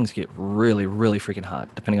 And those things get really, really freaking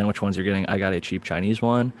hot, depending on which ones you're getting. I got a cheap Chinese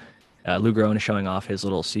one. Lou Groen is showing off his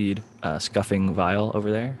little seed scuffing vial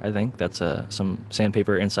over there. I think that's some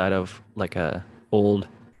sandpaper inside of like a old,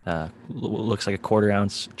 looks like a 1/4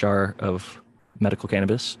 ounce jar of medical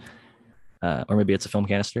cannabis, or maybe it's a film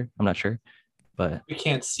canister. I'm not sure, but we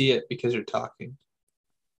can't see it because you're talking.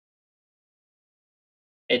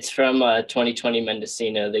 It's from 2020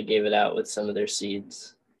 Mendocino. They gave it out with some of their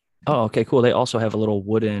seeds. Oh, okay, cool. They also have a little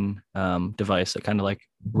wooden device that kind of like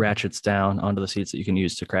ratchets down onto the seeds that you can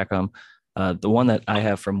use to crack them. The one that I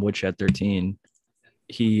have from Woodshed 13,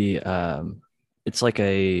 it's like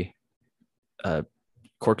a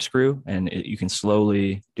corkscrew, and you can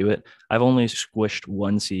slowly do it. I've only squished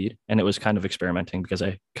one seed, and it was kind of experimenting because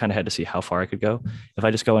I kind of had to see how far I could go. If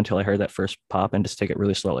I just go until I heard that first pop and just take it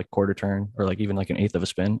really slow, like 1/4 turn or like even like 1/8 of a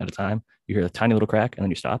spin at a time, you hear a tiny little crack and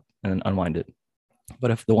then you stop and then unwind it.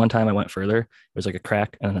 But if the one time I went further, it was like a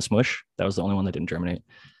crack and then a smush, that was the only one that didn't germinate.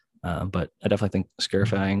 But I definitely think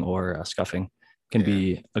scarifying or scuffing can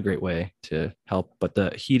be a great way to help. But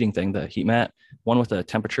the heating thing, the heat mat, one with a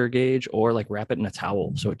temperature gauge, or like wrap it in a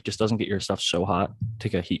towel so it just doesn't get your stuff so hot.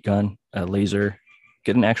 Take a heat gun, a laser,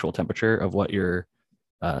 get an actual temperature of what your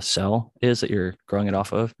cell is that you're growing it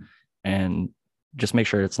off of, and just make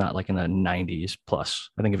sure it's not like in the 90s plus.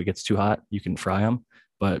 I think if it gets too hot, you can fry them.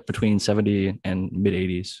 But between 70 and mid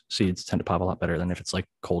 80s, seeds tend to pop a lot better than if it's like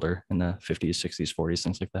colder in the 50s, 60s, 40s,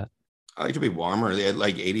 things like that. I like to be warmer. They had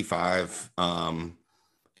like 85.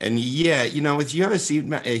 And yeah, if you have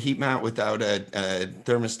a heat mat without a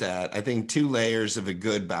thermostat, I think 2 layers of a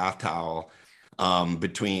good bath towel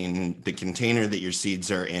between the container that your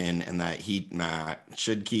seeds are in and that heat mat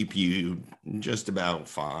should keep you just about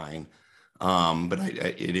fine. But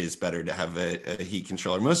it is better to have a heat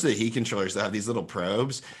controller. Most of the heat controllers have these little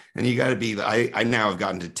probes, and you got to be, I now have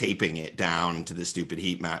gotten to taping it down to the stupid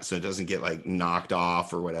heat mat so it doesn't get like knocked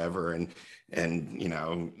off or whatever. And then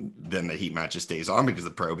the heat mat just stays on because the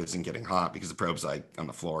probe isn't getting hot because the probe's like on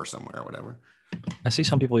the floor somewhere or whatever. I see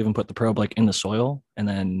some people even put the probe like in the soil, and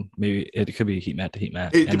then maybe it could be heat mat to heat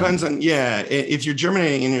mat. It depends on, if you're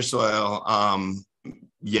germinating in your soil,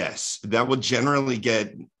 yes, that will generally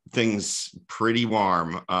get things pretty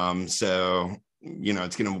warm. So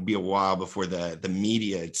it's going to be a while before the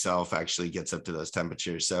media itself actually gets up to those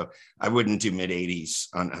temperatures. So I wouldn't do mid 80s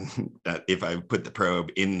on if I put the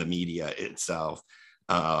probe in the media itself.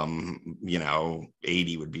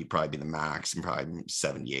 80 would be probably the max, and probably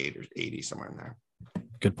 78 or 80, somewhere in there.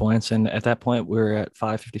 Good points. And at that point, we're at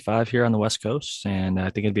 5:55 here on the West Coast, and I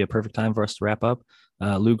think it'd be a perfect time for us to wrap up.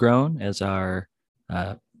 Lou Grown, as our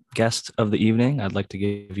guest of the evening, I'd like to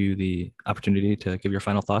give you the opportunity to give your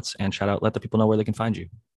final thoughts and shout out, let the people know where they can find you.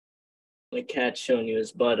 My cat's showing you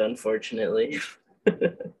his butt, unfortunately.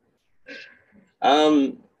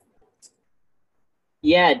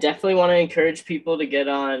 Yeah, definitely want to encourage people to get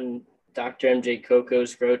on Dr. MJ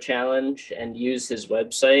Coco's Grow Challenge and use his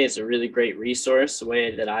website. It's a really great resource, the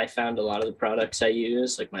way that I found a lot of the products I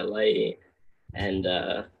use, like my light and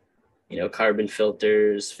carbon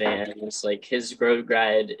filters, fans. Like his grow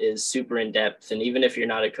guide is super in depth, and even if you're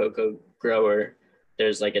not a cocoa grower,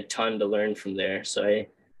 there's like a ton to learn from there. So I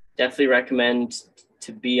definitely recommend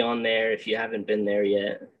to be on there if you haven't been there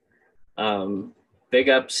yet. Big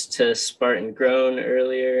ups to Spartan Grown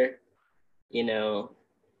earlier.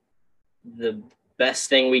 The best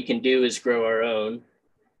thing we can do is grow our own.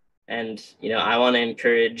 And, I want to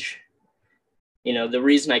encourage, the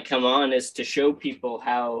reason I come on is to show people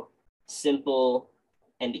how simple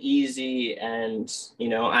and easy, and,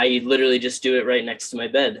 I literally just do it right next to my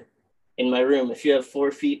bed in my room. If you have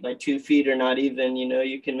 4 feet by 2 feet or not even,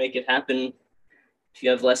 you can make it happen. If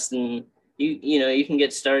you have less than, you can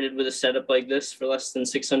get started with a setup like this for less than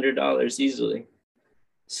 $600 easily.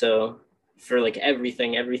 So for like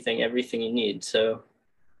everything you need. So,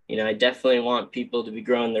 I definitely want people to be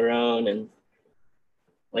growing their own. And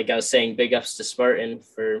like I was saying, big ups to Spartan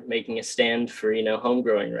for making a stand for, home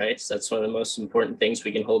growing, right? So that's one of the most important things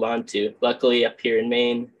we can hold on to. Luckily up here in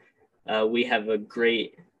Maine, we have a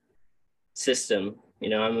great system.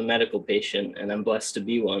 I'm a medical patient and I'm blessed to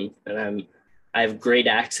be one. And I have great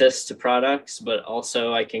access to products, but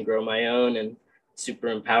also I can grow my own, and super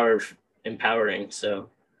empowering. So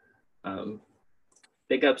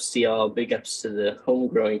big ups to y'all, big ups to the home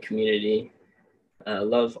growing community.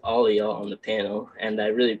 Love all of y'all on the panel, and I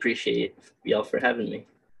really appreciate y'all for having me.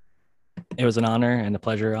 It was an honor and a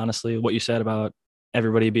pleasure, honestly. What you said about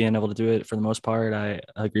everybody being able to do it, for the most part, I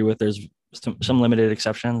agree with. There's some limited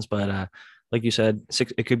exceptions, but like you said,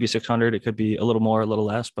 it could be 600, it could be a little more, a little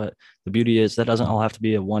less, but the beauty is that doesn't all have to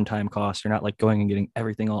be a one-time cost. You're not like going and getting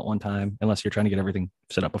everything all at one time, unless you're trying to get everything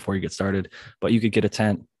set up before you get started. But you could get a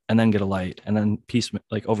tent and then get a light, and then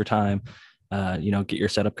like over time, get your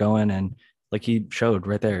setup going. And like he showed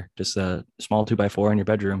right there, just a small 2x4 in your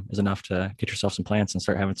bedroom is enough to get yourself some plants and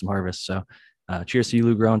start having some harvest. So cheers to you,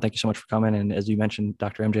 Lou Grown. Thank you so much for coming. And as you mentioned,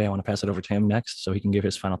 Dr. MJ, I want to pass it over to him next so he can give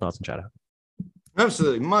his final thoughts and shout out.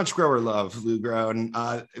 Absolutely. Much grower love, Lou Grown.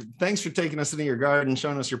 Thanks for taking us into your garden,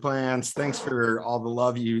 showing us your plants. Thanks for all the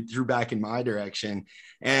love you threw back in my direction.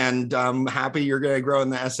 And I'm happy you're going to grow in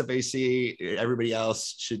the SFAC. Everybody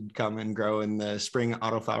else should come and grow in the Spring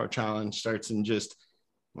Autoflower Challenge. Starts in just,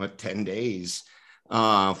 10 days.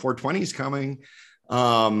 420 is coming.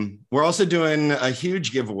 We're also doing a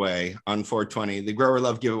huge giveaway on 420. The Grower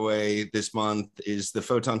Love giveaway this month is the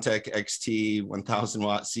PhotonTech XT 1000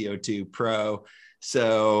 watt CO2 Pro.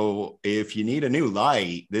 So if you need a new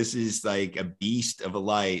light, this is like a beast of a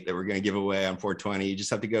light that we're going to give away on 420. You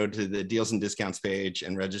just have to go to the deals and discounts page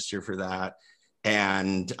and register for that.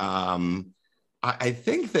 And I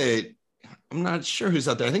think that, I'm not sure who's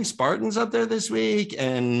out there. I think Spartan's out there this week,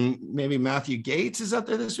 and maybe Matthew Gates is out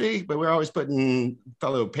there this week, but we're always putting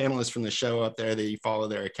fellow panelists from the show up there that you follow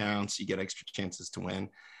their accounts. You get extra chances to win.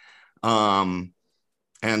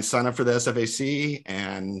 And sign up for the SFAC.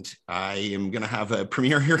 And I am going to have a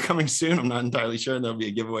premiere here coming soon. I'm not entirely sure. There'll be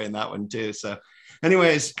a giveaway in that one too. So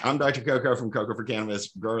anyways, I'm Dr. Coco from Coco for Cannabis.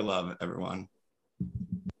 Grower love, everyone.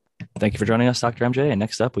 Thank you for joining us, Dr. MJ. And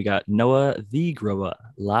next up, we got Noah the Grower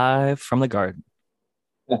live from the garden.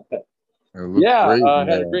 Yeah, I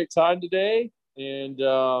had a great time today. And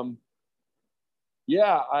I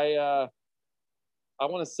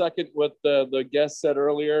want to second what the guest said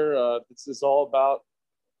earlier. This is all about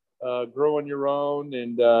growing your own,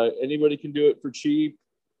 and anybody can do it for cheap.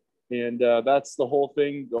 And that's the whole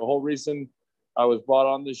thing, the whole reason I was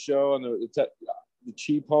brought on this show, and the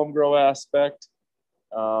cheap home grow aspect.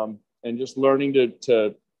 And just learning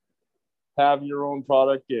to have your own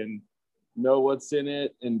product and know what's in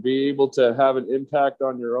it, and be able to have an impact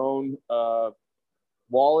on your own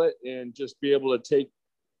wallet, and just be able to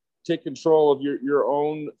take control of your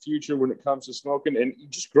own future when it comes to smoking and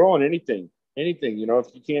just growing anything. If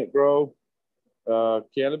you can't grow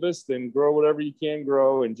cannabis, then grow whatever you can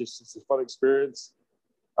grow, and just, it's a fun experience.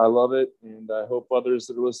 I love it, and I hope others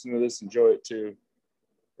that are listening to this enjoy it too.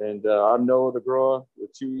 And I'm Noah the Grower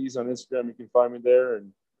with 2 E's on Instagram. You can find me there,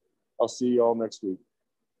 and I'll see you all next week.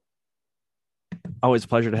 Always a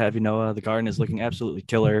pleasure to have you, Noah. The garden is looking absolutely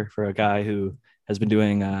killer for a guy who has been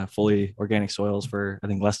doing fully organic soils for, I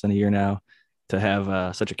think, less than a year now. To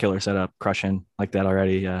have such a killer setup crushing like that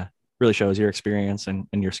already really shows your experience and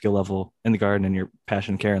your skill level in the garden and your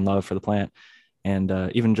passion, care, and love for the plant. And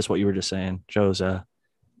even just what you were just saying shows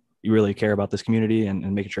you really care about this community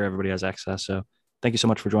and making sure everybody has access. So thank you so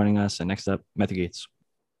much for joining us. And next up, Matthew Gates.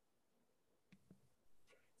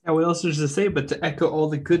 Yeah, what else is to say but to echo all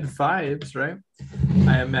the good vibes, right?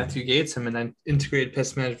 I am Matthew Gates. I'm an integrated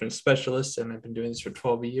pest management specialist, and I've been doing this for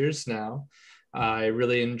 12 years now. I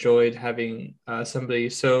really enjoyed having somebody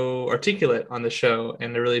so articulate on the show,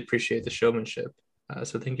 and I really appreciate the showmanship.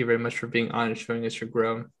 So thank you very much for being on and showing us your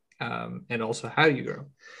grow and also how you grow.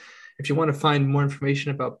 If you want to find more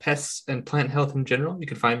information about pests and plant health in general, you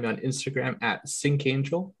can find me on Instagram at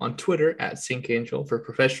SyncAngel, on Twitter at SyncAngel, for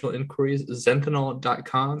professional inquiries,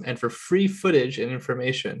 Zentinol.com, and for free footage and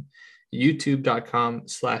information,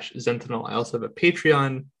 YouTube.com/Zentinol. I also have a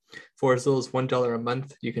Patreon for as little as $1 a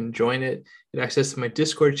month. You can join it. Get access to my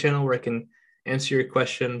Discord channel where I can answer your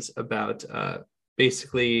questions about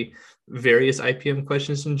basically various IPM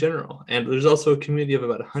questions in general. And there's also a community of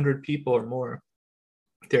about 100 people or more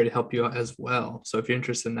there to help you out as well. So if you're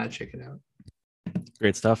interested in that, check it out.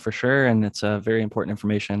 Great stuff for sure. And it's very important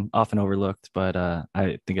information, often overlooked, but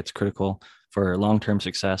I think it's critical for long-term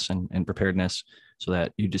success and preparedness so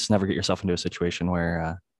that you just never get yourself into a situation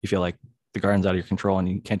where you feel like the garden's out of your control and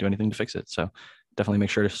you can't do anything to fix it. So definitely make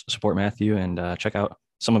sure to support Matthew and check out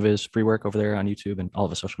some of his free work over there on YouTube and all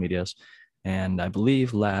of his social medias. And I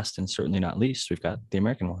believe last and certainly not least, we've got the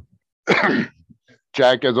American one.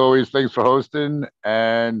 Jack, as always, thanks for hosting.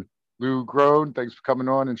 And Lou Grown, thanks for coming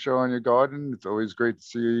on and showing your garden. It's always great to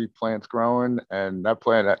see plants growing. And that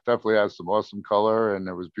plant definitely has some awesome color, and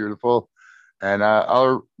it was beautiful. And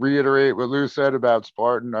I'll reiterate what Lou said about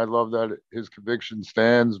Spartan. I love that his conviction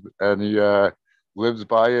stands and he lives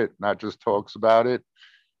by it, not just talks about it.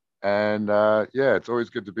 And yeah, it's always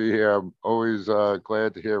good to be here. I'm always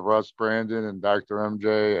glad to hear Russ, Brandon, and Dr.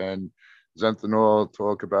 MJ and Zentinol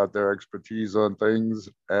talk about their expertise on things.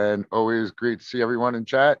 And always great to see everyone in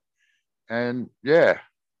chat. And yeah,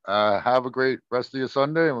 have a great rest of your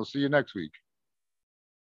Sunday, and we'll see you next week.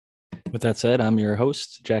 With that said, I'm your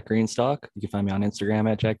host, Jack Greenstock. You can find me on Instagram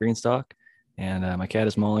at Jack Greenstock. And my cat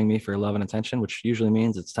is mauling me for love and attention, which usually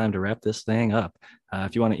means it's time to wrap this thing up.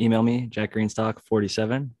 If you want to email me,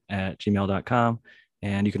 jackgreenstock47@gmail.com.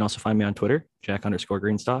 And you can also find me on Twitter,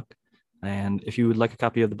 Jack_Greenstock. And if you would like a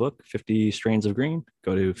copy of the book, 50 Strains of Green,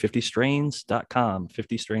 go to 50strains.com,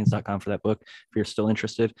 50strains.com for that book if you're still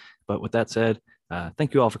interested. But with that said,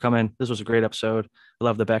 thank you all for coming. This was a great episode. I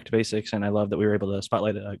love the back to basics, and I love that we were able to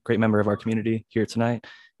spotlight a great member of our community here tonight,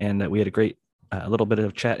 and that we had a great little bit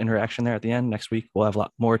of chat interaction there at the end. Next week, we'll have a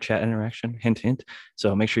lot more chat interaction, hint, hint.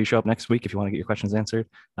 So make sure you show up next week if you want to get your questions answered.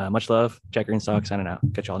 Much love. Jack Greenstock signing out.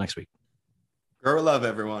 Catch you all next week. Grow love,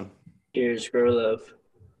 everyone. Cheers, grow love.